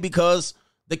don't stay because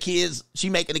she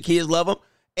making the kids love him.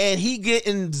 And he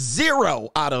getting zero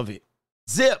out of it.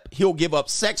 Zip, he'll give up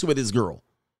sex with his girl.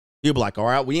 He'll be like, all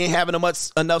right, we ain't having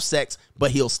enough sex,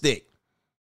 but he'll stick.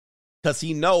 Because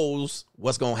he knows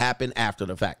what's going to happen after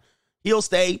the fact. He'll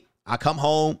stay. I come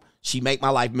home. She make my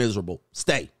life miserable.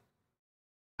 Stay.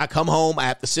 I come home. I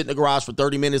have to sit in the garage for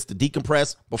 30 minutes to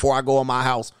decompress before I go in my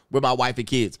house with my wife and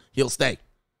kids. He'll stay.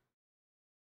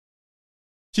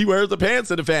 She wears the pants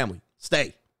in the family.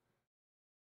 Stay.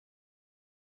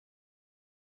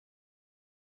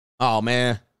 Oh,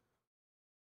 man.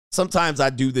 Sometimes I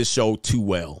do this show too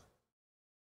well.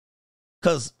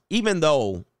 Because even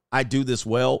though I do this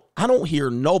well, I don't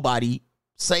hear nobody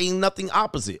saying nothing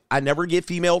opposite. I never get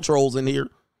female trolls in here.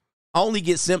 I only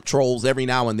get simp trolls every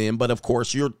now and then, but of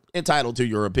course, you're entitled to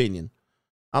your opinion.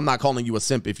 I'm not calling you a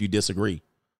simp if you disagree.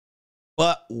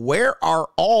 But where are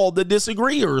all the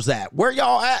disagreeers at? Where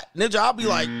y'all at? Ninja, I'll be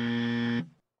like,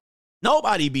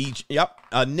 nobody be. Yep.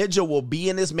 A ninja will be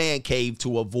in his man cave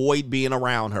to avoid being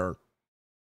around her.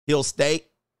 He'll stay.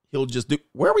 He'll just do.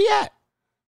 Where we at?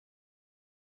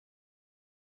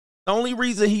 The only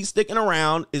reason he's sticking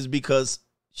around is because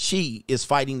she is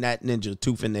fighting that ninja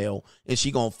tooth and nail, and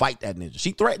she gonna fight that ninja.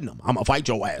 She threatened him. I'm gonna fight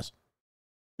your ass.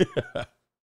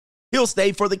 He'll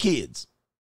stay for the kids.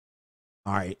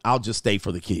 All right, I'll just stay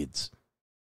for the kids.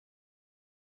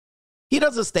 He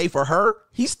doesn't stay for her.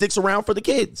 He sticks around for the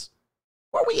kids.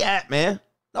 Where we at, man?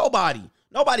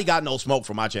 Nobody got no smoke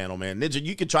for my channel, man. Ninja,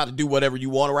 you can try to do whatever you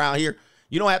want around here.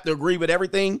 You don't have to agree with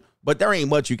everything, but there ain't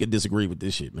much you can disagree with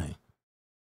this shit, man.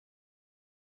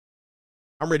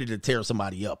 I'm ready to tear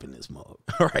somebody up in this mug.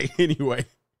 All right, anyway.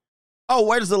 Oh,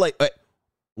 where's the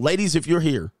ladies, if you're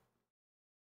here,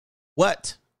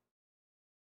 what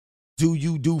do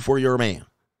you do for your man?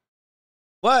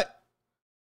 What?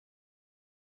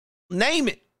 Name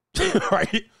it.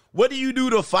 Right? What do you do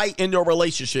to fight in your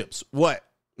relationships? What?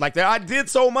 Like that, I did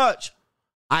so much.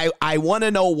 I want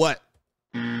to know what.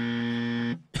 All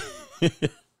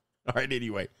right,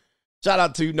 anyway. Shout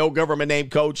out to No Government Name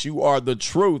Coach. You are the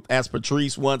truth. As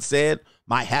Patrice once said,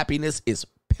 my happiness is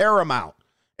paramount.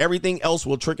 Everything else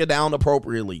will trickle down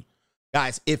appropriately.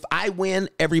 Guys, if I win,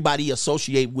 everybody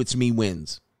associate with me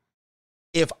wins.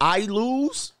 If I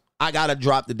lose, I got to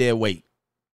drop the dead weight.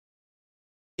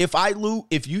 If I lose,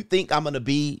 if you think I'm going to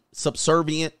be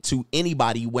subservient to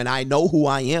anybody when I know who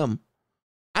I am,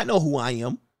 I know who I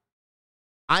am.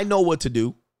 I know what to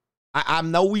do. I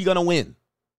know we're going to win.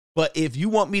 But if you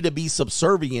want me to be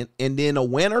subservient and then a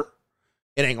winner,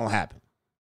 It ain't going to happen.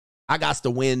 I got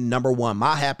to win number one.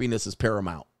 My happiness is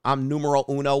paramount. I'm numero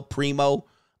uno, primo.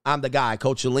 I'm the guy.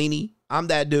 Coach Cellini, I'm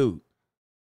that dude.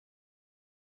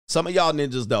 Some of y'all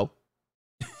ninjas, though.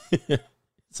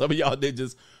 Some of y'all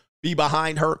ninjas be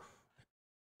behind her.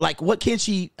 Like, how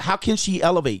can she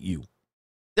elevate you?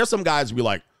 There's some guys who be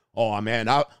like, oh, man,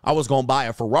 I was going to buy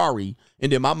a Ferrari,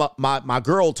 and then my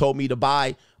girl told me to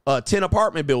buy 10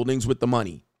 apartment buildings with the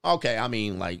money. Okay, I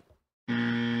mean, like,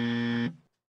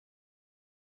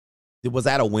 was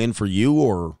that a win for you,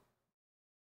 or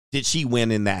did she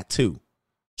win in that too?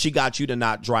 She got you to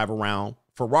not drive around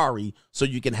Ferrari so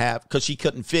you can have, because she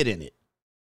couldn't fit in it.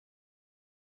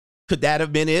 Could that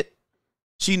have been it?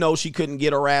 She knows she couldn't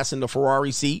get her ass in the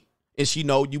Ferrari seat, and she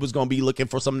know you was going to be looking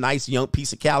for some nice young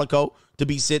piece of calico to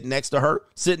be sitting next to her,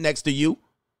 sitting next to you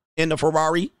in the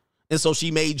Ferrari. And so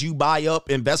she made you buy up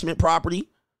investment property.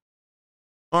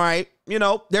 All right. You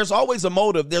know, there's always a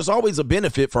motive. There's always a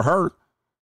benefit for her.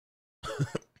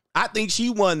 I think she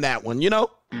won that one, you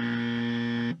know?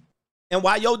 And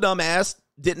why your dumb ass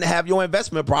didn't have your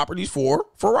investment properties for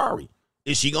Ferrari?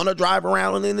 Is she going to drive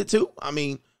around in it too? I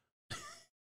mean,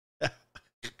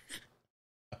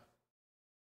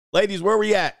 ladies, where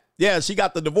we at? Yeah, she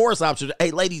got the divorce option.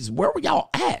 Hey, ladies, where were y'all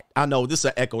at? I know this is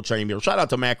an echo chamber. Shout out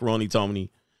to Macaroni Tony.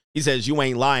 He says, you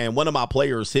ain't lying. One of my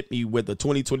players hit me with a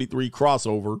 2023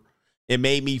 crossover. It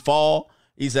made me fall.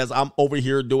 He says, I'm over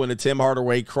here doing a Tim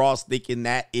Hardaway cross, thinking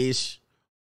that ish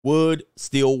would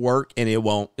still work, and it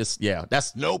won't.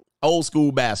 That's nope. Old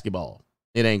school basketball.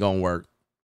 It ain't going to work.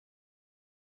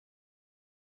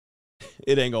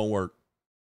 It ain't going to work.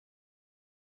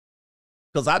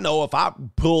 Because I know if I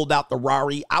pulled out the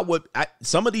Rari,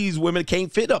 some of these women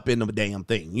can't fit up in the damn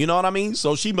thing. You know what I mean?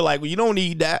 So she'd be like, well, you don't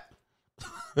need that.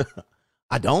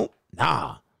 I don't?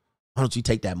 Nah. Why don't you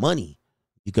take that money?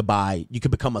 You could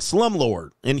become a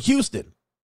slumlord in Houston.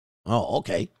 Oh,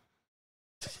 okay.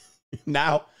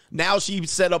 Now she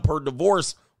set up her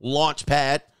divorce launch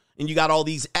pad, and you got all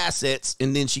these assets,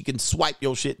 and then she can swipe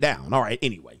your shit down. All right,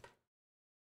 anyway.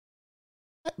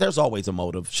 There's always a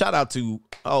motive. Shout out to,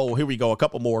 here we go, a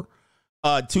couple more.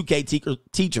 2K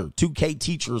teacher. 2K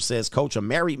teacher says, Coach, a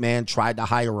married man tried to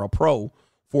hire a pro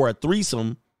for a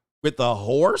threesome with a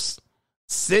horse.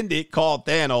 Send it, called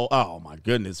Thanos. Oh, my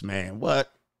goodness, man.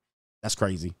 What? That's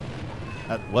crazy.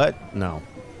 What? No.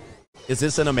 Is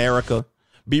this in America?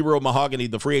 Be Real Mahogany,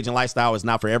 the free agent lifestyle is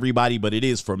not for everybody, but it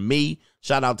is for me.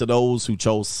 Shout out to those who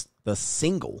chose the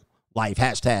single life.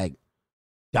 Hashtag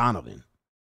Donovan.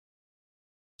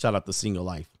 Shout out to single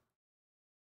life.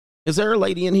 Is there a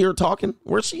lady in here talking?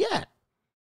 Where's she at?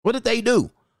 What did they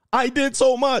do? I did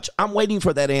so much. I'm waiting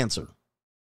for that answer.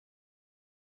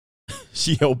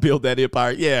 She helped build that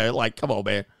empire. Yeah, like, come on,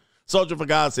 man. Soldier for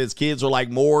God says kids are like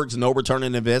morgues, no return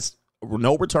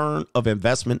of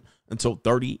investment until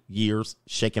 30 years.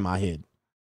 Shaking my head.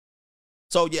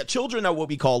 So, yeah, children are what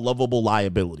we call lovable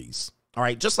liabilities. All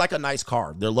right, just like a nice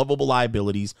car. They're lovable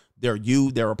liabilities. They're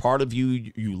you. They're a part of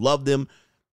you. You love them.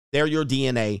 They're your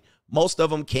DNA. Most of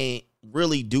them can't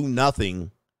really do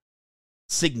nothing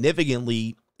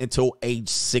significantly until age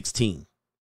 16.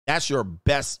 That's your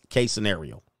best case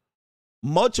scenario.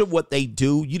 Much of what they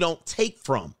do, you don't take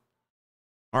from.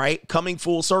 All right, coming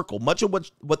full circle. Much of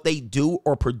what they do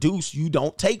or produce, you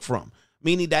don't take from.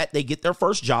 Meaning that they get their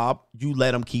first job, you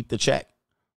let them keep the check.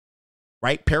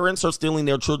 Right? Parents are stealing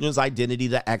their children's identity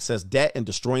to access debt and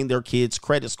destroying their kids'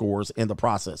 credit scores in the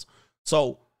process.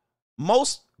 So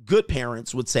most good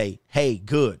parents would say, hey,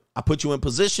 good. I put you in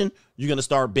position. You're going to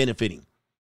start benefiting.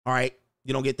 All right.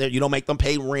 You don't get there. You don't make them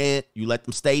pay rent. You let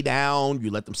them stay down. You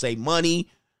let them save money.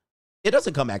 It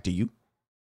doesn't come back to you.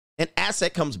 An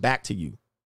asset comes back to you.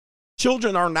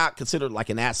 Children are not considered like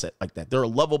an asset like that. They're a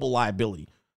lovable liability.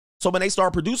 So when they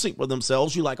start producing for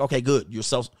themselves, you're like, okay, good.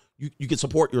 Yourself, you can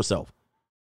support yourself.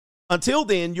 Until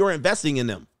then, you're investing in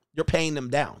them. You're paying them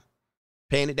down.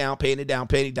 Paying it down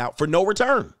for no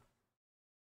return.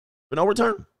 For no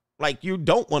return. Like, you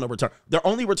don't want to return. Their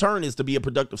only return is to be a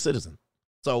productive citizen.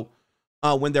 So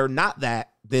when they're not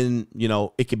that, then,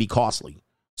 it can be costly.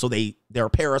 So they're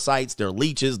parasites, they're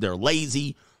leeches, they're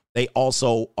lazy. They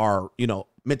also are,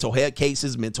 mental health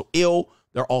cases, mental ill.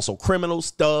 They're also criminals,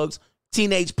 thugs,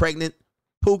 teenage pregnant,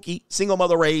 pookie, single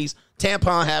mother raised,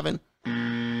 tampon having.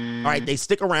 All right, they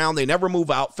stick around. They never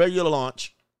move out. Failure to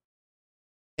launch.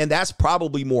 And that's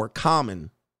probably more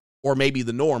common, or maybe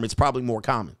the norm. It's probably more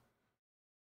common.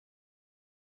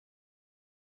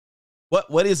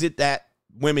 What is it that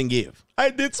women give?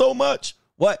 I did so much.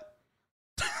 What?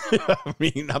 I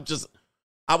mean,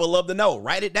 I would love to know.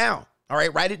 Write it down. All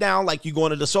right, write it down like you going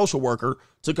to the social worker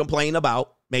to complain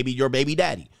about maybe your baby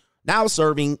daddy. Now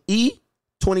serving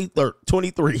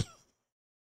 23.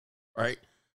 All right.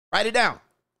 Write it down.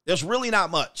 There's really not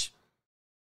much.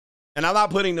 And I'm not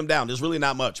putting them down. There's really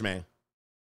not much, man.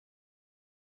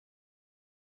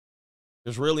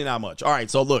 There's really not much. All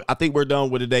right. So, look, I think we're done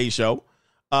with today's show.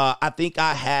 I think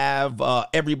I have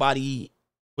everybody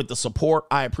with the support.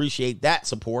 I appreciate that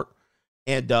support.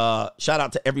 And shout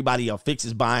out to everybody on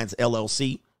Fixes Binds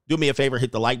LLC. Do me a favor,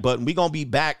 hit the like button. We're going to be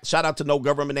back. Shout out to No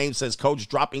Government Name, says Coach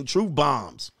dropping truth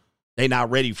bombs. They not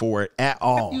ready for it at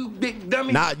all. You big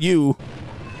dummy. Not you.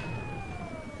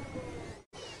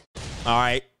 All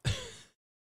right.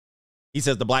 He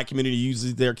says the black community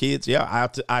uses their kids. Yeah,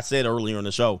 I said earlier in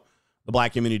the show, the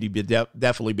black community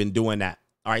definitely been doing that.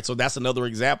 All right, so that's another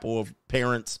example of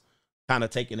parents kind of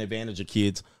taking advantage of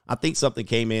kids. I think something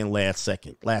came in last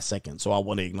second, so I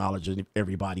want to acknowledge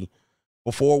everybody.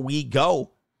 Before we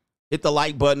go, hit the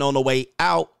like button on the way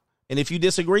out. And if you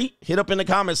disagree, hit up in the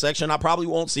comment section. I probably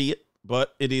won't see it,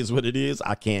 but it is what it is.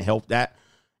 I can't help that.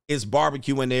 It's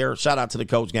barbecue in there. Shout out to the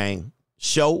Coach Gang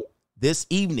show this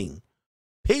evening.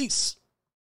 Peace.